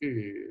మనకి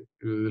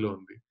ఇదిలో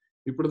ఉంది.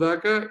 ఇప్పుడు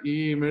దాకా ఈ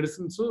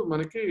మెడిసిన్స్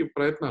మనకి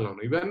ప్రయత్నాల్లో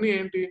ఉన్నాయి. ఇవన్నీ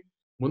ఏంటి?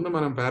 ముందు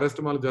మనం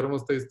పారాసిటమాల్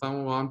జ్వరమొస్తే ఇస్తాము.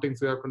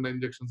 వామిటింగ్స్ కాకుండా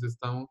ఇంజెక్షన్స్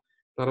ఇస్తాము.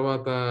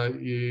 తర్వాత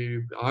ఈ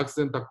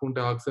ఆక్సిజన్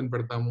తక్కువుంటే ఆక్సిజన్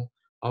పెడతాము.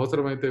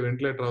 అవసరమైతే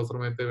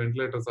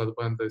వెంటిలేటర్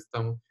సదుపాయంతో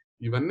ఇస్తాము.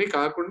 ఇవన్నీ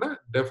కాకుండా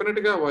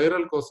డెఫినిట్‌గా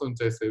వైరల్ కోసం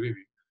చేసేవి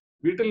ఇవి.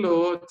 వీటిల్లో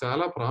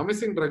చాలా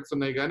ప్రామిసింగ్ డ్రగ్స్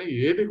ఉన్నాయి గానీ,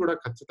 ఏది కూడా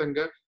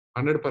ఖచ్చితంగా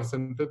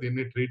 100%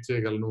 దీన్ని ట్రీట్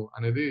చేయగలను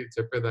అనేది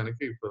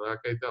చెప్పేదానికి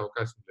ఇప్పటిదాకా అయితే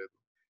అవకాశం లేదు.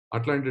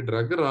 అట్లాంటి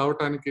డ్రగ్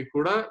రావటానికి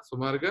కూడా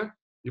సుమారుగా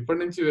ఇప్పటి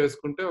నుంచి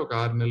వేసుకుంటే ఒక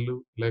 6 నెలలు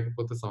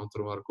లేకపోతే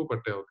సంవత్సరం వరకు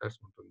పట్టే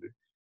అవకాశం ఉంటుంది.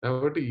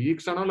 కాబట్టి ఈ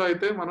క్షణంలో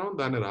అయితే మనం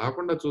దాన్ని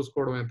రాకుండా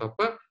చూసుకోవడమే తప్ప,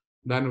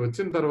 దాన్ని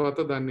వచ్చిన తర్వాత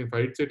దాన్ని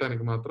ఫైట్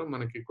చేయటానికి మాత్రం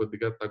మనకి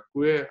కొద్దిగా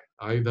తక్కువే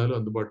ఆయుధాలు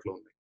అందుబాటులో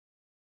ఉన్నాయి.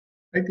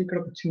 అయితే ఇక్కడ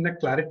ఒక చిన్న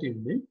క్లారిటీ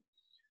ఉంది.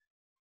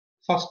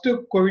 ఫస్ట్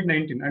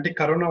కోవిడ్-19 అంటే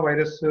corona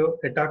virus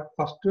attack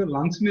first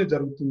lungs మీద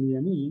జరుగుతుంది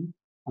అని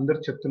అందరూ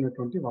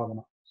చెప్తున్నటువంటి వాదన.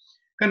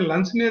 కానీ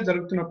లంగ్స్ మీద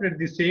జరుగుతున్నప్పుడు అట్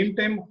ది సేమ్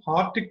టైమ్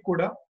హార్ట్‌కి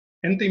కూడా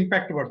ఎంత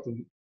ఇంపాక్ట్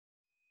పడుతుంది?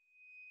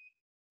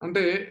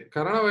 అంటే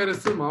కరోనా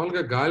వైరస్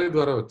మామూలుగా గాలి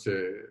ద్వారా వచ్చే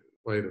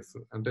వైరస్.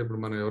 అంటే ఇప్పుడు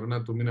మనం ఎవరైనా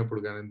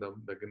తుమ్మినప్పుడు గాని,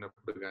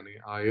 దగ్గినప్పుడు గాని,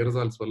 ఆ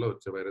ఏరోసాల్స్ వల్ల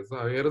వచ్చే వైరస్.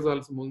 ఆ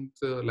ఏరోసాల్స్ ముందు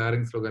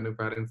లారింగ్స్‌లో గాని,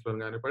 ఫారింగ్స్‌లో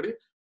గాని పడి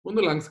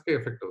ముందు లంగ్స్‌కి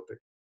ఎఫెక్ట్ అవుతాయి.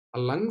 ఆ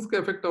లంగ్స్‌కి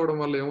ఎఫెక్ట్ అవ్వడం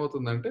వల్ల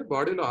ఏమవుతుందంటే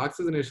బాడీలో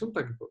ఆక్సిజనేషన్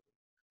తగ్గిపోతుంది.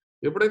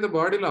 ఎప్పుడైతే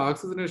బాడీలో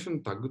ఆక్సిజనేషన్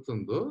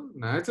తగ్గుతుందో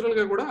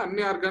నేచురల్‌గా గూడా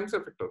అన్ని ఆర్గాన్స్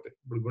ఎఫెక్ట్ అవుతాయి.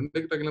 ఇప్పుడు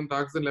గుండెకి తగినంత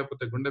ఆక్సిజన్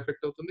లేకపోతే గుండె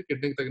ఎఫెక్ట్ అవుతుంది.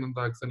 కిడ్నీకి తగినంత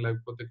ఆక్సిజన్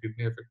లేకపోతే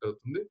కిడ్నీ ఎఫెక్ట్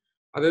అవుతుంది.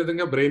 అదే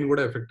విధంగా బ్రెయిన్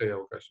గూడా ఎఫెక్ట్ అయ్యే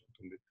అవకాశం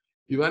ఉంటుంది.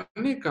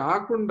 ఇవన్నీ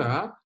కాకుండా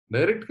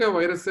డైరెక్ట్‌గా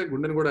వైరస్సే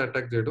గుండెని గూడా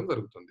అటాక్ చేయడం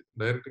జరుగుతుంది.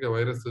 డైరెక్ట్‌గా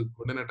వైరస్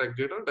గుండెని అటాక్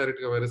చేయడం,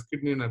 డైరెక్ట్‌గా వైరస్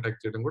కిడ్నీని అటాక్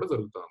చేయడం గూడా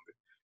జరుగుతా ఉంది.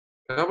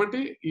 కాబట్టి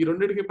ఈ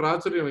రెండిటికి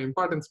ప్రాచుర్యం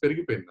ఇంపార్టెన్స్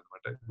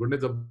పెరిగిపోయిందనమాట. గుండె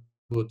జబ్బు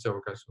వచ్చే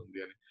అవకాశం ఉంది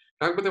అని.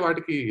 కాకపోతే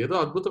వాటికి ఏదో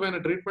అద్భుతమైన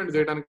ట్రీట్‌మెంట్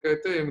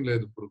చేయడానికైతే ఏమి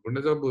లేదు. ఇప్పుడు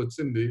గుండె జబ్బు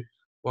వచ్చింది.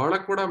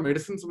 వాళ్ళకి కూడా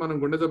మెడిసిన్స్ మనం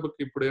గుండె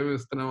జబ్బుకి ఇప్పుడు ఏమి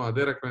ఇస్తున్నామో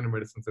అదే రకమైన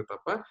మెడిసిన్సే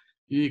తప్ప,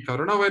 ఈ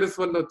కరోనా వైరస్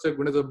వల్ల వచ్చే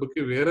గుండె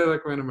జబ్బుకి వేరే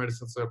రకమైన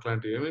మెడిసిన్స్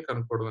అట్లాంటివి ఏమీ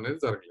కనుక్కోవడం అనేది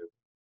జరగలేదు.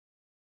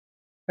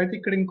 అయితే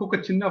ఇక్కడ ఇంకొక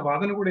చిన్న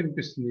వాదన కూడా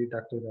వినిపిస్తుంది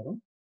డాక్టర్ గారు.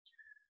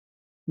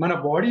 మన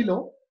బాడీలో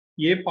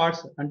ఏ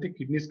పార్ట్స్ అంటే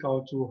కిడ్నీస్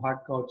కావచ్చు,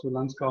 హార్ట్ కావచ్చు,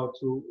 లంగ్స్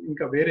కావచ్చు,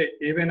 ఇంకా వేరే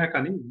ఏవైనా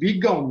కానీ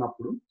వీక్‌గా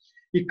ఉన్నప్పుడు,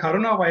 ఈ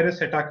కరోనా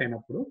వైరస్ అటాక్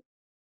అయినప్పుడు,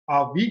 ఆ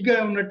వీక్‌గా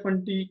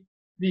ఉన్నటువంటిది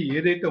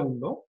ఏదైతే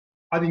ఉందో,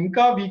 అది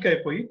ఇంకా వీక్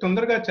అయిపోయి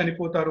తొందరగా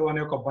చనిపోతారు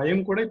అనే ఒక భయం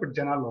కూడా ఇప్పుడు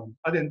జనాల్లో ఉంది.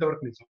 అది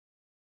ఎంతవరకు నిజం?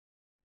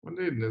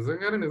 అంటే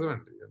నిజంగానే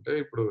నిజమండి. అంటే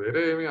ఇప్పుడు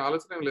వేరే ఏమి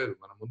ఆలోచన ఏమి లేదు.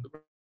 మనం ముందు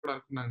కూడా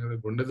అనుకున్నాం గదా!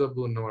 గుండె జబ్బు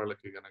ఉన్న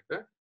వాళ్ళకి గనక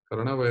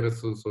కరోనా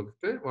వైరస్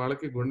సోకితే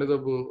వాళ్ళకి గుండె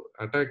జబ్బు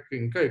అటాక్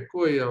ఇంకా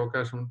ఎక్కువయ్యే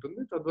అవకాశం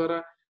ఉంటుంది. తద్వారా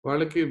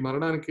వాళ్ళకి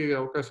మరణానికి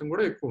అవకాశం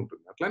గూడా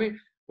ఎక్కువుంటుంది. అట్లని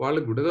వాళ్ళు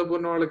గుండె జబ్బు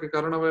ఉన్న వాళ్ళకి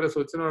కరోనా వైరస్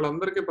వచ్చిన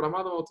వాళ్ళందరికీ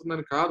ప్రమాదం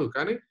అవుతుందని కాదు.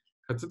 కానీ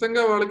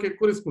ఖచ్చితంగా వాళ్ళకి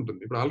ఎక్కువ రిస్క్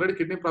ఉంటుంది. ఇప్పుడు ఆల్రెడీ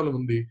కిడ్నీ ప్రాబ్లమ్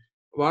ఉంది. హ్మ్.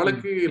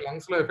 వాళ్ళకి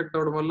లంగ్స్‌లో ఎఫెక్ట్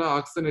అవ్వడం వల్ల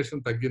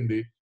ఆక్సిజనేషన్ తగ్గింది.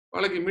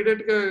 వాళ్ళకి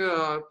ఇమ్మీడియేట్‌గా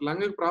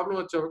లంగ్‌కి ప్రాబ్లమ్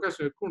వచ్చే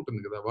అవకాశం ఎక్కువుంటుంది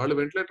గదా! వాళ్ళు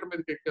వెంటిలేటర్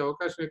మీదకి ఎక్కే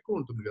అవకాశం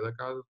ఎక్కువుంటుంది గదా!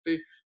 కాబట్టి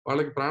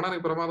వాళ్ళకి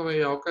ప్రాణానికి ప్రమాదం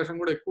అయ్యే అవకాశం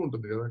గూడా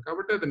ఎక్కువుంటుంది గదా!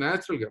 కాబట్టి అది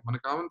నేచురల్‌గా మన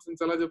కామన్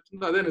సెన్స్ ఎలా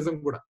చెప్తుందో అదే నిజం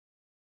కూడా.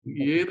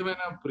 ఏ ఓకే.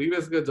 విధమైన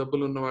ప్రీవియస్‌గా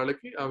జబ్బులున్న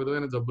వాళ్ళకి ఆ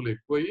విధమైన జబ్బులు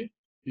ఎక్కువయ్యి,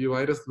 ఈ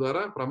వైరస్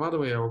ద్వారా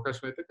ప్రమాదం అయ్యే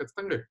అవకాశం అయితే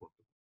ఖచ్చితంగా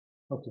ఎక్కువుంటుంది.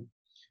 ఓకే.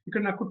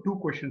 ఇక్కడ నాకు 2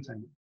 క్వెషన్స్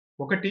అండి.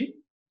 ఒకటి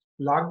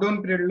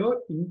లాక్‌డౌన్ పీరియడ్‌లో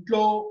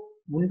ఇంట్లో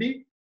ఉండి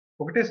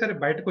ఒకటేసారి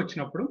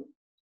బయటకొచ్చినప్పుడు,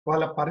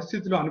 వాళ్ళ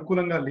పరిస్థితులు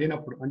అనుకూలంగా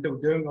లేనప్పుడు, అంటే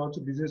ఉద్యోగం కావచ్చు,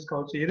 బిజినెస్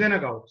కావచ్చు, ఏదైనా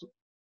కావచ్చు.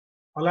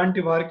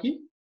 అలాంటి వారికి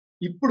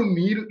ఇప్పుడు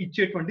మీరు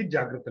ఇచ్చేటువంటి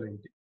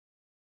జాగ్రత్తలేంటి?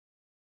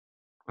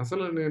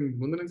 అసలు నేను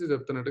ముందు నుంచి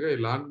చెప్తున్నట్టుగా ఈ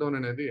లాక్‌డౌన్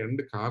అనేది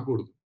ఎండ్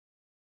కాకూడదు.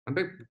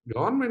 అంటే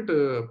గవర్నమెంట్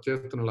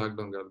చేస్తున్న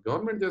లాక్‌డౌన్ గాదు.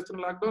 గవర్నమెంట్ చేస్తున్న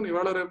లాక్‌డౌన్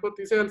ఇవాళ రేపో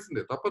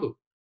తీసేయాల్సిందే తప్పదు.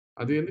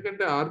 అది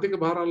ఎందుకంటే ఆర్థిక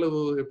భారాలు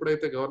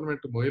ఎప్పుడైతే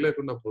గవర్నమెంట్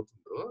మోయలేకుండా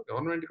పోతుందో,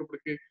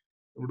 గవర్నమెంట్‌కి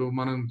ఇప్పుడు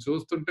మనం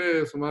చూస్తుంటే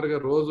సుమారుగా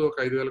రోజు ఒక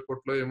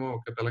 5,000,00,00,000 ఏమో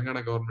ఒక తెలంగాణ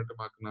గవర్నమెంట్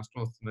మాకు నష్టం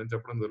వస్తుందని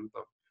చెప్పడం జరుగుతా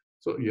ఉంది.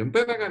 సో, హ్మ్.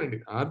 ఎంతైనా గానియండి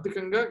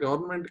ఆర్థికంగా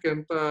గవర్నమెంట్‌కి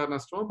ఎంత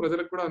నష్టమో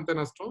ప్రజలకు కూడా అంతే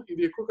నష్టం.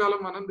 ఇది ఎక్కువ కాలం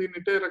మనం దీన్ని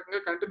ఇట్టే రకంగా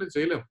కంటిన్యూ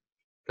చేయలేం.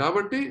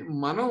 కాబట్టి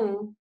మనం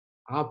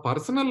ఆ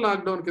పర్సనల్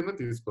లాక్‌డౌన్ కింద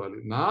తీసుకోవాలి.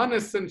 నాన్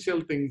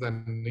ఎసెన్షియల్ థింగ్స్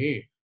అన్నీ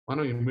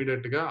మనం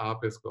ఇమ్మీడియేట్‌గా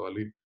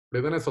ఆపేసుకోవాలి.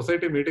 ఇప్పుడేదైనా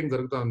సొసైటీ మీటింగ్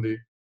జరుగుతా ఉంది.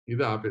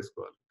 ఇది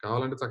ఆపేసుకోవాలి.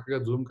 కావాలంటే చక్కగా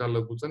జూమ్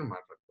కాల్‌లో కూర్చొని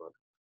మాట్లాడుకోవాలి.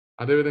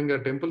 అదే విధంగా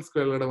టెంపుల్స్‌కి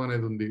వెళ్ళడం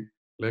అనేదుంది.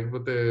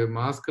 లేకపోతే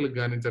మాస్కులకి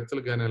గాని,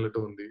 చర్చిలకి గాని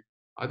వెళ్ళటం ఉంది.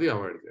 అది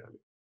అవాయిడ్ చేయాలి.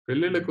 హ్మ్.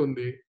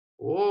 పెళ్ళిళ్ళకుంది.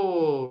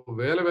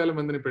 వేల వేల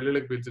మందిని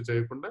పెళ్ళిళ్ళకి పిలిచి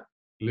చేయకుండా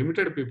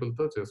లిమిటెడ్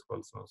పీపుల్‌తో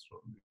చేసుకోవాల్సిన అవసరం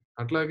ఉంది.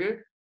 అట్లాగే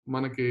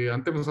మనకి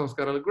అంతిమ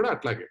సంస్కారాలకు కూడా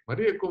అట్లాగే.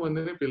 మరీ ఎక్కువ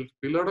మందిని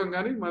పిలవడం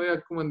గాని, మరీ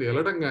ఎక్కువ మంది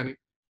ఎళ్ళడం గాని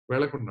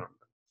వెళ్ళకుండా ఉండాలి.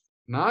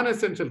 నాన్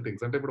ఎసెన్షియల్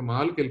థింగ్స్ అంటే ఇప్పుడు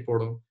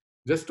మాల్‌కెళ్ళిపోవడం,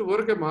 జస్ట్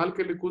ఊరికే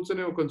మాల్‌కెళ్ళి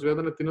కూర్చొని కొంచెం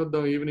ఏదైనా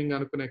తినొద్దాం ఈవినింగ్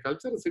అనుకునే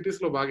కల్చర్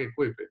సిటీస్‌లో బాగా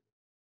ఎక్కువైపోయింది.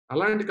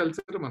 అలాంటి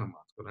కల్చర్ మనం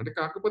మార్చుకోవాలి. అంటే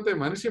కాకపోతే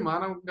మనిషి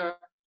మానవంగా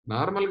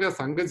నార్మల్‌గా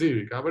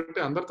సంఘజీవి. కాబట్టి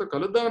అందరితో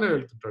కలుద్దామనే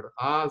వెళ్తుంటాడు.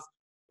 ఆ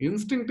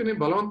ఇన్‌స్టింక్ట్‌ని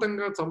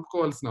బలవంతంగా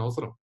చంపుకోవాల్సిన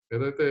అవసరం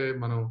ఏదైతే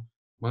మనం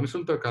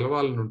మనుషులతో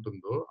కలవాలని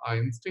ఉంటుందో, ఆ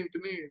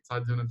ఇన్‌స్టింక్ట్‌ని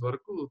సాధ్యమైనంత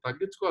వరకు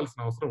తగ్గించుకోవాల్సిన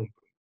అవసరం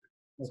ఉంటుంది.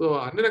 So,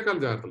 okay. అన్ని రకాల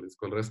జాగ్రత్తలు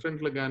తీసుకోవాలి.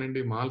 రెస్టారెంట్‌లకు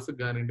గానియండి, మాల్స్‌కి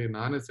గానియండి,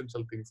 నాన్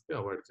ఎసెన్షియల్ థింగ్స్‌కి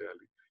అవాయిడ్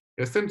చేయాలి.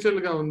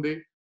 ఎసెన్షియల్‌గా ఉంది.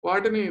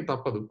 వాటిని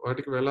తప్పదు.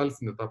 వాటికి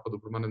వెళ్ళాల్సిందే తప్పదు.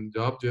 ఇప్పుడు మనం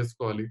జాబ్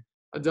చేసుకోవాలి.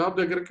 ఆ జాబ్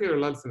దగ్గరికి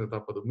వెళ్ళాల్సిందే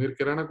తప్పదు. మీరు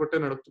కిరాణా కొట్టే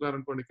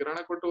నడుపుతున్నారనుకోండి,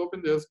 కిరాణా కొట్టు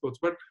ఓపెన్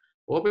చేసుకోవచ్చు. బట్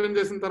ఓపెన్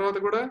చేసిన తర్వాత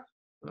కూడా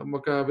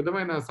ఒక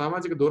విధమైన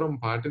సామాజిక దూరం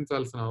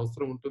పాటించాల్సిన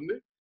అవసరం ఉంటుంది.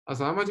 ఆ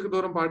సామాజిక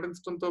దూరం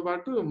పాటించడంతో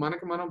పాటు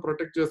మనకి మనం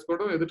ప్రొటెక్ట్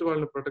చేసుకోవడం, ఎదుటి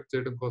వాళ్ళని ప్రొటెక్ట్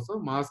చేయడం కోసం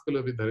మాస్కులు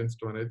అవి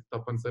ధరించడం అనేది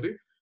తప్పనిసరి.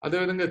 అదే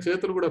విధంగా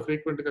చేతులు కూడా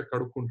ఫ్రీక్వెంట్‌గా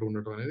కడుక్కుంటూ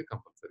ఉండటం అనేది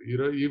కంపల్సరీ.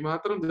 ఈ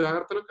మాత్రం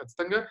జాగ్రత్తలు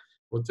ఖచ్చితంగా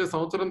వచ్చే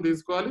సంవత్సరం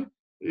తీసుకోవాలి.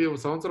 ఈ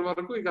సంవత్సరం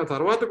వరకు ఇక ఆ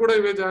తర్వాత కూడా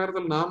ఇవే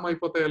జాగ్రత్తలు నామ్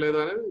అయిపోతాయా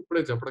లేదా అనేది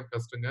ఇప్పుడే చెప్పడం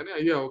కష్టం గానీ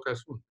అయ్యే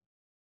అవకాశం ఉంది.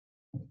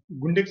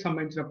 గుండెకి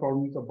సంబంధించిన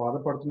ప్రాబ్లమ్‌తో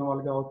బాధపడుతున్న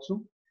వాళ్ళు కావచ్చు,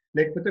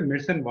 లేకపోతే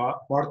మెడిసిన్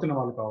వాడుతున్న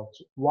వాళ్ళు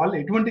కావచ్చు. వాళ్ళు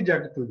ఎటువంటి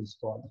జాగ్రత్తలు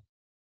తీసుకోవాలి?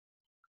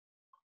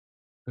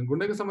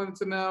 గుండెకి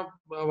సంబంధించిన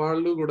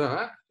వాళ్ళు గూడా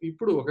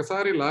ఇప్పుడు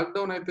ఒకసారి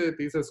లాక్‌డౌన్ అయితే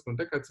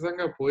తీసేసుకుంటే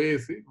ఖచ్చితంగా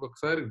పోయేసి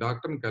ఒకసారి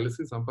డాక్టర్‌ని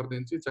కలిసి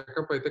సంప్రదించి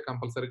చెకప్ అయితే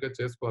కంపల్సరీగా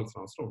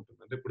చేసుకోవాల్సిన అవసరం ఉంటుంది.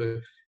 అంటే ఇప్పుడు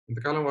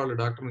ఇంతకాలం వాళ్ళు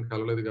డాక్టర్‌ని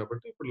కలవలేదు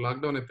గాబట్టి ఇప్పుడు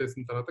లాక్‌డౌన్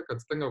ఎత్తేసిన తర్వాత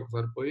ఖచ్చితంగా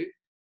ఒకసారి పోయి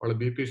వాళ్ళ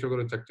బీపీ,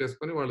 షుగర్ చెక్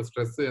చేసుకొని వాళ్ళ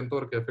స్ట్రెస్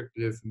ఎంతవరకు ఎఫెక్ట్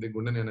చేసింది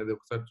గుండెని అనేది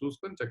ఒకసారి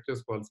చూసుకొని చెక్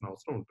చేసుకోవాల్సిన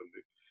అవసరం ఉంటుంది.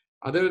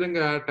 అదే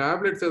విధంగా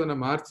టాబ్లెట్స్ ఏదైనా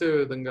మార్చే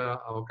విధంగా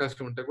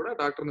అవకాశం ఉంటే కూడా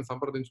డాక్టర్‌ని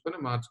సంప్రదించుకొని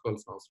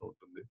మార్చుకోవాల్సిన అవసరం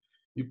ఉంటుంది.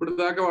 ఇప్పుడు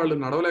దాకా వాళ్ళు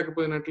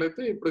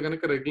నడవలేకపోయినట్లయితే, ఇప్పుడు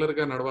గనక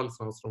రెగ్యులర్‌గా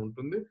నడవాల్సిన అవసరం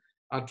ఉంటుంది.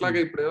 అట్లాగే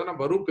హ్మ్. ఇప్పుడేదైనా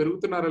బరువు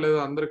పెరుగుతున్నారా లేదా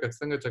అందరూ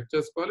ఖచ్చితంగా చెక్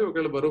చేసుకోవాలి.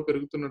 ఒకవేళ బరువు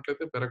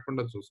పెరుగుతున్నట్లయితే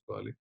పెరగకుండా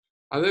చూసుకోవాలి.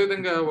 అదే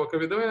విధంగా ఒక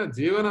విధమైన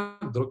జీవన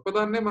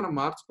దృక్పథాన్నే మనం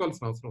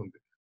మార్చుకోవాల్సిన అవసరం ఉంది.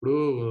 ఇప్పుడు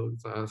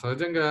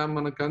సహజంగా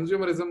మన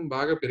కన్స్యూమరిజం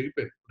బాగా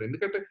పెరిగిపోయింది. ఇప్పుడు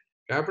ఎందుకంటే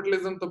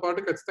క్యాపిటలిజంతో పాటు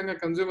ఖచ్చితంగా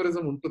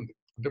కన్స్యూమరిజం ఉంటుంది.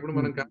 అంటే ఇప్పుడు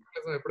మనం హ్మ్.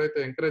 క్యాపిటలిజం ఎప్పుడైతే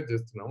ఎంకరేజ్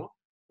చేస్తున్నామో,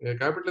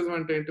 క్యాపిటలిజం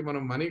అంటే ఏంటి?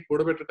 మనం మనీ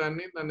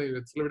కూడబెట్టడాన్ని, దాన్ని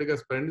విచ్చలవిడిగా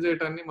స్పెండ్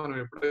చేయటాన్ని మనం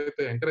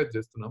ఎప్పుడైతే ఎంకరేజ్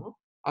చేస్తున్నామో,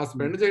 ఆ హ్మ్.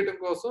 స్పెండ్ చేయడం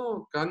కోసం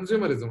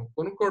కన్స్యూమరిజం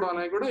కొనుక్కోవడం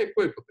అనేవి కూడా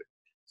ఎక్కువైపోతాయి.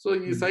 సో,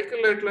 ఈ హ్మ్.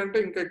 సైకిల్‌లో ఎట్లంటే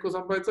ఇంకా ఎక్కువ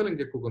సంపాదించాలి,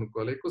 ఇంకెక్కువ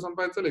కొనుక్కోవాలి. ఎక్కువ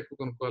సంపాదించాలి, ఎక్కువ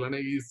కొనుక్కోవాలి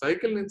అనే ఈ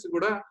సైకిల్ నుంచి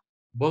కూడా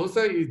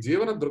బహుశా ఈ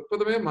జీవన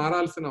దృక్పథమే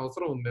మారాల్సిన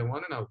అవసరం ఉందేమో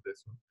అని నా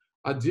ఉద్దేశం.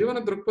 ఆ జీవన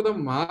దృక్పథం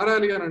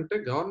మారాలి అనంటే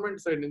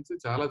గవర్నమెంట్ సైడ్ నుంచి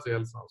చాలా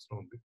చేయాల్సిన అవసరం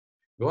ఉంది.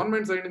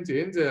 గవర్నమెంట్ సైడ్ నుంచి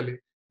ఏం చేయాలి?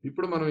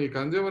 ఇప్పుడు మనం ఈ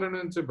కన్స్యూమర్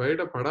నుంచి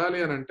బయట పడాలి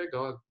అనంటే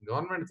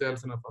గవర్నమెంట్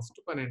చేయాల్సిన ఫస్ట్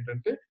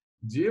పనేంటంటే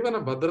జీవన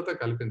భద్రత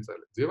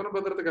కల్పించాలి. జీవన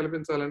భద్రత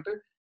కల్పించాలంటే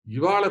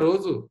ఇవాళ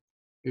రోజు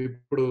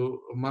ఇప్పుడు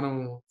మనం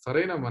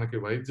సరైన మనకి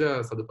వైద్య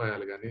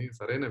సదుపాయాలు గాని,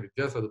 సరైన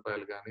విద్యా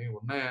సదుపాయాలు గాని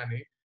ఉన్నాయా అని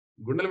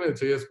గుండెల మీద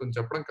చేసుకొని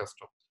చెప్పడం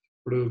కష్టం.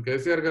 ఇప్పుడు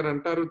కేసీఆర్ గారు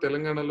అంటారు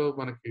తెలంగాణలో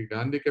మనకి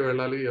గాంధీకే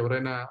వెళ్ళాలి.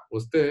 ఎవరైనా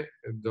వస్తే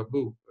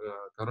జబ్బు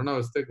కరోనా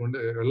వస్తే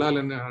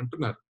వెళ్ళాలని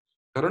అంటున్నారు.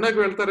 కరోనాకి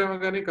వెళ్తారేమో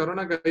గానీ,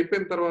 కరోనాకి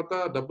అయిపోయిన తర్వాత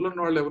డబ్బులున్న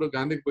వాళ్ళు ఎవరు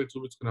గాంధీకి పోయి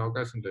చూపించుకునే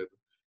అవకాశం లేదు.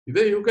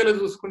 ఇదే యూకేలో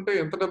చూసుకుంటే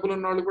ఎంత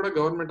డబ్బులున్నోళ్ళు కూడా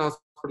గవర్నమెంట్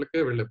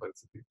హాస్పిటల్‌కే వెళ్ళే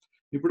పరిస్థితి.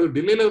 ఇప్పుడు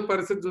ఢిల్లీలో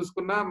పరిస్థితి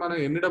చూసుకున్నా మనం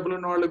ఎన్ని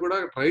డబ్బులున్న వాళ్ళు కూడా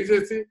ట్రై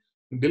చేసి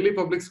ఢిల్లీ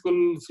పబ్లిక్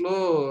స్కూల్స్‌లో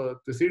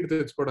సీట్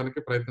తెచ్చుకోవడానికి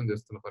ప్రయత్నం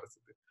చేస్తున్న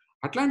పరిస్థితి.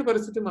 అట్లాంటి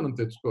పరిస్థితి మనం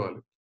తెచ్చుకోవాలి.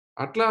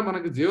 అట్లా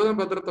మనకి జీవన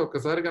భద్రత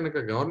ఒక్కసారి గనక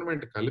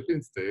గవర్నమెంట్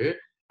కల్పిస్తే,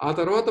 ఆ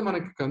తర్వాత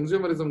మనకి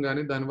కన్స్యూమరిజం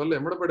గాని, దానివల్ల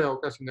ఎమ్మడబడే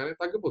అవకాశం గాని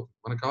తగ్గిపోతుంది.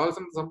 మనకు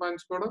కావాల్సినంత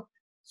సంపాదించుకోవడం,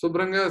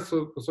 శుభ్రంగా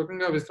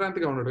సుఖంగా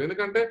విశ్రాంతిగా ఉండడం.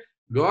 ఎందుకంటే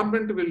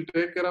government will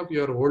take care of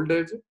your old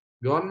age.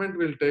 Government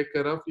will take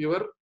care of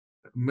your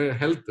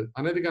health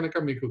అనేది గనక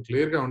మీకు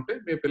క్లియర్‌గా ఉంటే,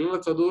 మీ పిల్లల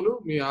చదువులు,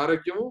 మీ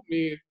ఆరోగ్యము,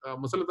 మీ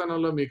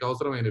ముసలితనంలో మీకు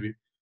అవసరమైనవి.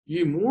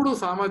 ఈ 3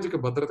 సామాజిక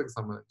భద్రతకు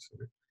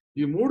సంబంధించినవి.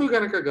 ఈ 3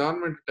 గనక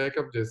గవర్నమెంట్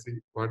టేకప్ చేసి,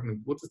 వాటిని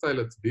పూర్తి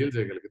స్థాయిలో డీల్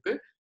చేయగలిగితే,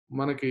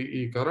 మనకి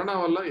ఈ కరోనా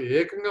వల్ల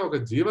ఏకంగా ఒక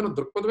జీవన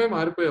దృక్పథమే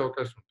మారిపోయే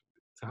అవకాశం ఉంటుంది.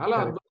 చాలా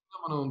కరెక్ట్. అద్భుతంగా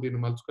మనం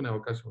దీన్ని మలుచుకునే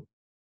అవకాశం ఉంది.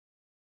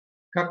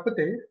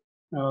 కాకపోతే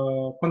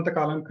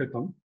కొంతకాలం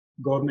క్రితం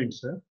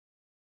గవర్నమెంట్స్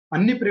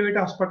అన్ని ప్రైవేట్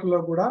హాస్పిటల్‌లో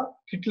గూడా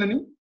కిట్‌లని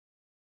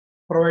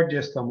ప్రొవైడ్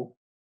జేస్తాము.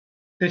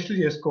 టెస్టులు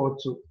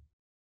జేసుకోవచ్చు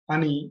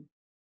అని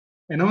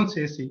అనౌన్స్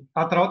చేసి,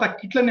 ఆ తర్వాత ఆ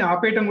కిట్‌లని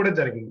ఆపేయటం గూడా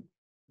జరిగింది.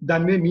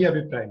 దాని మీద మీ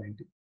అభిప్రాయం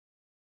ఏంటి?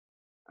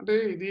 అంటే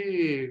ఇది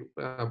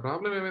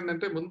ప్రాబ్లమ్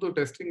ఏమైందంటే ముందు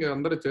టెస్టింగ్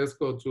అందరూ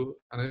చేసుకోవచ్చు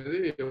అనేది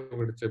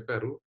ఒకటి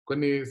చెప్పారు.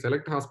 కొన్ని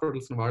సెలెక్ట్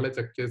హాస్పిటల్స్‌ని వాళ్ళే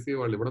చెక్ చేసి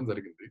వాళ్ళు ఇవ్వడం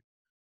జరిగింది.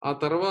 ఆ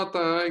తర్వాత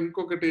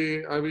ఇంకొకటి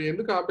అవి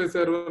ఎందుకు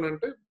ఆపేశారు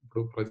అనంటే,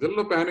 ఇప్పుడు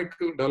ప్రజల్లో పానిక్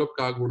డెవలప్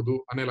కాకూడదు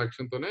అనే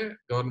లక్ష్యంతోనే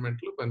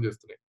గవర్నమెంట్‌లు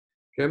పనిచేస్తున్నాయి.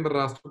 కేంద్ర,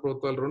 రాష్ట్ర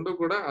ప్రభుత్వాలు 2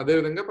 కూడా అదే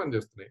విధంగా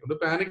పనిచేస్తున్నాయి. ఇప్పుడు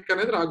పానిక్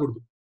అనేది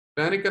రాకూడదు.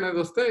 పానిక్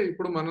అనేదొస్తే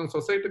ఇప్పుడు మనం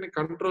సొసైటీని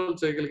కంట్రోల్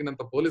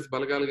చేయగలిగినంత పోలీస్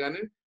బలగాలు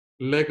గాని,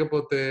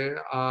 లేకపోతే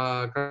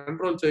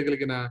కంట్రోల్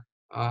చేయగలిగిన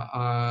ఆహ్,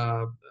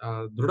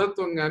 ఆహ్,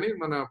 దృఢత్వం గాని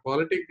మన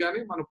పాలిటిక్ గాని,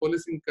 మన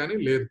పోలీసింగ్‌కి కానీ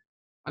లేదు.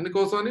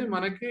 అందుకోసమని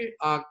మనకి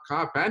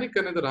ఆ పానిక్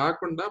అనేది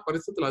రాకుండా,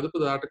 పరిస్థితులు అదుపు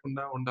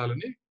దాటకుండా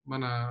ఉండాలని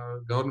మన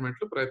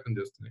గవర్నమెంట్‌లు ప్రయత్నం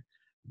చేస్తున్నాయి.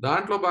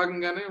 దాంట్లో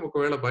భాగంగానే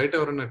ఒకవేళ బయట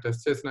ఎవరైనా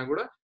టెస్ట్ చేసినా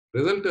గూడా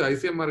రిజల్ట్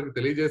ఐసీఎంఆర్‌కి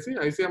తెలియజేసి,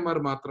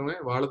 ఐసీఎంఆర్ మాత్రమే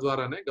వాళ్ళ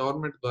ద్వారానే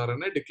గవర్నమెంట్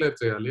ద్వారానే డిక్లేర్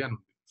చేయాలి అని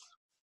ఉంది.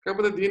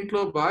 కాకపోతే దీంట్లో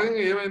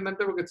భాగంగా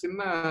ఏమైందంటే ఒక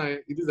చిన్న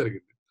ఇది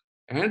జరిగింది.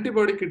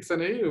 యాంటీబాడీ కిట్స్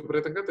అనేవి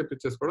విపరీతంగా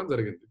తెప్పించేసుకోవడం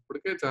జరిగింది.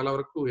 ఇప్పటికే చాలా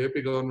వరకు ఏపీ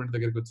గవర్నమెంట్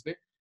దగ్గరికొచ్చినాయి.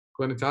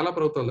 కొన్ని చాలా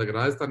ప్రభుత్వాల దగ్గర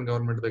రాజస్థాన్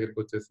గవర్నమెంట్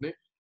దగ్గరికొచ్చేసినాయి.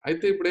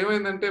 అయితే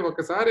ఇప్పుడేమైందంటే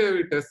ఒకసారి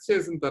అవి టెస్ట్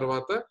చేసిన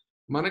తర్వాత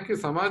మనకి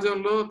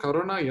సమాజంలో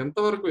కరోనా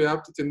ఎంతవరకు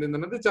వ్యాప్తి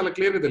చెందిందన్నది చాలా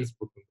క్లియర్‌గా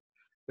తెలిసిపోతుంది.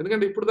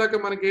 ఎందుకంటే ఇప్పటిదాకా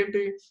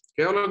మనకేంటి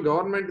కేవలం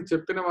గవర్నమెంట్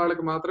చెప్పిన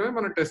వాళ్ళకి మాత్రమే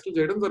మనం టెస్టులు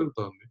చేయడం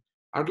జరుగుతోంది.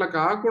 అట్లా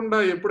కాకుండా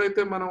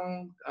ఎప్పుడైతే మనం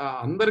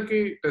అందరికీ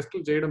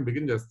టెస్టులు చేయడం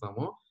బిగిన్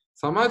చేస్తామో,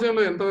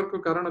 సమాజంలో ఎంతవరకు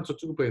కరోనా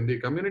చొచ్చుకుపోయింది,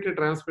 కమ్యూనిటీ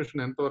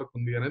ట్రాన్స్‌మిషన్ ఎంతవరకు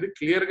ఉంది అనేది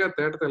క్లియర్‌గా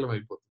తేటతెల్లం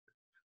అయిపోతుంది.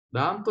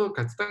 దాంతో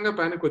ఖచ్చితంగా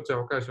పానిక్ వచ్చే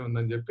అవకాశం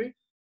ఉందని జెప్పి,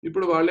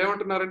 ఇప్పుడు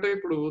వాళ్ళేమంటున్నారంటే,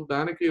 ఇప్పుడు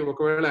దానికి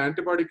ఒకవేళ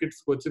యాంటీబాడీ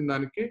కిట్స్‌కొచ్చిన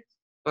దానికి,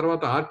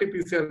 తర్వాత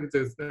ఆర్‌టీ-పీసీఆర్‌కి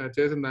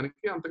చేసిన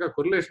దానికి అంతగా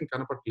కొరిలేషన్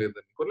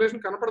కనపడట్లేదని.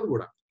 కొరిలేషన్ కనపడదు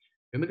గూడా.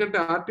 ఎందుకంటే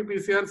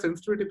ఆర్‌టీ-పీసీఆర్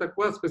సెన్సిటివిటీ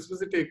తక్కువ,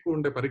 స్పెసిఫిసిటీ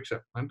ఎక్కువుండే పరీక్ష.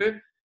 అంటే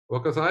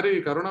ఒకసారి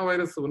కరోనా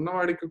వైరస్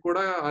ఉన్నవాడికి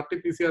కూడా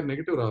ఆర్‌టీ-పీసీఆర్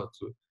నెగెటివ్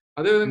రావచ్చు.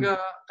 అదే హ్మ్. విధంగా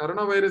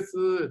కరోనా వైరస్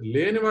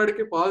లేని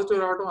వాడికి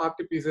పాజిటివ్ రావడం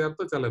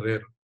ఆర్‌టీ-పీసీఆర్‌తో చాలా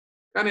రేర్.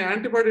 కానీ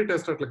యాంటీబాడీ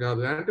టెస్ట్ అట్లా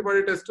కాదు.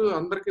 యాంటీబాడీ టెస్ట్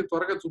అందరికి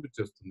త్వరగా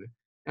చూపిచ్చేస్తుంది.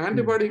 హ్మ్.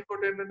 యాంటీబాడీ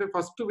ఇంకోటేంటంటే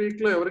ఫస్ట్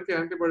వీక్‌లో ఎవరికీ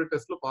యాంటీబాడీ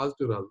టెస్ట్‌లో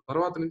పాజిటివ్ రాదు.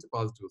 తర్వాత నుంచి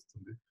పాజిటివ్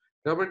వస్తుంది.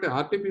 కాబట్టి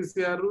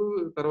ఆర్‌టీ-పీసీఆర్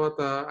తర్వాత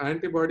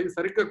యాంటీబాడీ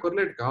సరిగ్గా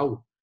కొరిలేట్ కావు.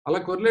 అలా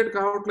కొరిలేట్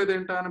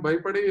కావట్లేదేంటా అని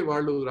భయపడి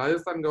వాళ్ళు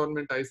రాజస్థాన్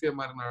గవర్నమెంట్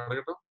ఐసీఎంఆర్‌ని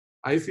అడగటం.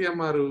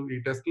 ఐసీఎంఆర్ ఈ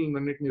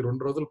టెస్టులన్నిటిని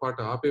 2 రోజుల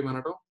పాటు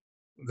ఆపేయమనటం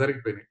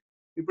జరిగిపోయినాయి.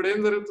 ఇప్పుడేం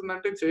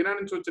జరుగుతుందంటే చైనా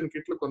నుంచి వచ్చిన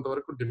కిట్లు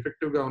కొంతవరకు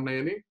డిఫెక్టివ్‌గా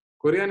ఉన్నాయని,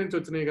 కొరియా నుంచి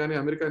వచ్చినయి గాని,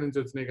 అమెరికా నుంచి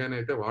వచ్చినయి గాని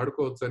అయితే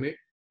వాడుకోవచ్చని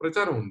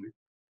ప్రచారం ఉంది.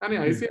 కానీ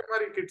హ్మ్.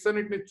 ఐసీఎంఆర్ ఈ కిట్స్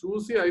అన్నిటిని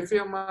చూసి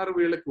ఐసీఎంఆర్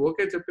వీళ్ళకి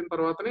ఓకే చెప్పిన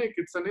తర్వాతనే ఈ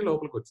కిట్స్ అన్ని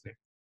లోపలికొచ్చినాయి.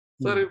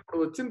 హ్మ్. సరే ఇప్పుడు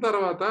వచ్చిన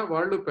తర్వాత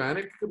వాళ్ళు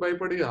పానిక్‌కి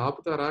భయపడి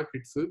ఆపుతారా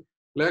కిట్స్?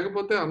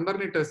 లేకపోతే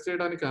అందరిని టెస్ట్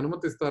చేయడానికి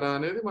అనుమతిస్తారా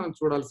అనేది మనం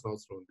చూడాల్సిన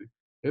అవసరం ఉంది.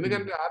 హ్మ్.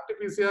 ఎందుకంటే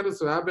ఆర్‌టీ-పీసీఆర్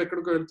స్వాబ్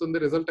ఎక్కడికో వెళ్తుంది.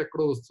 రిజల్ట్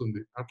ఎక్కడో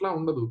వస్తుంది. అట్లా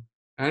ఉండదు.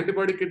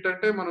 యాంటీబాడీ కిట్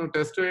అంటే మనం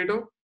టెస్ట్ వేయడం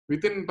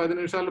వితిన్ 10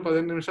 నిమిషాలు,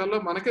 15 నిమిషాల్లో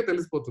మనకే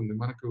తెలిసిపోతుంది.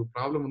 మనకు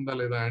ప్రాబ్లమ్ ఉందా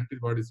లేదా?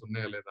 యాంటీబాడీస్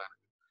ఉన్నాయా లేదా? అని.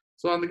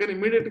 సో, అందుకని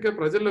ఇమ్మీడియేట్‌గా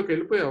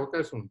ప్రజల్లోకెళ్ళిపోయే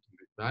అవకాశం ఉంటుంది.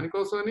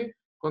 దానికోసమని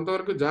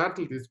కొంతవరకు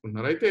జాగ్రత్తలు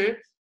తీసుకుంటున్నారు. అయితే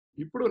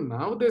ఇప్పుడు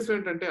నా ఉద్దేశ్యం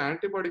ఏంటంటే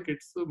యాంటీబాడీ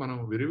కిట్స్ మనం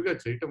విరివిగా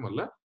చేయటం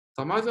వల్ల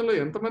సమాజంలో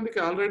ఎంతమందికి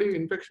ఆల్రెడీ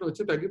ఇన్ఫెక్షన్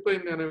వచ్చి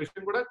తగ్గిపోయింది అనే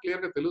విషయం కూడా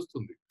క్లియర్‌గా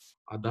తెలుస్తుంది.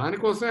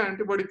 దానికోసమే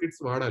యాంటీబాడీ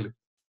కిట్స్ వాడాలి.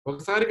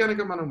 ఒకసారి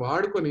గనక మనం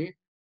వాడుకొని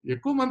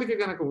ఎక్కువ మందికి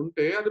గనక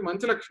ఉంటే అది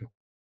మంచి లక్షణం.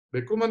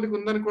 ఎక్కువ మందికి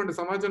ఉందనుకోండి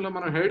సమాజంలో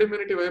మనం హెర్డ్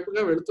ఇమ్యూనిటీ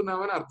వైపుగా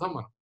వెళ్తున్నామని అర్థం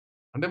మనం.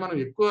 అంటే మనం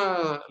ఎక్కువ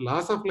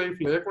లాస్ ఆఫ్ లైఫ్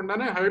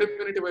లేకుండానే హెర్డ్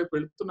ఇమ్యూనిటీ వైపు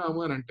వెళ్తున్నాము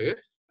అనంటే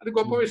అది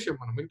గొప్ప హ్మ్. విషయం.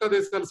 మనం మిగతా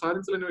దేశాలు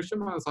సాధించలేని విషయం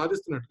మనం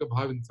సాధిస్తున్నట్టుగా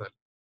భావించాలి.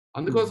 హ్మ్.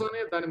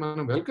 అందుకోసమనే దాన్ని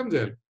మనం వెల్కమ్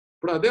జేయాలి.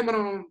 ఇప్పుడు అదే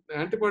మనం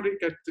యాంటీబాడీ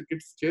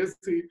కిట్స్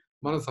చేసి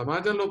మన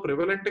సమాజంలో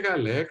ప్రివలెంట్‌గా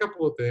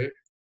లేకపోతే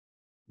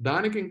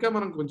దానికి ఇంకా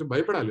మనం కొంచెం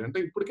భయపడాలి. అంటే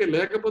ఇప్పటికే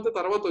లేకపోతే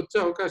తర్వాత వచ్చే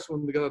అవకాశం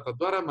ఉంది గదా!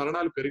 తద్వారా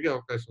మరణాలు పెరిగే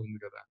అవకాశం ఉంది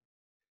గదా!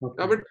 ఓకే.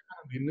 కాబట్టి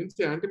మనం దీని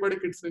నుంచి యాంటీబాడీ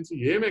కిట్స్ నుంచి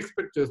ఏమి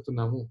ఎక్స్‌పెక్ట్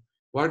చేస్తున్నాము?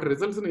 వాటి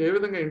రిజల్ట్స్‌ని ఏ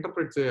విధంగా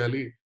ఇంటర్‌ప్రెట్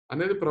చేయాలి?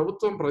 అనేది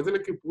ప్రభుత్వం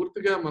ప్రజలకి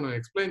పూర్తిగా మనం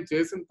ఎక్స్‌ప్లెయిన్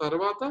చేసిన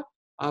తర్వాత,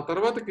 ఆ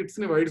తర్వాత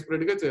కిట్స్‌ని వైడ్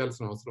స్ప్రెడ్‌గా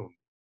చేయాల్సిన అవసరం ఉంది.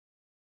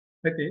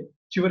 అయితే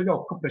చివరిగా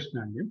ఒక్క ప్రశ్న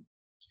అండి.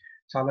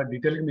 చాలా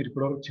డీటెయిల్‌గా మీరు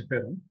ఇప్పటివరకు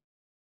చెప్పారు.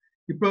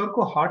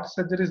 ఇప్పటివరకు హార్ట్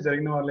సర్జరీస్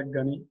జరిగిన వాళ్ళకి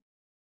గాని,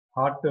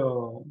 హార్ట్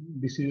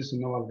డిసీజెస్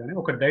ఉన్నవాళ్ళు గాని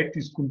ఒక డైట్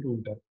తీసుకుంటూ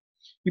ఉంటారు.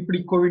 ఇప్పుడు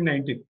ఈ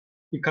కోవిడ్-19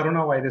 ఈ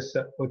కరోనా వైరస్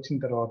వచ్చిన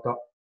తర్వాత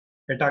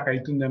అటాక్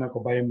అయితుందనే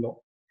ఒక భయంలో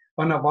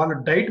వాళ్ళు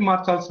డైట్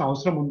మార్చాల్సిన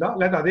అవసరం ఉందా?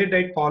 లేదా అదే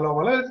డైట్ ఫాలో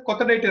అవ్వాలా? లేదా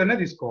కొత్త డైట్ ఏదైనా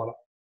తీసుకోవాలా?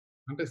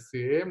 అంటే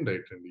సేమ్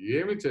డైట్ అండి.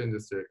 ఏమి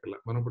చేంజెస్ చేయక్కర్ల.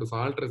 మనం ఇప్పుడు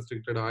salt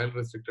restricted, oil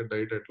restricted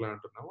diet ఎట్లా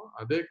అంటున్నామో,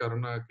 అదే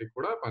కరోనాకి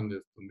కూడా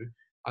పనిచేస్తుంది.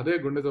 అదే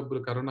గుండె జబ్బులు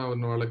కరోనా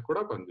ఉన్న వాళ్ళకి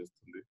కూడా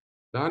పనిచేస్తుంది.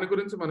 దాని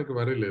గురించి మనకి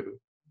వర్రీ లేదు.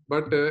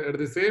 But at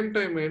the same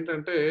time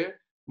ఏంటంటే,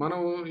 మనం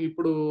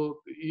ఇప్పుడు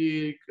ఈ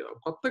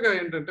కొత్తగా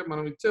ఏంటంటే,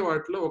 మనం ఇచ్చే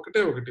వాటిలో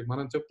ఒకటే ఒకటి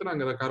మనం చెప్తున్నాం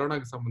గదా!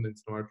 కరోనాకి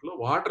సంబంధించిన వాటిలో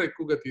వాటర్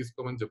ఎక్కువగా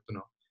తీసుకోమని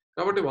చెప్తున్నాం.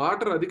 కాబట్టి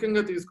వాటర్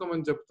అధికంగా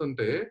తీసుకోమని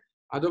చెప్తుంటే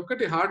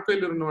అదొక్కటి హార్ట్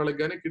ఫెయిల్యూర్ ఉన్న వాళ్ళకి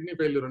గాని, కిడ్నీ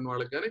ఫెయిల్యూర్ ఉన్న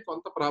వాళ్ళకి గాని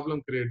కొంత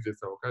ప్రాబ్లమ్ క్రియేట్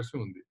చేసే అవకాశం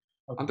ఉంది.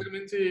 ఓకే. అంతకు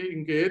మించి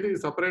ఇంకేది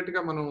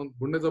సెపరేట్‌గా మనం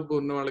గుండె జబ్బు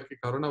ఉన్న వాళ్ళకి,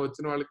 కరోనా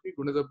వచ్చిన వాళ్ళకి,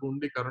 గుండె జబ్బు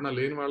ఉండి కరోనా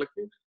లేని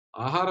వాళ్ళకి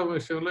ఆహారం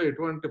విషయంలో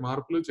ఎటువంటి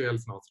మార్పులు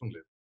చేయాల్సిన అవసరం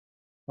లేదు.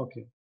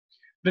 ఓకే.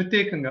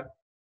 ప్రత్యేకంగా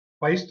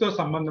వయసుతో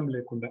సంబంధం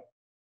లేకుండా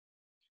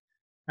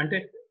అంటే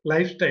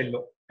లైఫ్ స్టైల్‌లో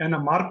ఏమైనా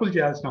మార్పులు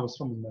చేయాల్సిన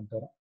అవసరం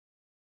ఉందంటారా?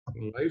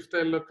 లైఫ్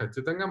స్టైల్‌లో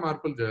ఖచ్చితంగా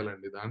మార్పులు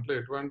చేయాలండి. దాంట్లో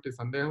ఎటువంటి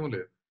సందేహం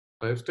లేదు.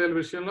 లైఫ్ స్టైల్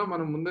విషయంలో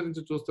మనం ముందు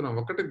నుంచి చూస్తున్నాం.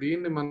 ఒకటి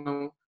దీన్ని మనం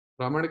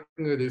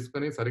ప్రామాణికంగా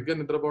తీసుకొని సరిగ్గా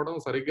నిద్రపోవడం,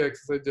 సరిగ్గా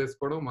ఎక్సర్‌సైజ్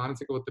చేసుకోవడం,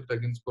 మానసిక ఒత్తిడి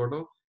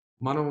తగ్గించుకోవడం,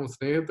 మనం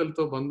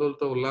స్నేహితులతో,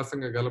 బంధువులతో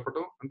ఉల్లాసంగా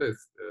గలపటం అంటే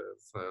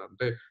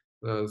అంటే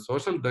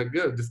సోషల్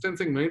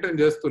డిస్టెన్సింగ్ మెయింటైన్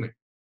చేస్తూనే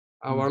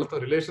హ్మ్. వాళ్ళతో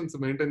రిలేషన్స్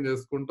మెయింటైన్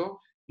చేసుకుంటాం.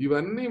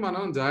 ఇవన్నీ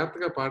మనం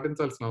జాగ్రత్తగా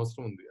పాటించాల్సిన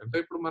అవసరం ఉంది. అంటే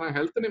ఇప్పుడు మన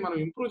హెల్త్‌ని మనం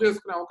ఇంప్రూవ్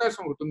చేసుకునే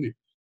అవకాశం ఒకటుంది.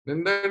 నేను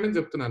ఇందాక నుంచి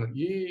చెప్తున్నాను.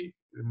 ఈ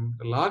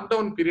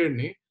లాక్‌డౌన్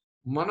పీరియడ్‌ని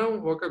మనం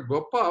ఒక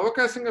గొప్ప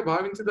అవకాశంగా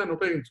భావించి దాన్ని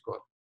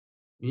ఉపయోగించుకోవాలి.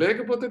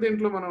 లేకపోతే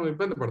దీంట్లో మనం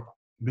ఇబ్బంది పడతాం.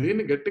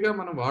 దీన్ని గట్టిగా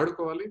మనం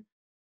వాడుకోవాలి.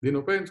 దీన్ని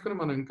ఉపయోగించుకొని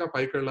మనం ఇంకా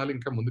పైకెళ్ళాలి.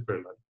 ఇంకా ముందుకు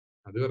వెళ్ళాలి.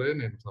 అదివరకే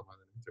నేను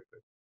సమాధానం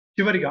చెప్పేది.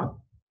 చివరిగా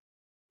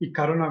ఈ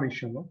కరోనా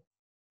విషయంలో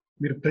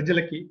మీరు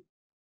ప్రజలకి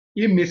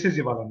ఏం మెసేజ్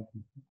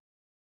ఇవ్వాలనుకుంటున్నారు?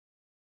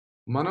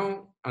 మనం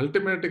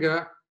అల్టిమేట్‌గా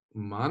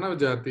మానవ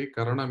జాతి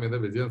కరోనా మీద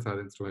విజయం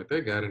సాధించడం అయితే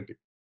గ్యారంటీ.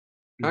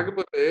 హ్మ్.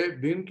 కాకపోతే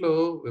దీంట్లో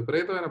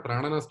విపరీతమైన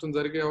ప్రాణ నష్టం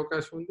జరిగే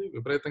అవకాశం ఉంది.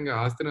 విపరీతంగా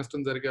ఆస్తి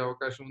నష్టం జరిగే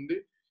అవకాశం ఉంది.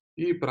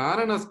 ఈ ప్రాణ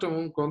నష్టం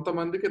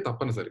కొంతమందికి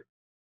తప్పనిసరి.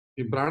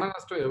 ఈ హ్మ్. ప్రాణ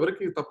నష్టం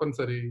ఎవరికి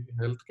తప్పనిసరి?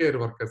 హెల్త్ కేర్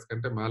వర్కర్స్‌కి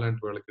అంటే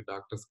మాలాంటి వాళ్ళకి,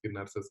 డాక్టర్స్‌కి,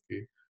 నర్సెస్‌కి,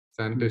 హ్మ్.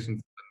 శానిటేషన్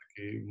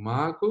సిబ్బందికి,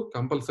 మాకు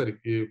కంపల్సరీ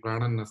ఈ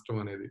ప్రాణ నష్టం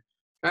అనేది.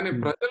 కానీ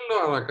హ్మ్. ప్రజల్లో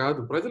అలా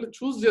కాదు. ప్రజలు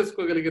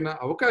చేసుకోగలిగిన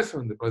అవకాశం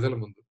ఉంది ప్రజల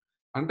ముందు.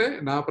 అంటే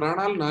నా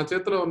ప్రాణాలు నా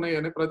చేతిలో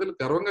ఉన్నాయని ప్రజలు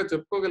గర్వంగా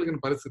చెప్పుకోగలిగిన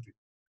పరిస్థితి.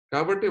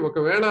 కాబట్టి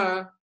ఒకవేళ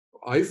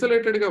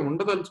ఐసోలేటెడ్‌గా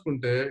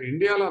ఉండదలుచుకుంటే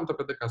ఇండియాలో అంత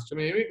పెద్ద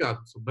కష్టమేమీ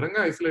కాదు. శుభ్రంగా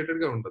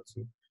ఐసోలేటెడ్‌గా ఉండొచ్చు.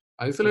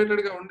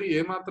 ఐసోలేటెడ్‌గా ఉండి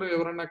ఏమాత్రం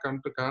ఎవరన్నా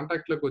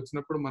కాంటాక్ట్‌లోకి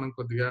వచ్చినప్పుడు మనం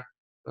కొద్దిగా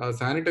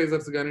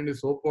శానిటైజర్స్ గానియండి,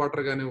 సోప్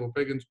వాటర్ గాని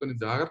ఉపయోగించుకొని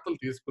జాగ్రత్తలు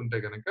తీసుకుంటే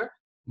గనక,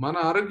 మన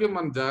ఆరోగ్యం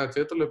మన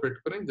చేతుల్లో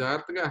పెట్టుకొని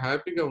జాగ్రత్తగా,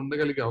 హ్యాపీగా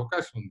ఉండగలిగే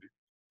అవకాశం ఉంది.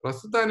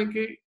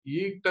 ప్రస్తుతానికి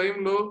ఈ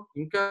టైంలో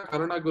ఇంకా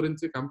కరోనా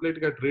గురించి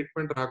కంప్లీట్‌గా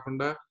ట్రీట్మెంట్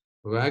రాకుండా,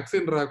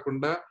 వాక్సిన్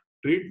రాకుండా,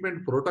 ట్రీట్మెంట్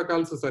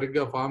ప్రోటోకాల్స్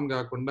సరిగ్గా ఫార్మ్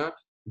గాకుండా,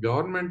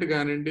 గవర్నమెంట్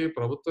గానియండి,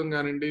 ప్రభుత్వం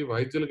గానియండి,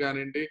 వైద్యులు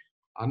గానియండి,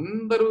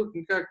 అందరూ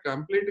ఇంకా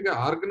కంప్లీట్‌గా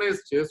ఆర్గనైజ్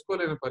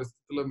చేసుకోలేని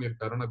పరిస్థితిలో మీరు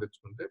కరోనా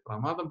తెచ్చుకుంటే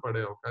ప్రమాదం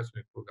పడే అవకాశం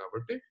ఎక్కువ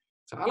కాబట్టి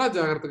చాలా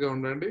జాగ్రత్తగా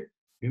ఉండండి.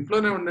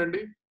 ఇంట్లోనే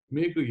ఉండండి.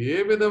 మీకు ఏ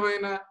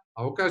విధమైన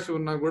అవకాశం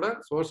ఉన్నా గూడా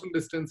సోషల్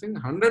డిస్టెన్సింగ్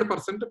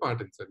 100%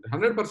 పాటించండి.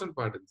 100%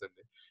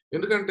 పాటించండి.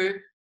 ఎందుకంటే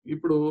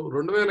ఇప్పుడు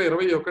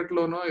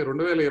 2021లోనో,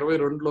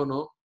 2022లోనో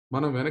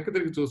మనం వెనక్కి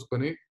తిరిగి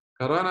చూసుకొని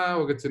కరోనా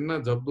ఒక చిన్న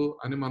జబ్బు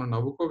అని మనం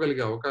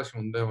నవ్వుకోగలిగే అవకాశం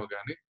ఉందేమో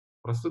గానీ,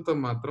 ప్రస్తుతం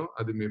మాత్రం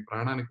అది మీ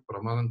ప్రాణానికి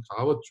ప్రమాదం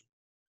కావచ్చు.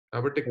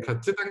 కాబట్టి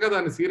ఖచ్చితంగా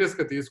దాన్ని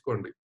సీరియస్‌గా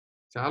తీసుకోండి.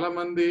 చాలా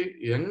మంది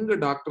యంగ్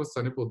డాక్టర్స్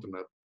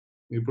చనిపోతున్నారు.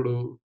 ఇప్పుడు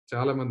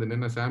చాలా మంది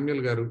నిన్న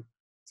శామ్యూల్ గారు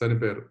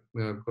చనిపోయారు.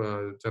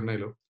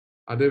 చెన్నైలో.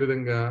 అదే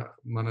విధంగా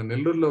మన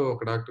నెల్లూరులో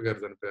ఒక డాక్టర్ గారు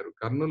చనిపోయారు.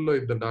 కర్నూలులో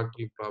ఇద్దరు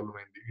డాక్టర్‌లకి ప్రాబ్లమ్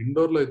అయింది.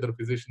 ఇండోర్‌లో ఇద్దరు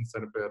ఫిజిషియన్స్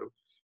చనిపోయారు.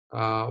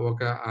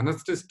 ఒక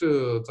అనస్థిస్ట్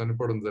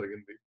చనిపోవడం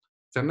జరిగింది.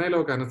 చెన్నైలో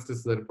ఒక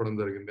అనస్థిస్ట్ చనిపోవడం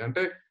జరిగింది.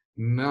 అంటే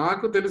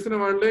నాకు తెలిసిన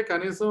వాళ్ళే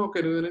కనీసం ఒక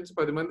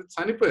 8-10 మంది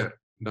చనిపోయారు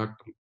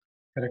డాక్టర్లు.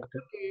 కరెక్ట్.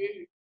 కాబట్టి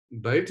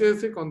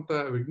దయచేసి కొంత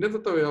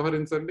విజ్ఞతతో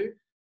వ్యవహరించండి.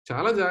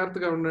 చాలా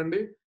జాగ్రత్తగా ఉండండి.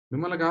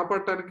 మిమ్మల్ని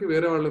కాపాడటానికి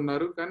వేరే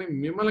వాళ్ళున్నారు. కానీ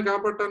మిమ్మల్ని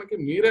కాపాడటానికి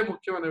మీరే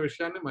ముఖ్యం అనే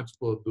విషయాన్ని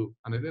మర్చిపోవద్దు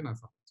అనేది నా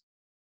సలహా.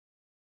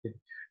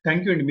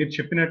 థాంక్ యూ అండి. మీరు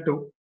చెప్పినట్టు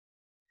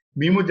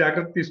మేము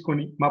జాగ్రత్త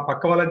తీసుకొని, మా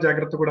పక్క వాళ్ళ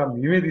జాగ్రత్త కూడా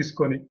మేమే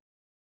తీసుకొని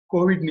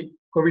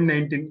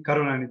కోవిడ్-19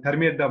 కరోనాని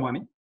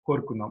తరిమేద్దామని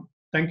కోరుకుందాం.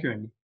 థాంక్ యూ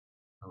అండి.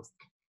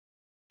 నమస్తే.